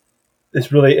me,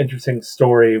 this really interesting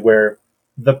story where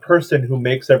the person who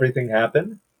makes everything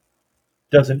happen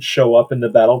doesn't show up in the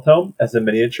Battletome as a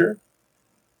miniature,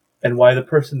 and why the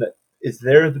person that is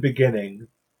there at the beginning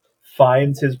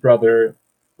finds his brother,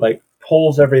 like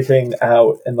pulls everything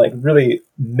out and like really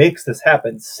makes this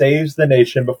happen, saves the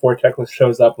nation before Teclis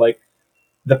shows up. Like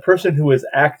the person who is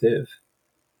active,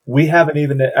 we haven't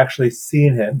even actually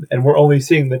seen him, and we're only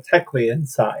seeing the Teclian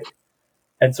side.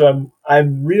 And so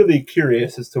I'm really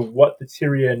curious as to what the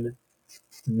Tyrion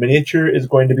miniature is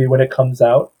going to be when it comes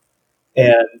out,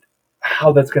 and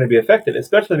how that's going to be affected,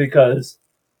 especially because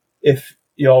if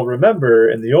y'all remember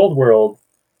in the old world,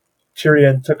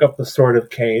 Tyrion took up the Sword of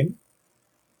Cain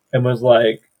and was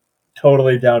like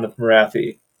totally down with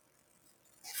Marathi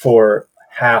for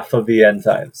half of the end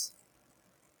times.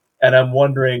 And I'm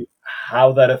wondering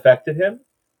how that affected him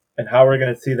and how we're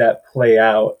going to see that play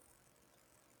out.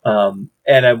 And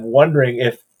I'm wondering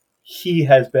if he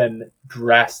has been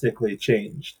drastically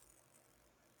changed.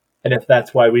 And if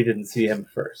that's why we didn't see him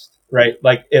first, right?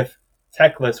 Like if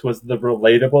Teclis was the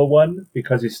relatable one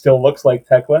because he still looks like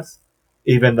Teclis,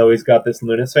 even though he's got this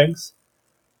Lunasphinx.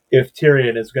 If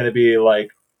Tyrion is going to be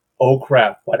like, oh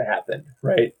crap, what happened,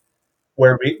 right?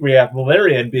 Where we have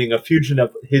Valerian being a fusion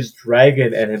of his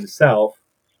dragon and himself.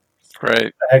 Right.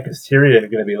 What the heck is Tyrion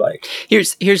going to be like?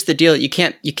 Here's the deal. You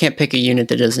can't pick a unit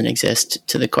that doesn't exist.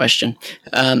 To the question,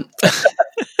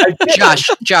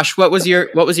 Josh, what was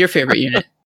your favorite unit?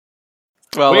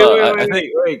 Well,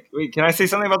 wait. Can I say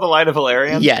something about the Light of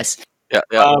Valerian? Yes. Yeah.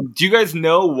 Do you guys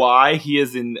know why he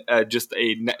is in just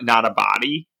not a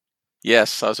body?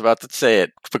 Yes, I was about to say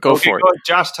it, but go for it.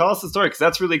 Josh, tell us the story, because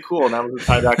that's really cool, and that was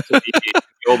tied back to the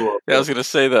old world. Yeah, I was going to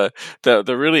say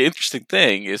the really interesting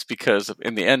thing is because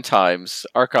in the end times,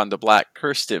 Archon the Black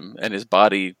cursed him, and his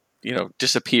body,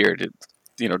 disappeared. It,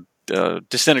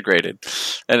 disintegrated,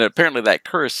 and apparently that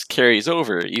curse carries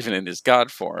over even in his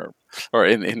god form or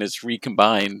in his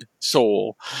recombined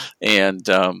soul, and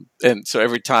so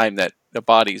every time that the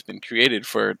body's been created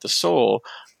for the soul,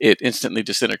 it instantly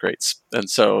disintegrates, and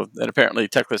apparently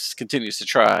Teclis continues to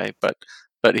try,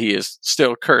 but he is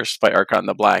still cursed by Archon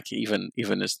the Black. Even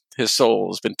his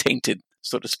soul has been tainted,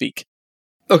 so to speak.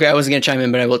 Okay, I wasn't going to chime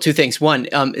in, but I will. Two things. One,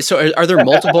 so are there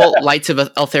multiple Lights of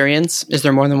Eltharians? Is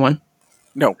there more than one?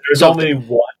 No, there's only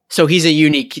one. So he's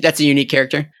that's a unique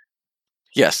character?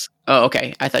 Yes. Oh,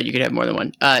 okay. I thought you could have more than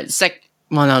one.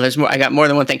 Well, no, there's more. I got more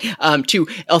than one thing. Two,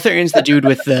 Eltharian's the dude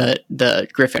with the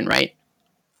griffin, right?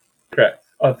 Correct.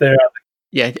 Eltharion.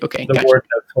 Yeah, okay. The word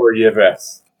of Tor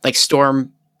Yves. Like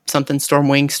Storm something,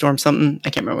 Stormwing, Storm something.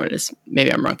 I can't remember what it is.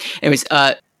 Maybe I'm wrong. Anyways,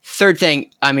 third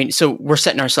thing, so we're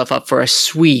setting ourselves up for a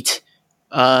sweet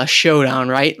showdown,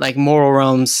 right? Like Moral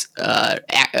Realms,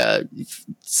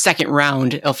 second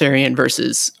round Eltharion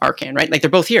versus Arcan, right? Like they're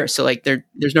both here, so like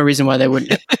there's no reason why they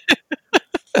wouldn't.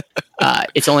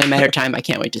 It's only a matter of time. I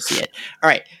can't wait to see it. All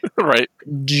right, right.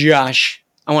 Josh,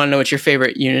 I want to know what your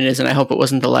favorite unit is, and I hope it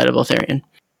wasn't the Light of Eltharion.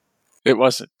 It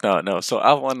wasn't. No. So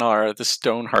Alvanar, the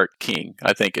Stoneheart King,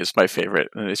 I think is my favorite.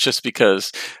 And it's just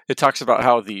because it talks about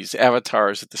how these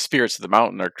avatars, the spirits of the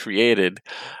mountain, are created.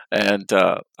 And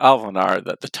Alvanar,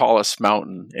 the tallest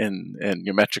mountain in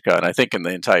New Metrica, and I think in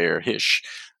the entire Hish,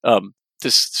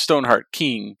 this Stoneheart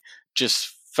King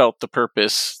just felt the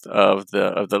purpose of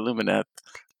the Lumineth,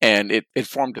 and it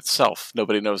formed itself.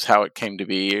 Nobody knows how it came to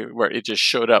be, where it just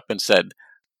showed up and said,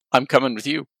 I'm coming with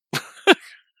you.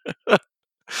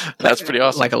 That's pretty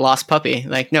awesome. Like a lost puppy.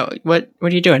 Like, no, what are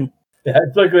you doing? Yeah,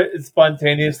 it's like it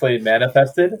spontaneously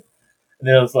manifested. And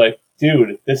it was like,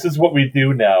 dude, this is what we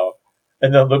do now.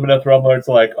 And then Lumineth Realm Lord's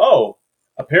like, oh,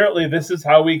 apparently this is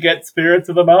how we get spirits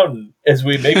of the mountain, is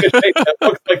we make a shape that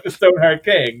looks like the Stoneheart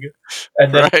King.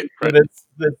 And then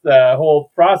this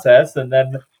whole process, and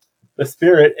then the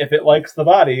spirit, if it likes the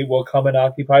body, will come and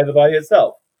occupy the body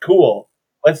itself. Cool.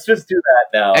 Let's just do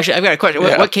that now. Actually, I've got a question.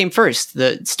 Yeah. What came first,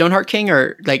 the Stoneheart King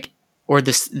or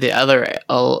the other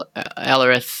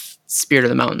Alareth Spirit of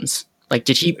the Mountains? Like,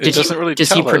 does he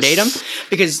predate him?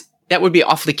 Because that would be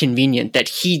awfully convenient that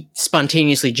he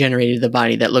spontaneously generated the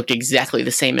body that looked exactly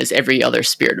the same as every other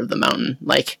Spirit of the Mountain.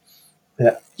 Like,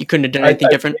 yeah, you couldn't have done anything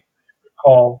different. I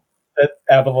recall that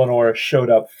Avalanor showed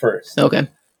up first. Okay.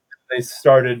 They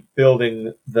started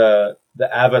building the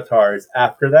avatars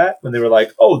after that, when they were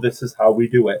like, oh, this is how we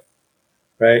do it.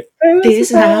 Right?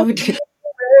 This is how we do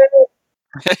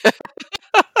it.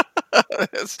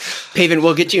 Paven,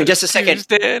 we'll get to you in just a second.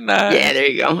 Yeah, there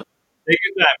you go. Take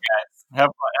your time, guys.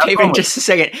 Have Paven, just a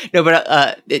second. No,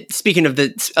 but speaking of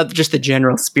just the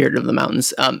general spirit of the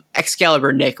mountains,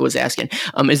 Excalibur Nick was asking,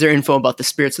 is there info about the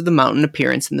spirits of the mountain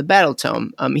appearance in the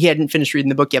Battletome? He hadn't finished reading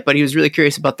the book yet, but he was really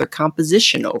curious about their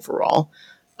composition overall.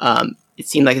 it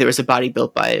seemed like there was a body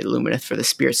built by Lumineth for the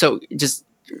spirit. So just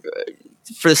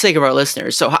for the sake of our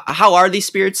listeners, so how are these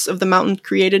spirits of the mountain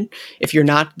created? If you're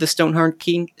not the Stoneheart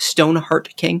King?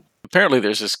 Apparently,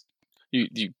 there's this.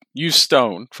 You use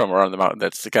stone from around the mountain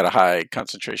that's got a high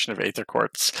concentration of aether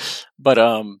quartz,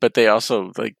 but they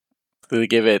also they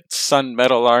give it sun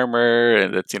metal armor,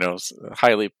 and it's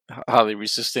highly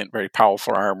resistant, very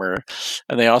powerful armor,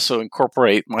 and they also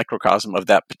incorporate microcosm of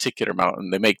that particular mountain.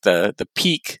 They make the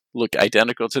peak look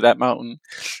identical to that mountain,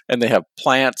 and they have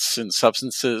plants and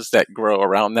substances that grow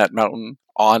around that mountain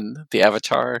on the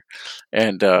avatar,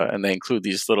 and they include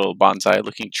these little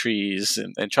bonsai-looking trees,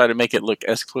 and try to make it look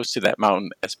as close to that mountain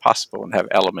as possible, and have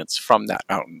elements from that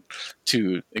mountain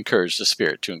to encourage the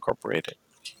spirit to incorporate it.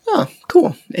 Oh,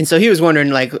 cool. And so he was wondering,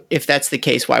 like, if that's the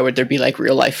case, why would there be like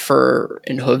real life fur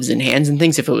and hooves and hands and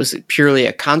things if it was purely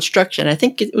a construct? And I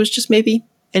think it was just maybe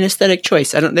an aesthetic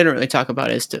choice. They don't really talk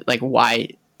about it as to like why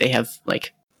they have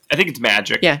like. I think it's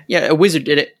magic. Yeah, a wizard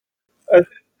did it.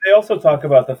 They also talk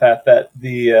about the fact that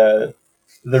the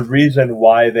reason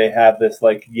why they have this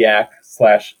like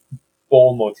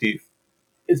yak/bull motif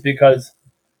is because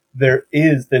there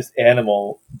is this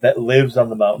animal that lives on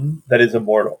the mountain that is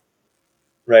immortal.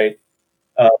 Right,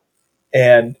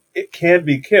 and it can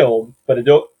be killed, but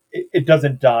it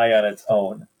doesn't die on its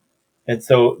own. And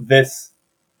so this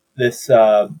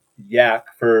yak,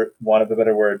 for want of a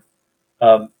better word,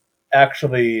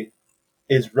 actually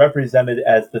is represented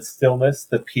as the stillness,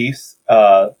 the peace,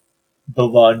 the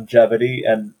longevity,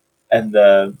 and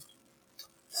the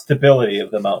stability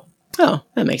of the mountain. Oh,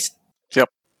 that makes sense.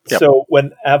 Yep. So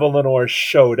when Avalenor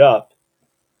showed up,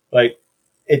 like,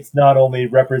 it's not only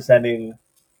representing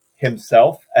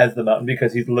himself as the mountain,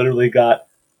 because he's literally got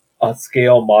a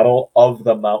scale model of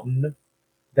the mountain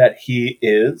that he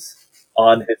is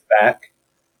on his back,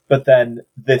 but then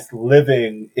this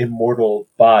living immortal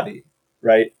body,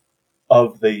 right,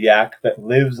 of the yak that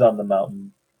lives on the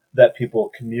mountain that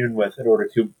people commune with in order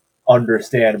to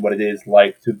understand what it is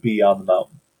like to be on the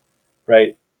mountain,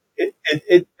 right? I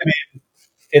mean,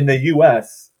 in the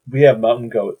U.S., we have mountain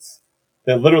goats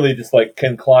that literally just like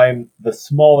can climb the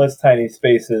smallest tiny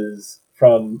spaces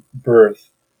from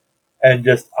birth and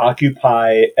just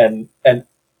occupy and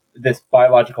this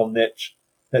biological niche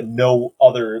that no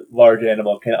other large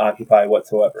animal can occupy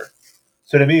whatsoever.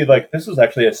 So to me, like, this was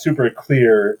actually a super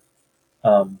clear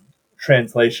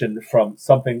translation from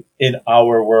something in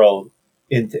our world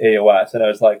into AOS, and I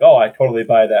was like, oh, I totally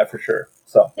buy that for sure.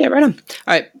 So yeah, right on.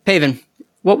 All right, Paven,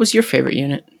 what was your favorite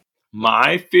unit?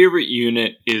 My favorite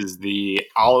unit is the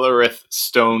Alarith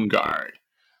Stone Guard.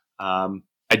 I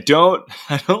don't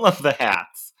love the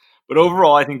hats, but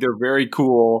overall I think they're very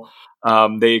cool.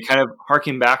 They kind of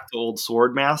harken back to old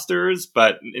sword masters,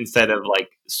 but instead of like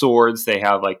swords, they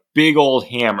have like big old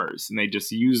hammers, and they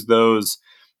just use those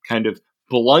kind of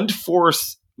blunt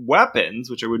force weapons,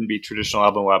 which wouldn't be traditional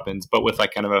elven weapons, but with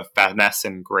like kind of a finesse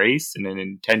and grace and an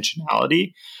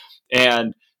intentionality.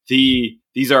 And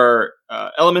these are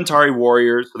elementary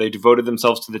warriors, so they devoted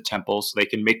themselves to the temple, so they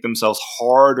can make themselves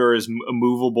hard or as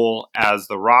immovable as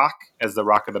the rock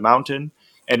of the mountain,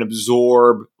 and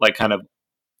absorb like kind of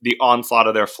the onslaught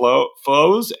of their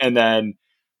foes, and then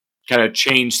kind of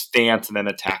change stance and then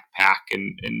attack pack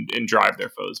and drive their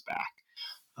foes back.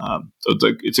 So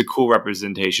it's a cool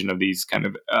representation of these kind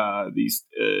of these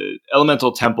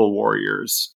elemental temple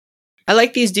warriors. I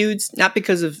like these dudes, not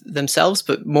because of themselves,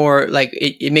 but more like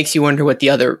it makes you wonder what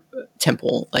the other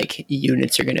temple like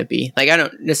units are going to be. Like, I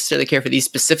don't necessarily care for these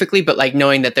specifically, but like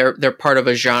knowing that they're part of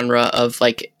a genre of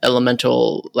like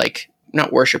elemental, like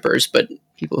not worshippers, but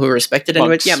people who are respected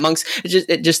anyway. Yeah, monks.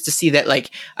 Just to see that, like,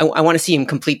 I want to see him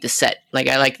complete the set. Like,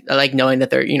 I like knowing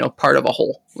that they're part of a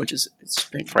whole, which is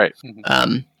right.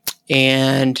 Mm-hmm.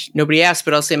 And nobody asked,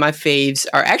 but I'll say my faves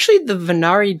are actually the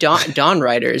Venari Dawn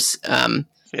Riders.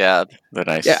 Yeah, they're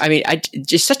nice. Yeah, I mean,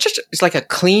 it's like a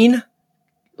clean,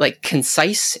 like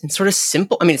concise and sort of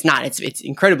simple. I mean, it's not. It's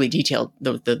incredibly detailed,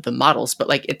 the models, but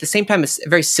like at the same time, it's a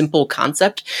very simple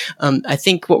concept. I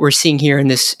think what we're seeing here in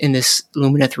this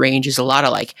Lumineth range is a lot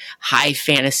of like high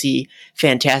fantasy,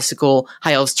 fantastical,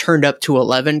 high elves turned up to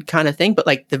 11 kind of thing. But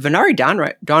like the Venari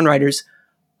Dawn Riders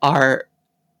are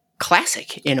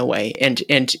classic in a way, and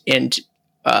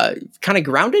kind of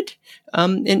grounded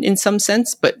in some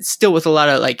sense, but still with a lot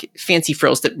of like fancy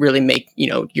frills that really make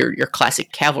your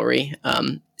classic cavalry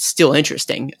still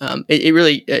interesting. It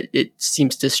really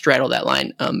seems to straddle that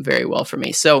line very well for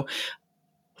me. So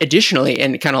additionally,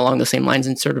 and kind of along the same lines,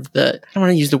 and sort of I don't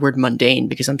want to use the word mundane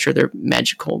because I'm sure they're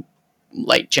magical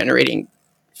light generating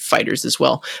fighters as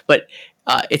well, but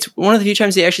it's one of the few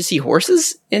times they actually see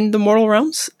horses in the mortal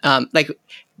realms. Like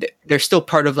they're still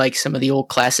part of like some of the old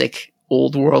classic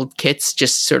old world kits,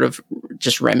 just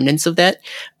remnants of that.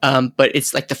 But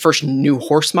it's like the first new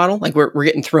horse model. Like we're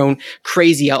getting thrown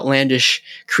crazy outlandish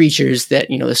creatures that,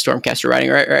 the Stormcast are riding,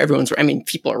 or everyone's,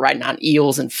 people are riding on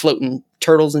eels and floating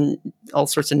turtles and all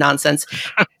sorts of nonsense.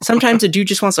 Sometimes a dude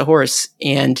just wants a horse,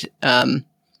 and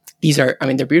these are,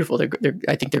 they're beautiful.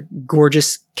 I think they're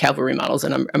gorgeous cavalry models,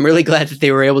 and I'm really glad that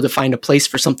they were able to find a place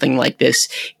for something like this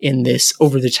in this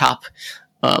over the top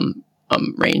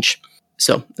range.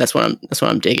 So that's what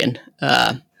I'm digging.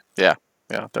 Yeah,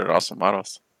 they're awesome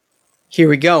models. Here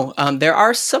we go. There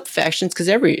are sub factions because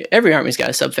every army's got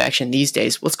a sub faction these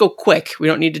days. Let's go quick. We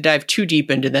don't need to dive too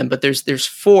deep into them, but there's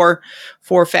four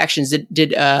factions.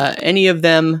 Did any of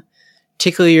them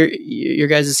tickle your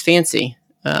guys' fancy?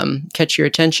 Catch your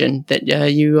attention that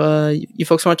you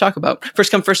folks want to talk about? First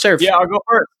come, first serve. Yeah, I'll go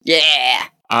first. Yeah.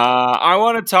 I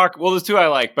want to talk. Well, there's two I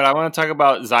like, but I want to talk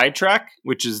about Zytrek,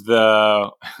 which is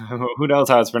the who knows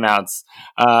how it's pronounced,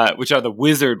 which are the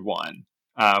wizard one.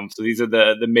 So these are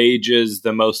the mages,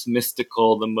 the most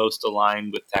mystical, the most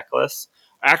aligned with Teclis.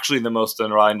 Actually, the most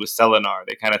aligned with Selenar.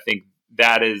 They kind of think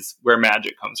that is where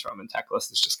magic comes from, and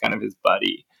Teclis is just kind of his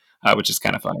buddy, which is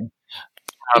kind of funny.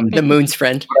 The moon's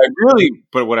friend.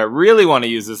 What I really want to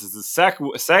use this as a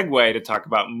segue to talk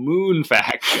about moon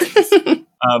factions.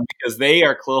 Because they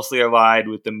are closely allied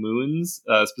with the moons,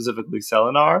 specifically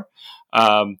Selenar.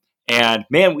 And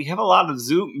man, we have a lot of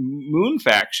moon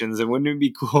factions, and wouldn't it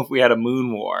be cool if we had a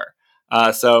moon war?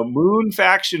 So moon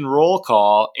faction roll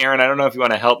call. Aaron, I don't know if you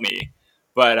want to help me,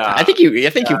 but I think you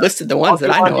listed the ones that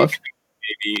I know of.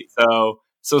 Maybe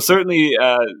so certainly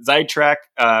Zytrek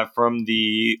from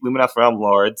the Lumineth Realm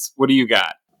Lords. What do you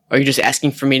got? Are you just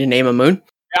asking for me to name a moon?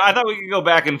 Yeah, I thought we could go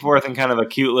back and forth in kind of a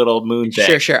cute little moon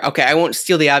thing. Sure. Okay, I won't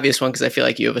steal the obvious one because I feel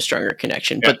like you have a stronger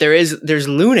connection. Yeah. But there's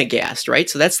Lunagast, right?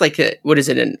 So that's like what is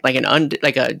it?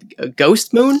 A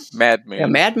ghost moon? Mad moon. A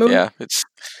mad moon? Yeah,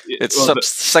 it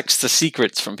sucks the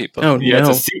secrets from people. Oh yeah, no.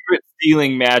 It's a secret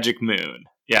stealing magic moon.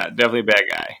 Yeah, definitely a bad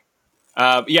guy.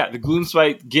 The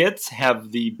Gloomspite Gits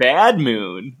have the Bad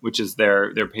Moon, which is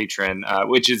their patron,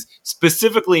 which is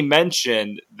specifically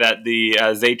mentioned that the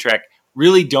Zytrek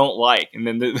really don't like, and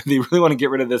then they really want to get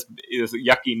rid of this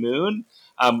yucky moon,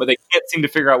 but they can't seem to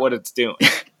figure out what it's doing.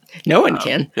 No one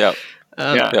can. Yeah.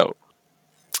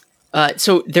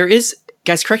 So there is,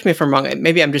 guys, correct me if I'm wrong,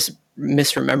 maybe I'm just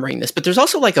misremembering this, but there's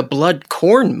also like a blood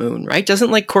corn moon, right? Doesn't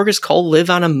like Korgus Cole live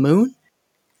on a moon?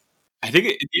 I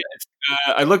think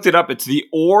I looked it up. It's the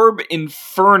Orb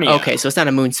Infernia. Okay, so it's not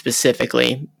a moon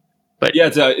specifically, but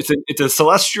yeah, it's a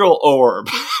celestial orb.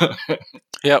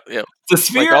 Yep. It's a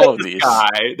sphere like in the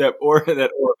sky that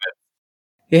orbits.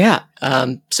 Yeah.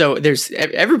 So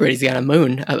everybody's got a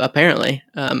moon apparently.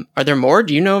 Are there more?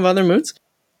 Do you know of other moons?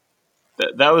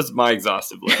 That was my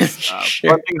exhaustive list. Sure.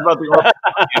 One thing about the orb,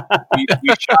 we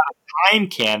shot a time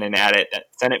cannon at it that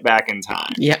sent it back in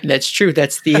time. Yeah, that's true.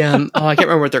 That's the I can't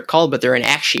remember what they're called, but they're an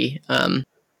Akshi.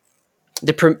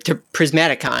 The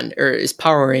Prismaticon is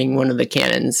powering one of the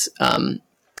cannons.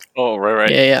 Oh,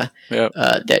 right. Yeah.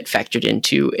 That factored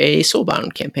into a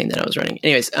Soulbound campaign that I was running.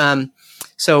 Anyways,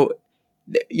 so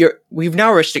we've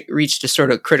now reached a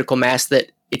sort of critical mass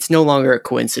that it's no longer a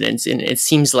coincidence, and it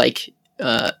seems like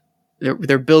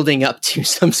they're building up to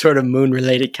some sort of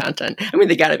moon-related content. I mean,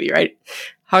 they got to be, right?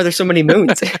 How are there so many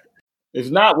moons? If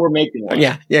not, we're making one.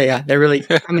 Yeah. They're really.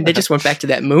 I mean, they just went back to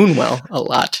that moon well a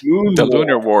lot. The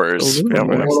Lunar Wars. The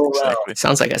Lunar Wars.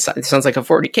 Exactly. Sounds like a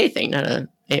 40K thing, not a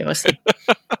AOS thing.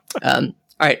 All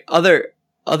right,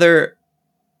 other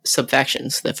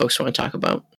sub-factions that folks want to talk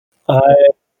about.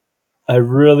 I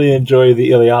really enjoy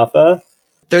the Iliatha.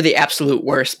 They're the absolute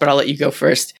worst, but I'll let you go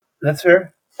first. That's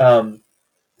fair.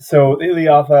 So the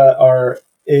Iliatha are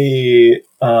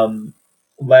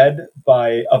led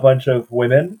by a bunch of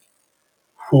women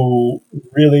who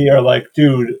really are like,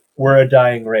 dude, we're a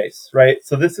dying race, right?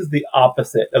 So this is the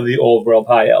opposite of the Old World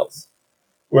High Elves.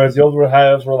 Whereas the Old World High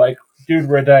Elves were like, dude,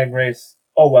 we're a dying race.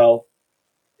 Oh, well,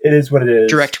 it is what it is.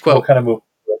 Direct quote. We'll kind of move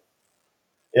forward.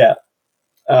 Yeah.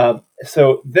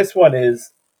 So this one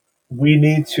is, we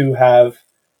need to have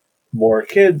more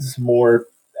kids, more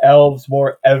elves,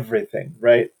 more everything,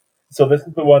 right? So this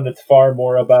is the one that's far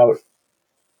more about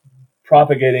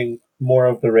propagating more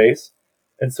of the race.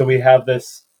 And so we have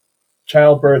this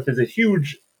childbirth is a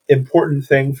huge, important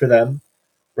thing for them,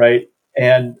 right?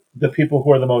 And the people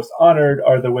who are the most honored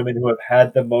are the women who have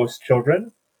had the most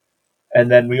children.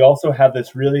 And then we also have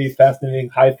this really fascinating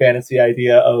high fantasy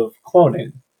idea of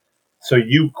cloning. So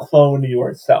you clone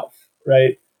yourself,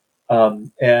 right?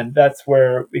 And that's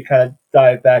where we kind of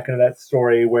dive back into that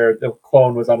story where the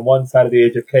clone was on one side of the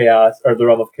Age of Chaos, or the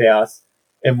Realm of Chaos,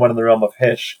 in one in the realm of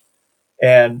Hysh.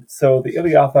 And so the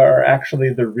Iliatha are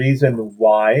actually the reason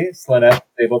why Slaanesh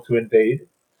was able to invade,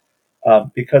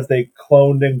 because they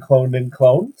cloned and cloned and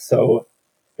cloned. So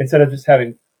instead of just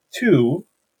having 2,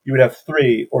 you would have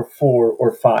 3 or 4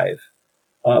 or 5.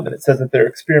 And it says that their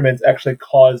experiments actually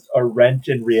caused a wrench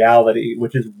in reality,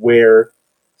 which is where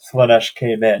Slaanesh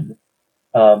came in.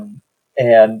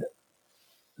 And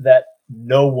that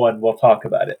no one will talk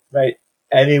about it, right?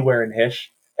 Anywhere in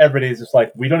Hysh, everybody's just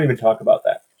like, we don't even talk about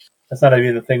that. That's not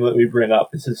even the thing that we bring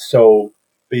up. This is so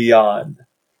beyond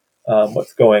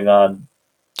what's going on.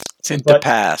 It's in the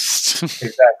past.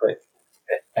 Exactly.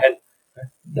 And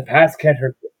the past can't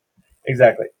hurt you.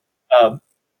 Exactly.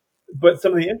 But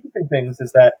some of the interesting things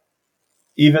is that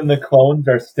even the clones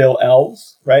are still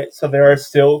elves, right? So there are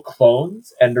still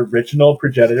clones and original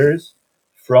progenitors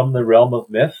from the realm of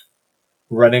myth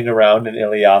running around in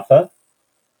Iliatha.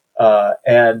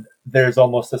 And there's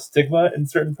almost a stigma in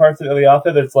certain parts of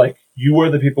Iliatha that's like, you are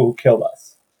the people who killed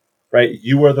us, right?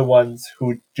 You are the ones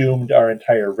who doomed our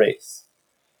entire race.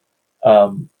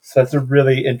 So that's a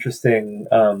really interesting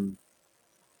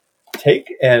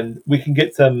take, and we can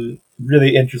get some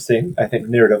really interesting, I think,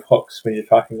 narrative hooks when you're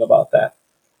talking about that.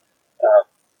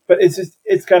 But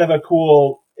it's kind of a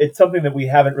cool, it's something that we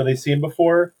haven't really seen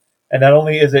before, and not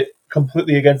only is it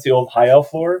completely against the old High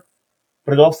Elf lore,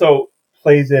 but it also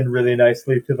plays in really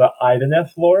nicely to the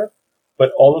Ideneth lore,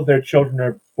 but all of their children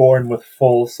are born with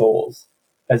full souls,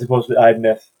 as opposed to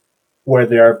Ideneth, where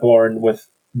they are born with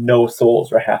no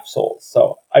souls or half souls.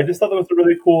 So I just thought that was a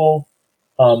really cool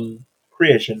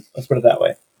creation. Let's put it that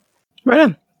way. Right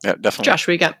on. Yeah, definitely. Josh,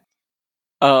 what you got?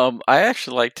 I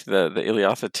actually liked the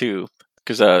Iliatha too,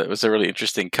 because it was a really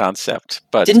interesting concept.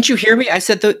 But didn't you hear me? I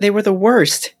said they were the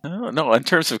worst. No. In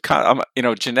terms of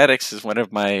genetics is one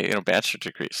of my bachelor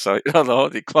degrees. So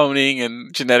the cloning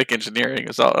and genetic engineering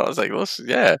is all. I was like, listen,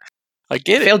 yeah, I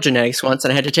get it. Failed genetics once,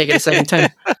 and I had to take it a second time.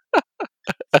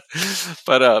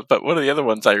 But one of the other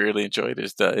ones I really enjoyed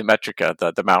is the Metrica,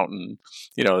 the mountain.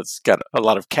 It's got a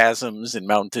lot of chasms and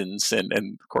mountains, and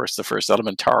of course the first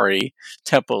elementary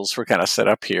temples were kind of set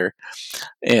up here,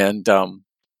 and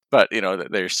but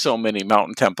there's so many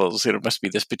mountain temples. It must be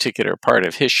this particular part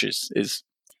of Hysh is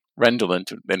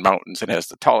redolent in mountains and has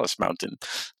the tallest mountain.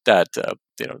 That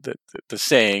the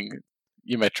saying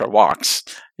Ymetra walks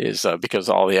is because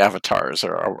all the avatars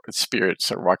or spirits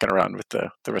are walking around with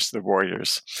the rest of the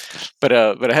warriors. But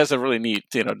it has a really neat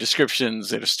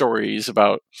descriptions and stories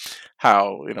about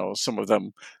how some of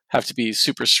them have to be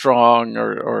super strong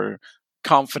or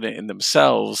confident in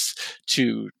themselves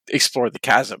to explore the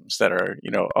chasms that are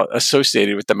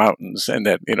associated with the mountains, and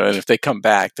that and if they come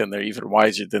back, then they're even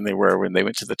wiser than they were when they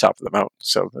went to the top of the mountain.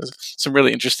 So there's some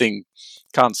really interesting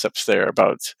concepts there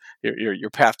about your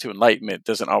path to enlightenment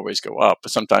doesn't always go up,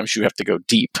 but sometimes you have to go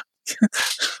deep.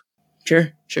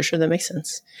 Sure, that makes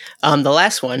sense. The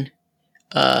last one,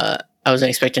 I wasn't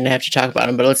expecting to have to talk about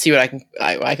them, but let's see what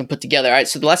I can put together. All right,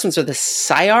 so the last ones are the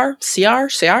CR.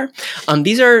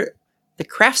 These are the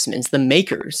craftsmen, the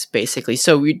makers, basically.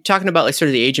 So we're talking about like sort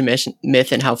of the age of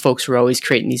myth and how folks were always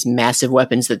creating these massive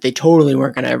weapons that they totally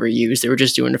weren't going to ever use. They were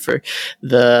just doing it for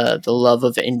the love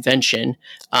of invention.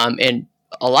 And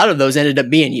a lot of those ended up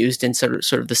being used in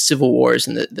sort of the civil wars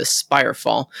and the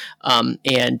Spirefall.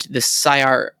 And the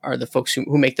Sire are the folks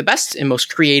who make the best and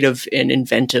most creative and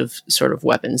inventive sort of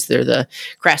weapons. They're the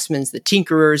craftsmen, the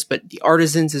tinkerers, but the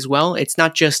artisans as well. It's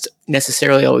not just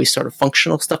necessarily always sort of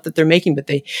functional stuff that they're making, but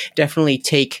they definitely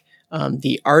take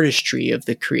the artistry of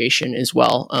the creation as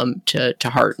well to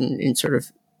heart and sort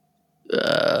of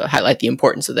highlight the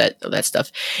importance of that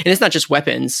stuff. And it's not just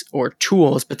weapons or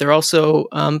tools, but they're also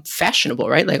fashionable,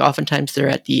 right? Like oftentimes they're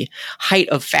at the height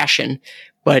of fashion,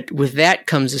 but with that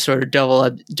comes a sort of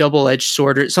double-edged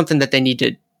sword, or something that they need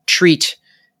to treat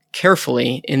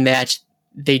carefully, in that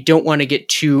they don't want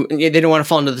to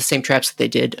fall into the same traps that they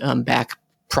did back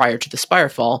prior to the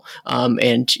Spirefall,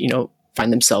 and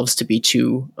find themselves to be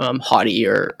too haughty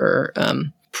or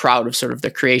proud of sort of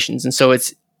their creations. And so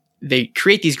they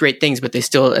create these great things, but they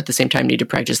still at the same time need to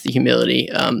practice the humility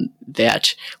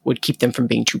that would keep them from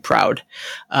being too proud.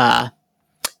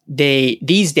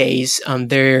 These days,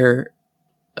 they're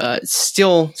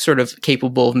still sort of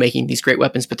capable of making these great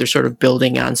weapons, but they're sort of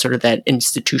building on sort of that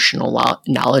institutional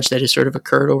knowledge that has sort of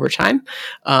occurred over time.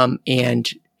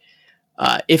 And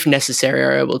if necessary,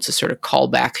 are able to sort of call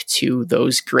back to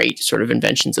those great sort of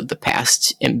inventions of the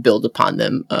past and build upon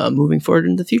them moving forward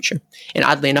in the future. And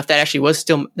oddly enough, that actually was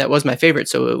my favorite.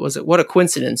 So what a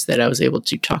coincidence that I was able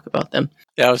to talk about them.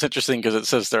 Yeah, it was interesting because it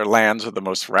says their lands were the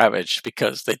most ravaged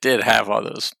because they did have all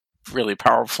those really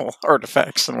powerful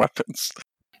artifacts and weapons.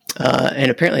 And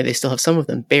apparently they still have some of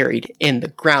them buried in the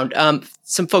ground.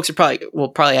 Some folks will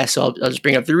probably ask, so I'll just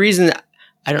bring up the reason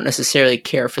I don't necessarily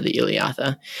care for the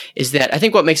Iliatha is that I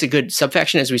think what makes a good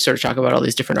subfaction, as we sort of talk about all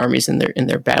these different armies in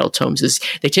their battle tomes, is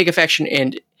they take a faction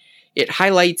and it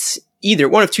highlights either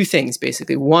one of two things,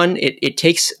 basically. One, it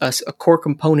takes a core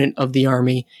component of the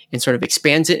army and sort of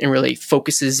expands it and really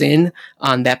focuses in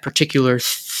on that particular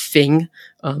thing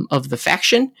of the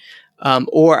faction.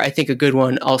 Or I think a good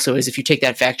one also is if you take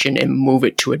that faction and move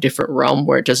it to a different realm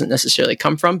where it doesn't necessarily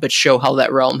come from, but show how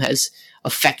that realm has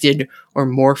affected or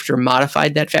morphed or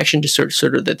modified that faction to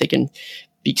sort of that they can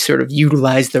be sort of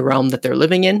utilize the realm that they're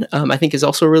living in. I think is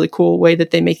also a really cool way that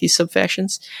they make these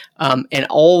subfactions. And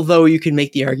although you can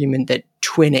make the argument that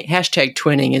hashtag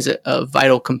twinning is a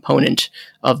vital component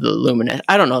of the Lumineth,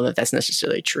 I don't know that that's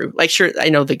necessarily true. Like, sure, I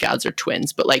know the gods are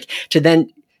twins, but like to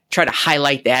then try to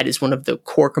highlight that as one of the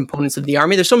core components of the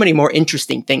army. There's so many more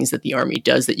interesting things that the army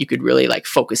does that you could really like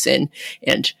focus in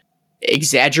and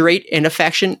exaggerate in a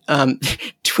faction.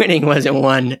 Twinning wasn't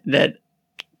one that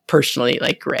personally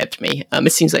like grabbed me.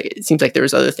 It seems like there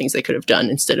was other things they could have done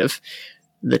instead of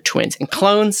the twins. And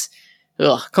clones,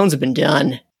 clones have been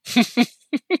done.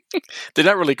 They're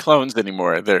not really clones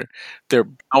anymore. They're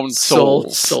bound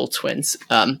souls. Soul twins.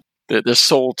 They're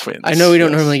soul twins. I know we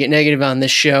don't normally get negative on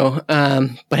this show,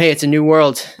 but hey, it's a new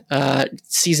world.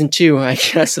 Season 2, I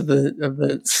guess, of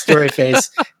the story phase.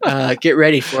 Get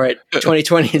ready for it.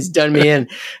 2020 has done me in.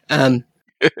 I'm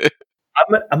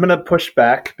going to push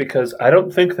back because I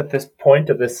don't think that this point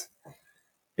of this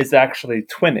is actually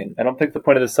twinning. I don't think the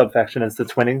point of this subfaction is the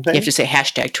twinning thing. You have to say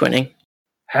hashtag twinning.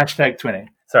 Hashtag twinning.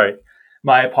 Sorry.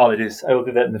 My apologies. I will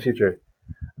do that in the future.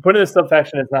 The point of this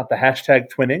subfaction is not the hashtag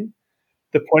twinning.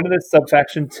 The point of this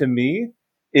subfaction to me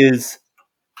is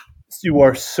you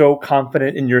are so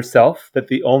confident in yourself that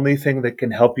the only thing that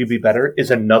can help you be better is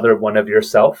another one of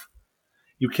yourself.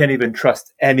 You can't even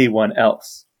trust anyone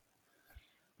else.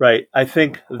 Right? I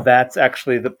think that's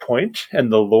actually the point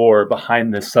and the lore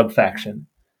behind this subfaction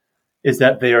is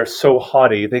that they are so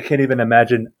haughty they can't even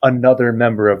imagine another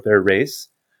member of their race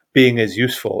being as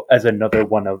useful as another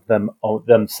one of them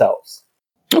themselves.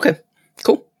 Okay,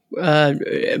 cool.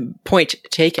 Point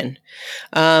taken.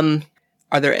 Are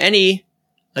there any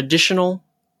additional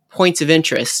points of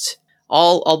interest?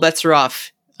 All bets are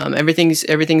off. Everything's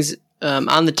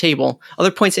on the table.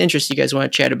 Other points of interest you guys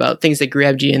want to chat about? Things that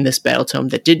grabbed you in this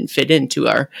Battletome that didn't fit into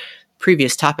our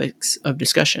previous topics of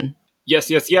discussion?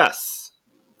 Yes.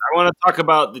 I want to talk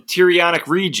about the Tyrionic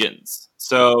regions.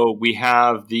 So we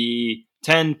have the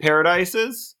 10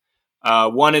 paradises.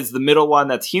 One is the middle one,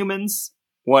 that's humans.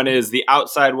 One is the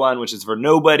outside one, which is for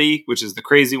nobody, which is the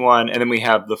crazy one. And then we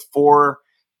have the 4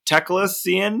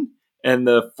 Teclasian and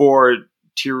the 4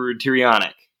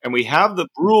 Tyrionic. And we have the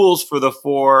rules for the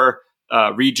 4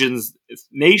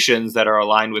 nations that are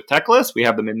aligned with Teclis. We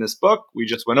have them in this book. We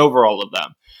just went over all of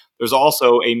them. There's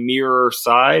also a mirror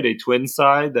side, a twin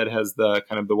side that has the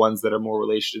kind of the ones that are more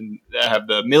that have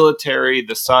the military,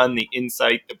 the sun, the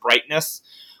insight, the brightness,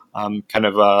 kind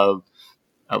of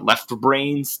a left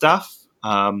brain stuff.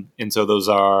 And so those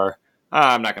are,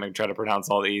 I'm not going to try to pronounce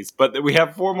all these, but we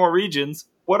have 4 more regions.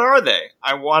 What are they?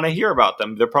 I want to hear about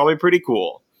them. They're probably pretty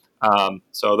cool.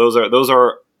 So those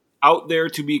are out there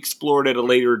to be explored at a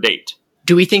later date.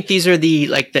 Do we think these are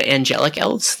the angelic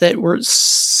elves that were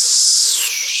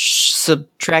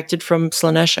subtracted from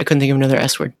Slaanesh? I couldn't think of another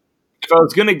S word. If I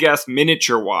was going to guess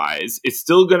miniature-wise, they're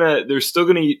still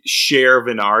going to share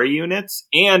Venari units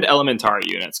and Elementari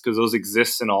units because those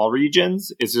exist in all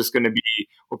regions. It's just going to be,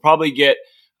 we'll probably get,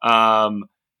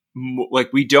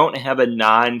 we don't have a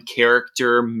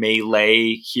non-character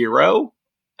melee hero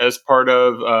as part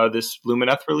of this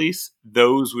Lumineth release.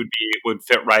 Those would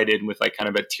fit right in with like kind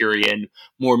of a Tyrian,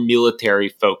 more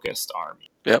military-focused army.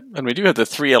 Yep, and we do have the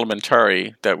 3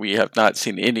 Elementari that we have not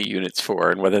seen any units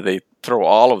for, and whether they throw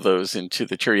all of those into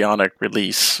the Tyrionic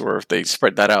release or if they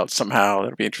spread that out somehow,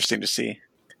 that'll be interesting to see.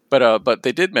 But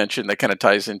they did mention that kind of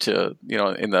ties into,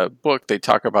 in the book they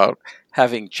talk about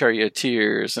having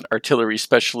charioteers and artillery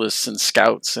specialists and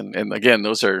scouts, and again,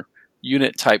 those are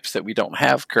unit types that we don't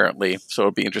have currently, so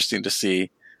it'll be interesting to see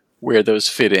where those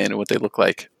fit in and what they look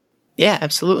like. Yeah,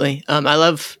 absolutely. I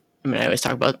always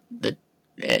talk about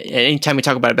anytime we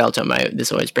talk about a Battletome,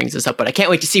 this always brings this up, but I can't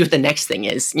wait to see what the next thing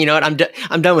is. You know what?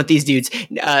 I'm done with these dudes.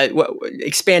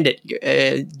 Expand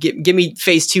it. Give me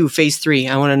phase 2, phase 3.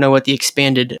 I want to know what the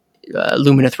expanded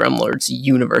Lumineth Realm Lords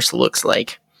universe looks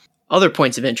like. Other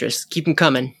points of interest. Keep them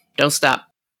coming. Don't stop.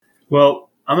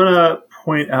 Well, I'm going to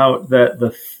point out that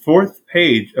the 4th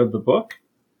page of the book,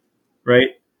 right,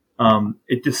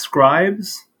 it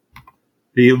describes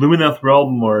the Lumineth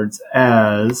Realm Lords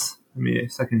as... Give me a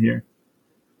second here.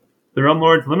 The Realm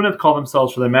Lords, Lumineth call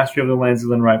themselves for their mastery of the lands as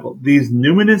unrivaled. These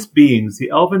numinous beings, the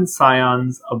elven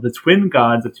scions of the twin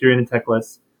gods of Tyrion and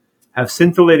Teclis, have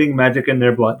scintillating magic in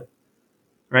their blood.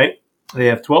 Right? They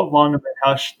have dwelt long in the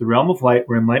hush, the realm of light,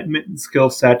 where enlightenment and skill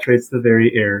saturates the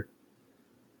very air.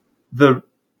 The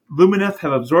Lumineth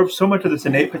have absorbed so much of this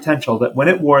innate potential that when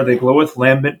at war they glow with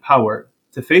lambent power.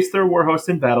 To face their warhost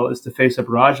in battle is to face a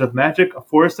barrage of magic, a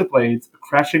forest of blades, a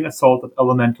crashing assault of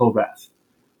elemental wrath.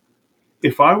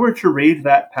 If I were to read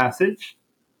that passage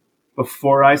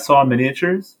before I saw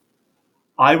miniatures,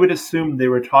 I would assume they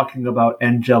were talking about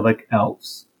angelic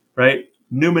elves, right?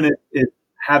 Numineth is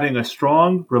having a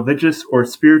strong religious or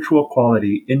spiritual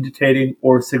quality, indicating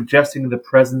or suggesting the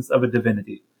presence of a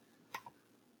divinity.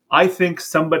 I think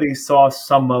somebody saw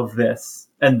some of this,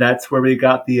 and that's where we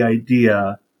got the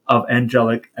idea of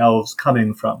angelic elves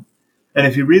coming from. And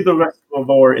if you read the rest of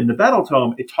the lore in the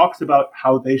Battletome, it talks about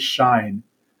how they shine,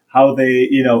 how they,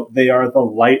 they are the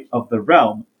light of the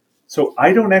realm. So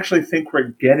I don't actually think we're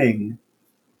getting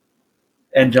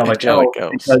angelic elves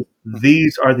because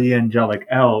these are the angelic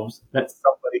elves that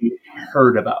somebody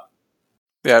heard about.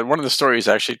 Yeah, one of the stories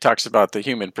actually talks about the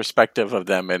human perspective of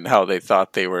them and how they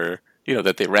thought they were,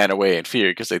 that they ran away in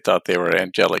fear because they thought they were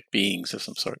angelic beings of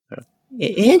some sort. Yeah.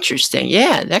 Interesting.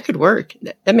 Yeah, that could work.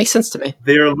 That makes sense to me.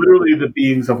 They are literally the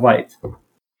beings of light.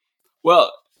 Well,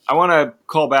 I want to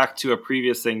call back to a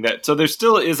previous thing so there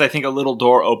still is, I think, a little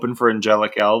door open for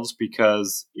angelic elves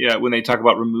because when they talk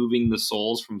about removing the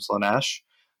souls from Slaanesh,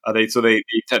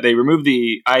 they remove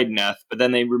the Idoneth, but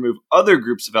then they remove other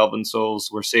groups of elven souls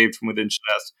who were saved from within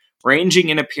Slaanesh, ranging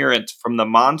in appearance from the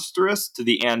monstrous to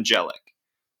the angelic.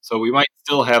 So we might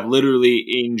still have literally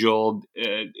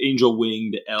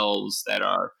angel-winged elves that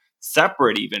are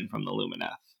separate even from the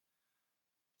Lumineth.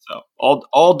 So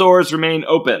all doors remain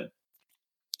open.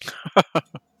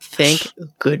 Thank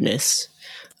goodness.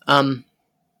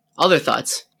 Other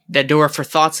thoughts? That door for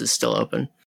thoughts is still open.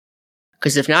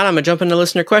 Because if not, I'm going to jump into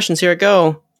listener questions. Here I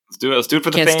go. Let's do it. Let's do it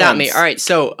for the fans. Can't stop me. All right.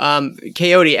 So,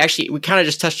 Coyote, actually, we kind of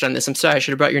just touched on this. I'm sorry. I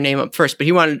should have brought your name up first. But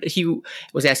he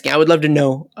was asking, I would love to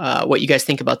know what you guys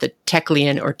think about the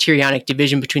Teclian or Tyrionic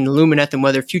division between the Lumineth and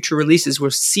whether future releases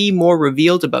will see more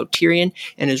revealed about Tyrion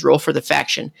and his role for the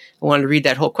faction. I wanted to read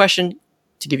that whole question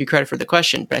to give you credit for the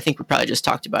question, but I think we probably just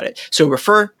talked about it. So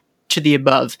refer to the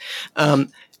above.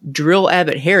 Drill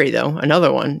Abbott Harry, though,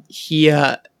 another one, he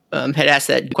had asked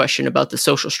that question about the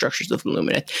social structures of the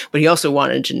Lumineth, but he also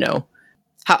wanted to know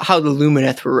how the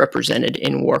Lumineth were represented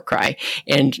in Warcry.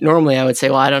 And normally I would say,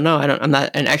 well, I don't know. I'm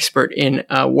not an expert in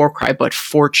Warcry, but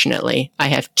fortunately I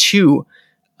have two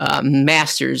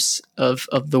masters of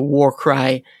the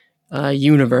Warcry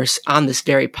universe on this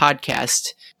very podcast.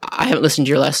 I haven't listened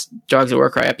to your last Dogs of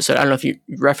Warcry episode. I don't know if you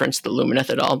referenced the Lumineth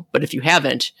at all, but if you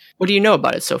haven't, what do you know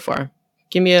about it so far?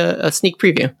 Give me a sneak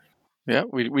preview. Yeah,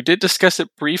 we did discuss it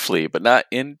briefly, but not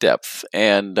in depth.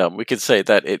 And we could say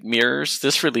that it mirrors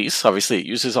this release. Obviously, it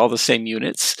uses all the same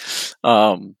units.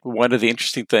 One of the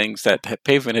interesting things that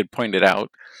Pavement had pointed out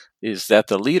is that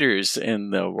the leaders in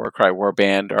the Warcry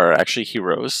warband are actually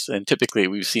heroes. And typically,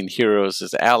 we've seen heroes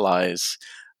as allies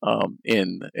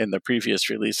in the previous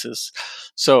releases.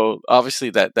 So obviously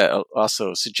that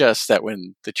also suggests that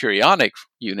when the Tyrionic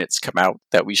units come out,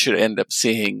 that we should end up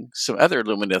seeing some other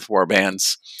Lumineth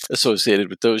warbands associated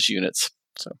with those units.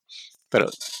 So,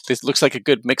 but this looks like a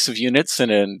good mix of units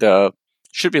and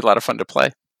should be a lot of fun to play.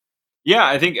 Yeah,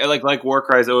 I think like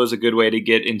Warcry is always a good way to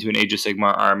get into an Age of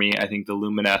Sigmar army. I think the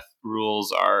Lumineth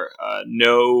rules are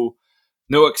no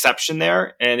exception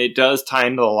there, and it does tie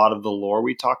into a lot of the lore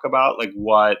we talk about. Like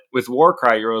what with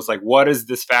Warcry, you're always like, what is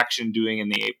this faction doing in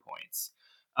the 8 points?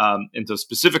 And so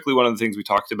specifically, one of the things we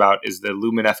talked about is the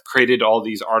Lumineth created all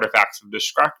these artifacts of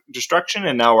destruction,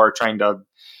 and now are trying to,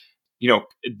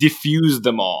 diffuse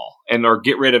them all or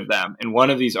get rid of them. And one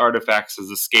of these artifacts has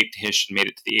escaped Hysh and made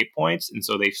it to the 8 points, and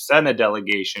so they've sent a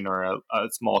delegation or a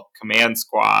small command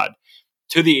squad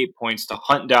to the 8 points to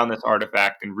hunt down this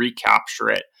artifact and recapture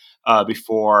it.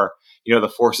 Before the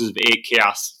forces of 8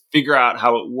 chaos figure out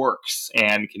how it works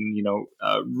and can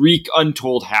wreak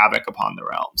untold havoc upon the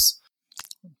realms.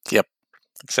 Yep,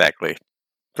 exactly.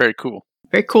 Very cool.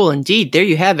 Very cool indeed. There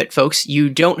you have it, folks.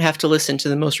 You don't have to listen to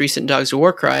the most recent Dogs of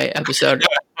Warcry episode.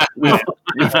 We've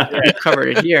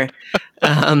covered it here.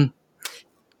 And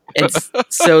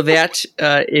so that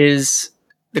is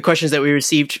the questions that we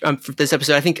received for this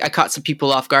episode, I think I caught some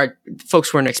people off guard.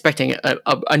 Folks weren't expecting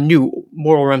a new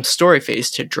Mortal Realms story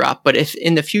phase to drop. But if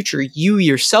in the future you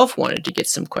yourself wanted to get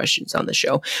some questions on the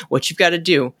show, what you've got to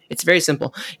do, it's very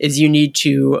simple, is you need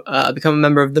to become a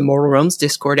member of the Mortal Realms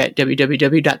Discord at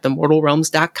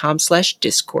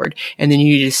www.themortalrealms.com/Discord. And then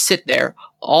you need to sit there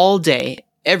all day,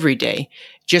 every day,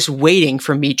 just waiting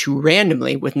for me to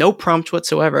randomly, with no prompt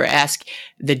whatsoever, ask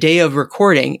the day of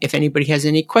recording if anybody has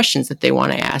any questions that they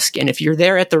want to ask. And if you're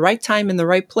there at the right time in the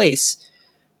right place,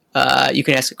 you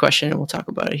can ask a question and we'll talk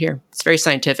about it here. It's very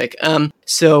scientific.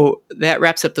 So that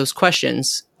wraps up those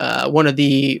questions. One of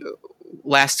the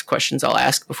last questions I'll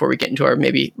ask before we get into our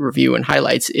maybe review and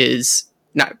highlights is,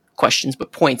 not questions,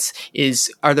 but points, is,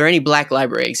 are there any Black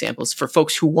Library examples for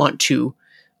folks who want to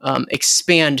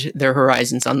expand their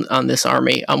horizons on this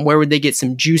army? Where would they get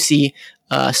some juicy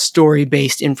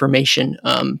story-based information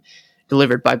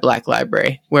delivered by Black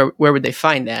Library? Where would they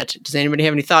find that? Does anybody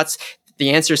have any thoughts? The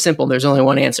answer is simple. There's only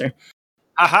one answer.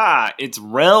 Aha! It's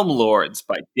Realm Lords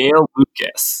by Dale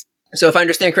Lucas. So if I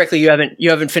understand correctly,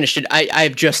 you haven't finished it.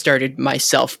 I've just started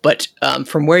myself, but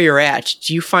from where you're at,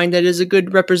 do you find that is a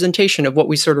good representation of what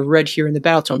we sort of read here in the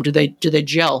Battletome? Do they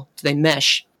gel? Do they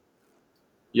mesh?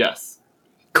 Yes.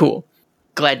 Cool.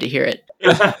 Glad to hear it.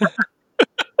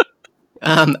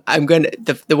 I'm going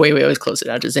to, the way we always close it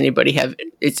out, does anybody have,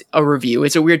 it's a review.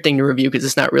 It's a weird thing to review because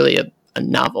it's not really a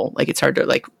novel. Like, it's hard to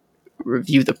like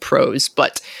review the prose,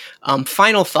 but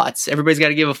final thoughts. Everybody's got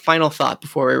to give a final thought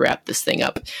before we wrap this thing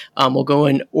up. We'll go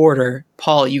in order.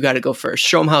 Paul, you got to go first.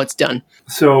 Show them how it's done.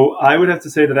 So I would have to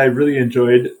say that I really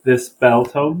enjoyed this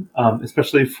Battletome,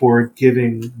 especially for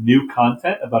giving new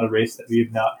content about a race that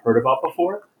we've not heard about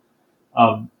before.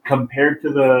 Compared to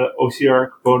the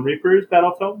OCR Bone Reapers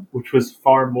Battletome, which was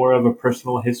far more of a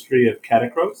personal history of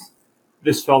Catacross,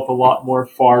 this felt a lot more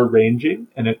far-ranging,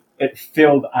 and it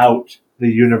filled out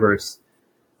the universe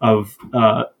of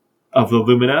the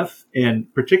Lumineth,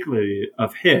 and particularly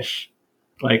of Hish.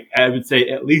 Like, I would say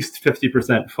at least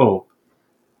 50% full.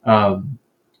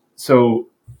 So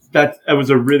that was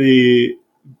a really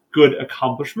good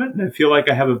accomplishment, and I feel like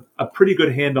I have a pretty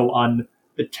good handle on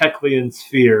the Teklian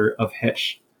sphere of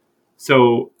Hish.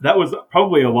 So that was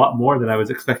probably a lot more than I was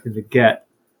expecting to get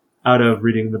out of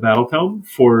reading the Battletome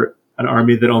for an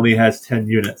army that only has 10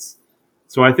 units.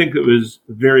 So I think it was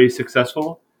very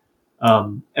successful.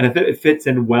 And it fits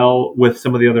in well with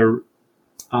some of the other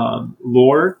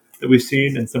lore that we've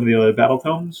seen in some of the other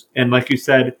Battletomes. And like you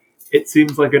said, it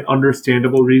seems like an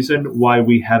understandable reason why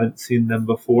we haven't seen them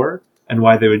before and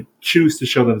why they would choose to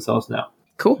show themselves now.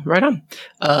 Cool. Right on.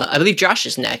 I believe Josh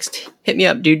is next. Hit me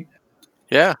up, dude.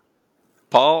 Yeah.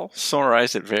 Paul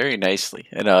summarized it very nicely.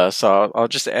 And so I'll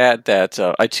just add that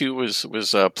I too was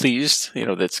pleased. You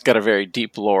know, that's got a very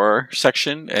deep lore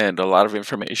section and a lot of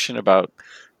information about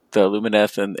the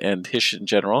Lumineth and Hish in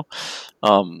general.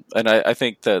 And I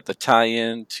think that the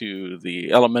tie-in to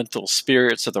the elemental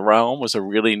spirits of the realm was a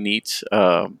really neat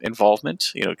involvement.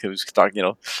 You know, because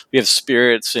we have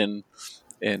spirits in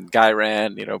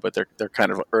Gyran, you know, but they're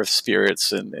kind of earth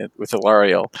spirits and with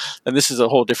Ilariel. And this is a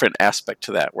whole different aspect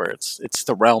to that, where it's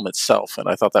the realm itself. And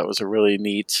I thought that was a really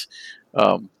neat,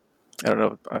 I don't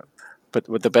know, but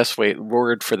what the best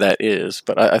word for that is,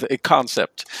 but a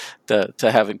concept to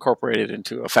have incorporated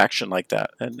into a faction like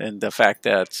that. And the fact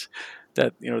that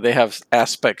you know they have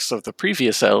aspects of the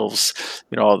previous elves,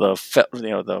 you know, the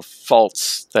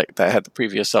faults that had the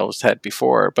previous elves had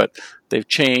before, but they've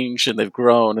changed and they've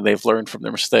grown and they've learned from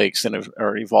their mistakes and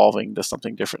are evolving to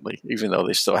something differently, even though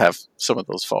they still have some of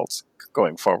those faults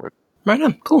going forward. Right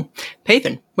on. Cool.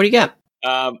 Pathan, what do you got?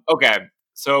 Okay.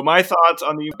 So my thoughts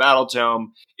on the Battletome,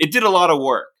 it did a lot of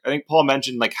work. I think Paul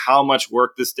mentioned like how much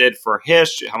work this did for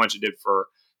Hish, how much it did for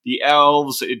the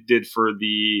elves, it did for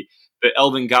the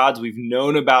elven gods we've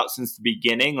known about since the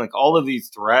beginning. Like all of these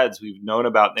threads we've known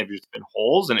about, they've just been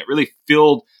holes, and it really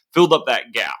filled up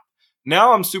that gap.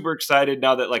 Now I'm super excited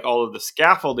now that like all of the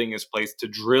scaffolding is placed to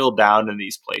drill down in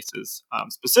these places.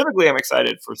 Specifically, I'm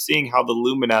excited for seeing how the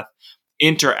Lumineth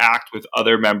interact with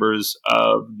other members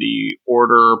of the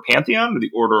Order Pantheon or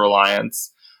the Order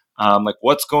Alliance. Like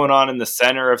what's going on in the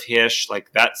center of Hish?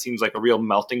 Like that seems like a real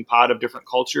melting pot of different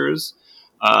cultures.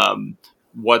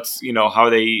 What's, you know, how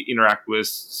they interact with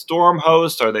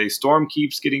Stormhost? Are they Storm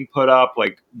Keeps getting put up?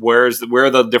 Like where are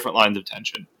the different lines of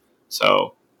tension?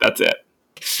 So that's it.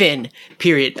 Finn,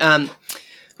 period.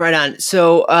 Right on.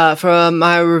 So from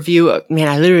my review, man,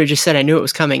 I literally just said I knew it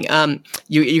was coming.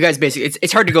 You guys basically,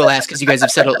 it's hard to go last because you guys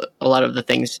have said a lot of the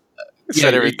things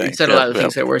said everything. You said a lot of the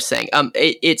things that we're saying.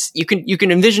 It's you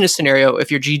can envision a scenario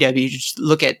if you're GW, you just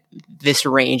look at this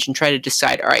range and try to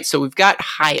decide. All right, so we've got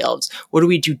high elves. What do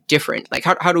we do different? Like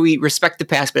how do we respect the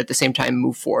past, but at the same time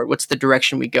move forward? What's the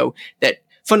direction we go that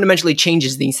fundamentally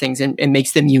changes these things and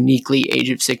makes them uniquely Age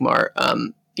of Sigmar?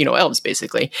 Elves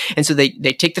basically. And so they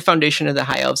take the foundation of the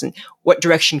high elves and what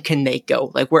direction can they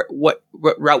go? Like what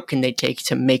route can they take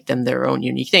to make them their own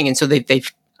unique thing? And so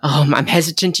they've I'm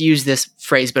hesitant to use this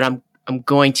phrase, but I'm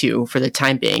going to for the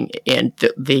time being. And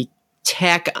they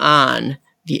tack on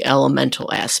the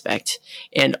elemental aspect.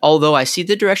 And although I see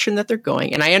the direction that they're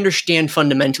going, and I understand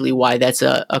fundamentally why that's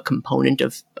a component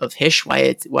of Hysh,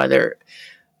 why they're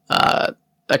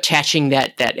attaching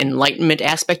that enlightenment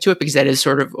aspect to it, because that is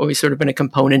always been a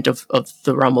component of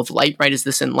the realm of light, right? Is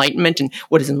this enlightenment, and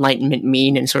what does enlightenment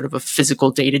mean in sort of a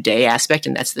physical day-to-day aspect?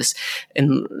 And that's this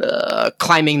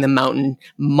climbing the mountain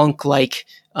monk-like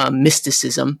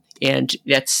mysticism, and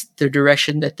that's the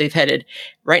direction that they've headed.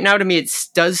 Right now, to me, it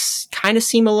does kind of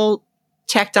seem a little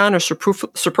tacked on or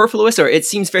superfluous, or it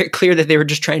seems very clear that they were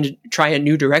just trying to try a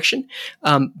new direction.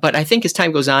 But I think as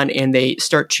time goes on and they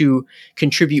start to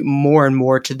contribute more and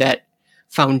more to that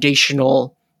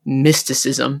foundational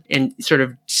mysticism and sort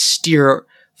of steer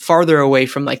farther away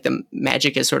from like the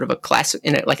magic as sort of a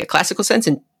classical sense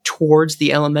and towards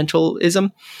the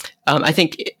elementalism, I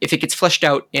think if it gets fleshed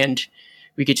out and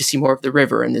we get to see more of the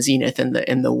river and the zenith and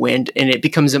the wind, and it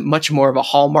becomes much more of a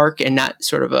hallmark and not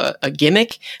sort of a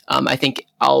gimmick, I think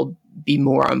I'll be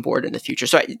more on board in the future.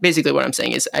 So basically what I'm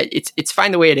saying is it's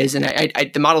fine the way it is. And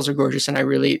the models are gorgeous and I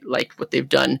really like what they've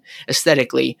done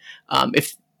aesthetically.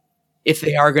 If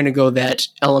they are going to go that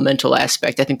elemental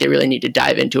aspect, I think they really need to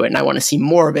dive into it. And I want to see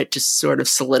more of it to sort of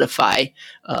solidify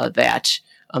that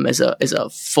as a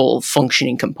full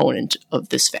functioning component of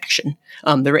this faction.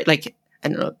 I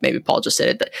don't know, maybe Paul just said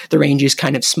it, that the range is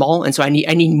kind of small. And so I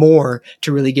need more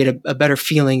to really get a better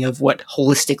feeling of what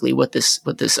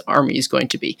this army is going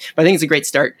to be. But I think it's a great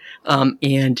start.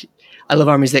 And I love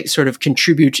armies that sort of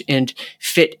contribute and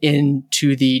fit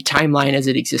into the timeline as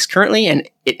it exists currently. And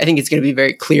I think it's going to be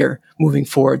very clear moving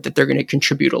forward that they're going to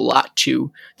contribute a lot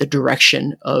to the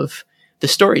direction of the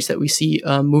stories that we see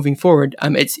moving forward.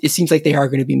 It seems like they are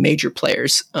going to be major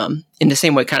players in the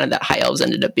same way kind of that high elves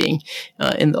ended up being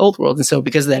in the old world. And so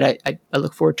because of that, I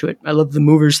look forward to it. I love the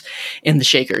movers and the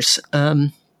shakers. So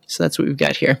that's what we've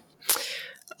got here.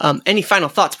 Any final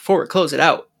thoughts before we close it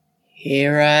out?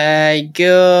 Here I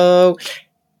go.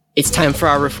 It's time for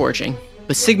our reforging.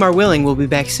 But Sigmar willing, we'll be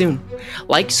back soon.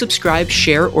 Like, subscribe,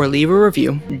 share, or leave a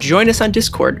review. Join us on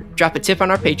Discord. Drop a tip on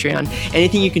our Patreon.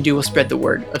 Anything you can do will spread the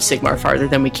word of Sigmar farther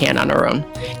than we can on our own.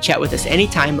 Chat with us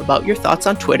anytime about your thoughts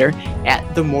on Twitter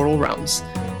at The Mortal Realms.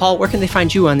 Paul, where can they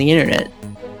find you on the internet?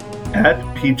 At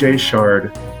PJ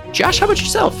Shard. Josh, how about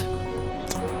yourself?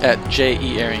 At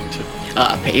J.E. Arrington.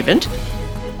 Pavement?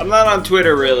 I'm not on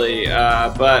Twitter really,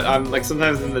 but I'm like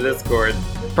sometimes in the Discord.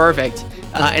 Perfect.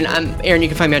 And I'm Aaron. You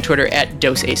can find me on Twitter at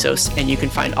DosAsos, and you can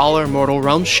find all our Mortal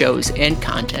Realms shows and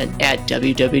content at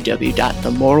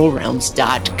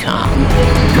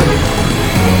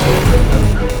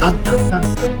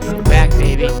www.themortalrealms.com. We're back,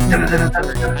 baby.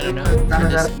 I don't know, for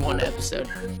this one episode.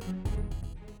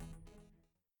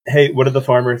 Hey, what did the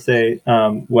farmer say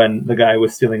when the guy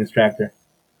was stealing his tractor?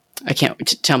 I can't.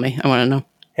 Tell me. I want to know.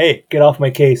 Hey, get off my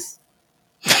case.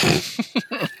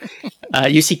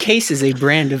 UC Case is a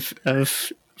brand of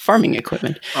farming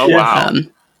equipment. Oh, wow.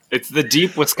 It's the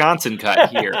deep Wisconsin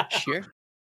cut here. Sure.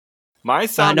 My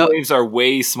sound waves are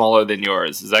way smaller than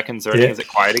yours. Is that concerning? Yeah. Is it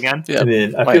quiet again? Yeah.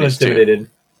 I feel intimidated.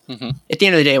 Mm-hmm. At the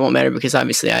end of the day, it won't matter because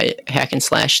obviously I hack and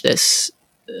slash this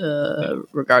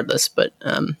regardless, but...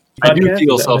 I do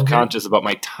feel self-conscious about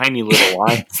my tiny little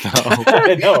lines, though.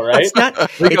 I know, right?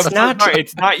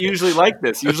 It's not usually like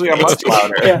this. Usually I'm much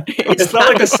louder. Yeah. It's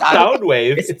not like a sound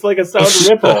wave. It's like a sound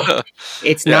ripple.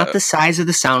 It's not the size of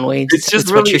the sound waves. It's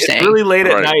just really, it's really late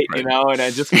at night, you know, and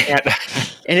I just can't.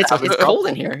 And it's cold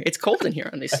in here. It's cold in here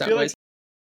on these sound waves.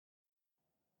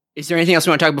 Is there anything else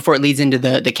we want to talk before it leads into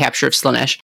the capture of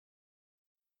Slaanesh?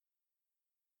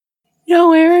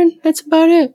 No, Aaron. That's about it.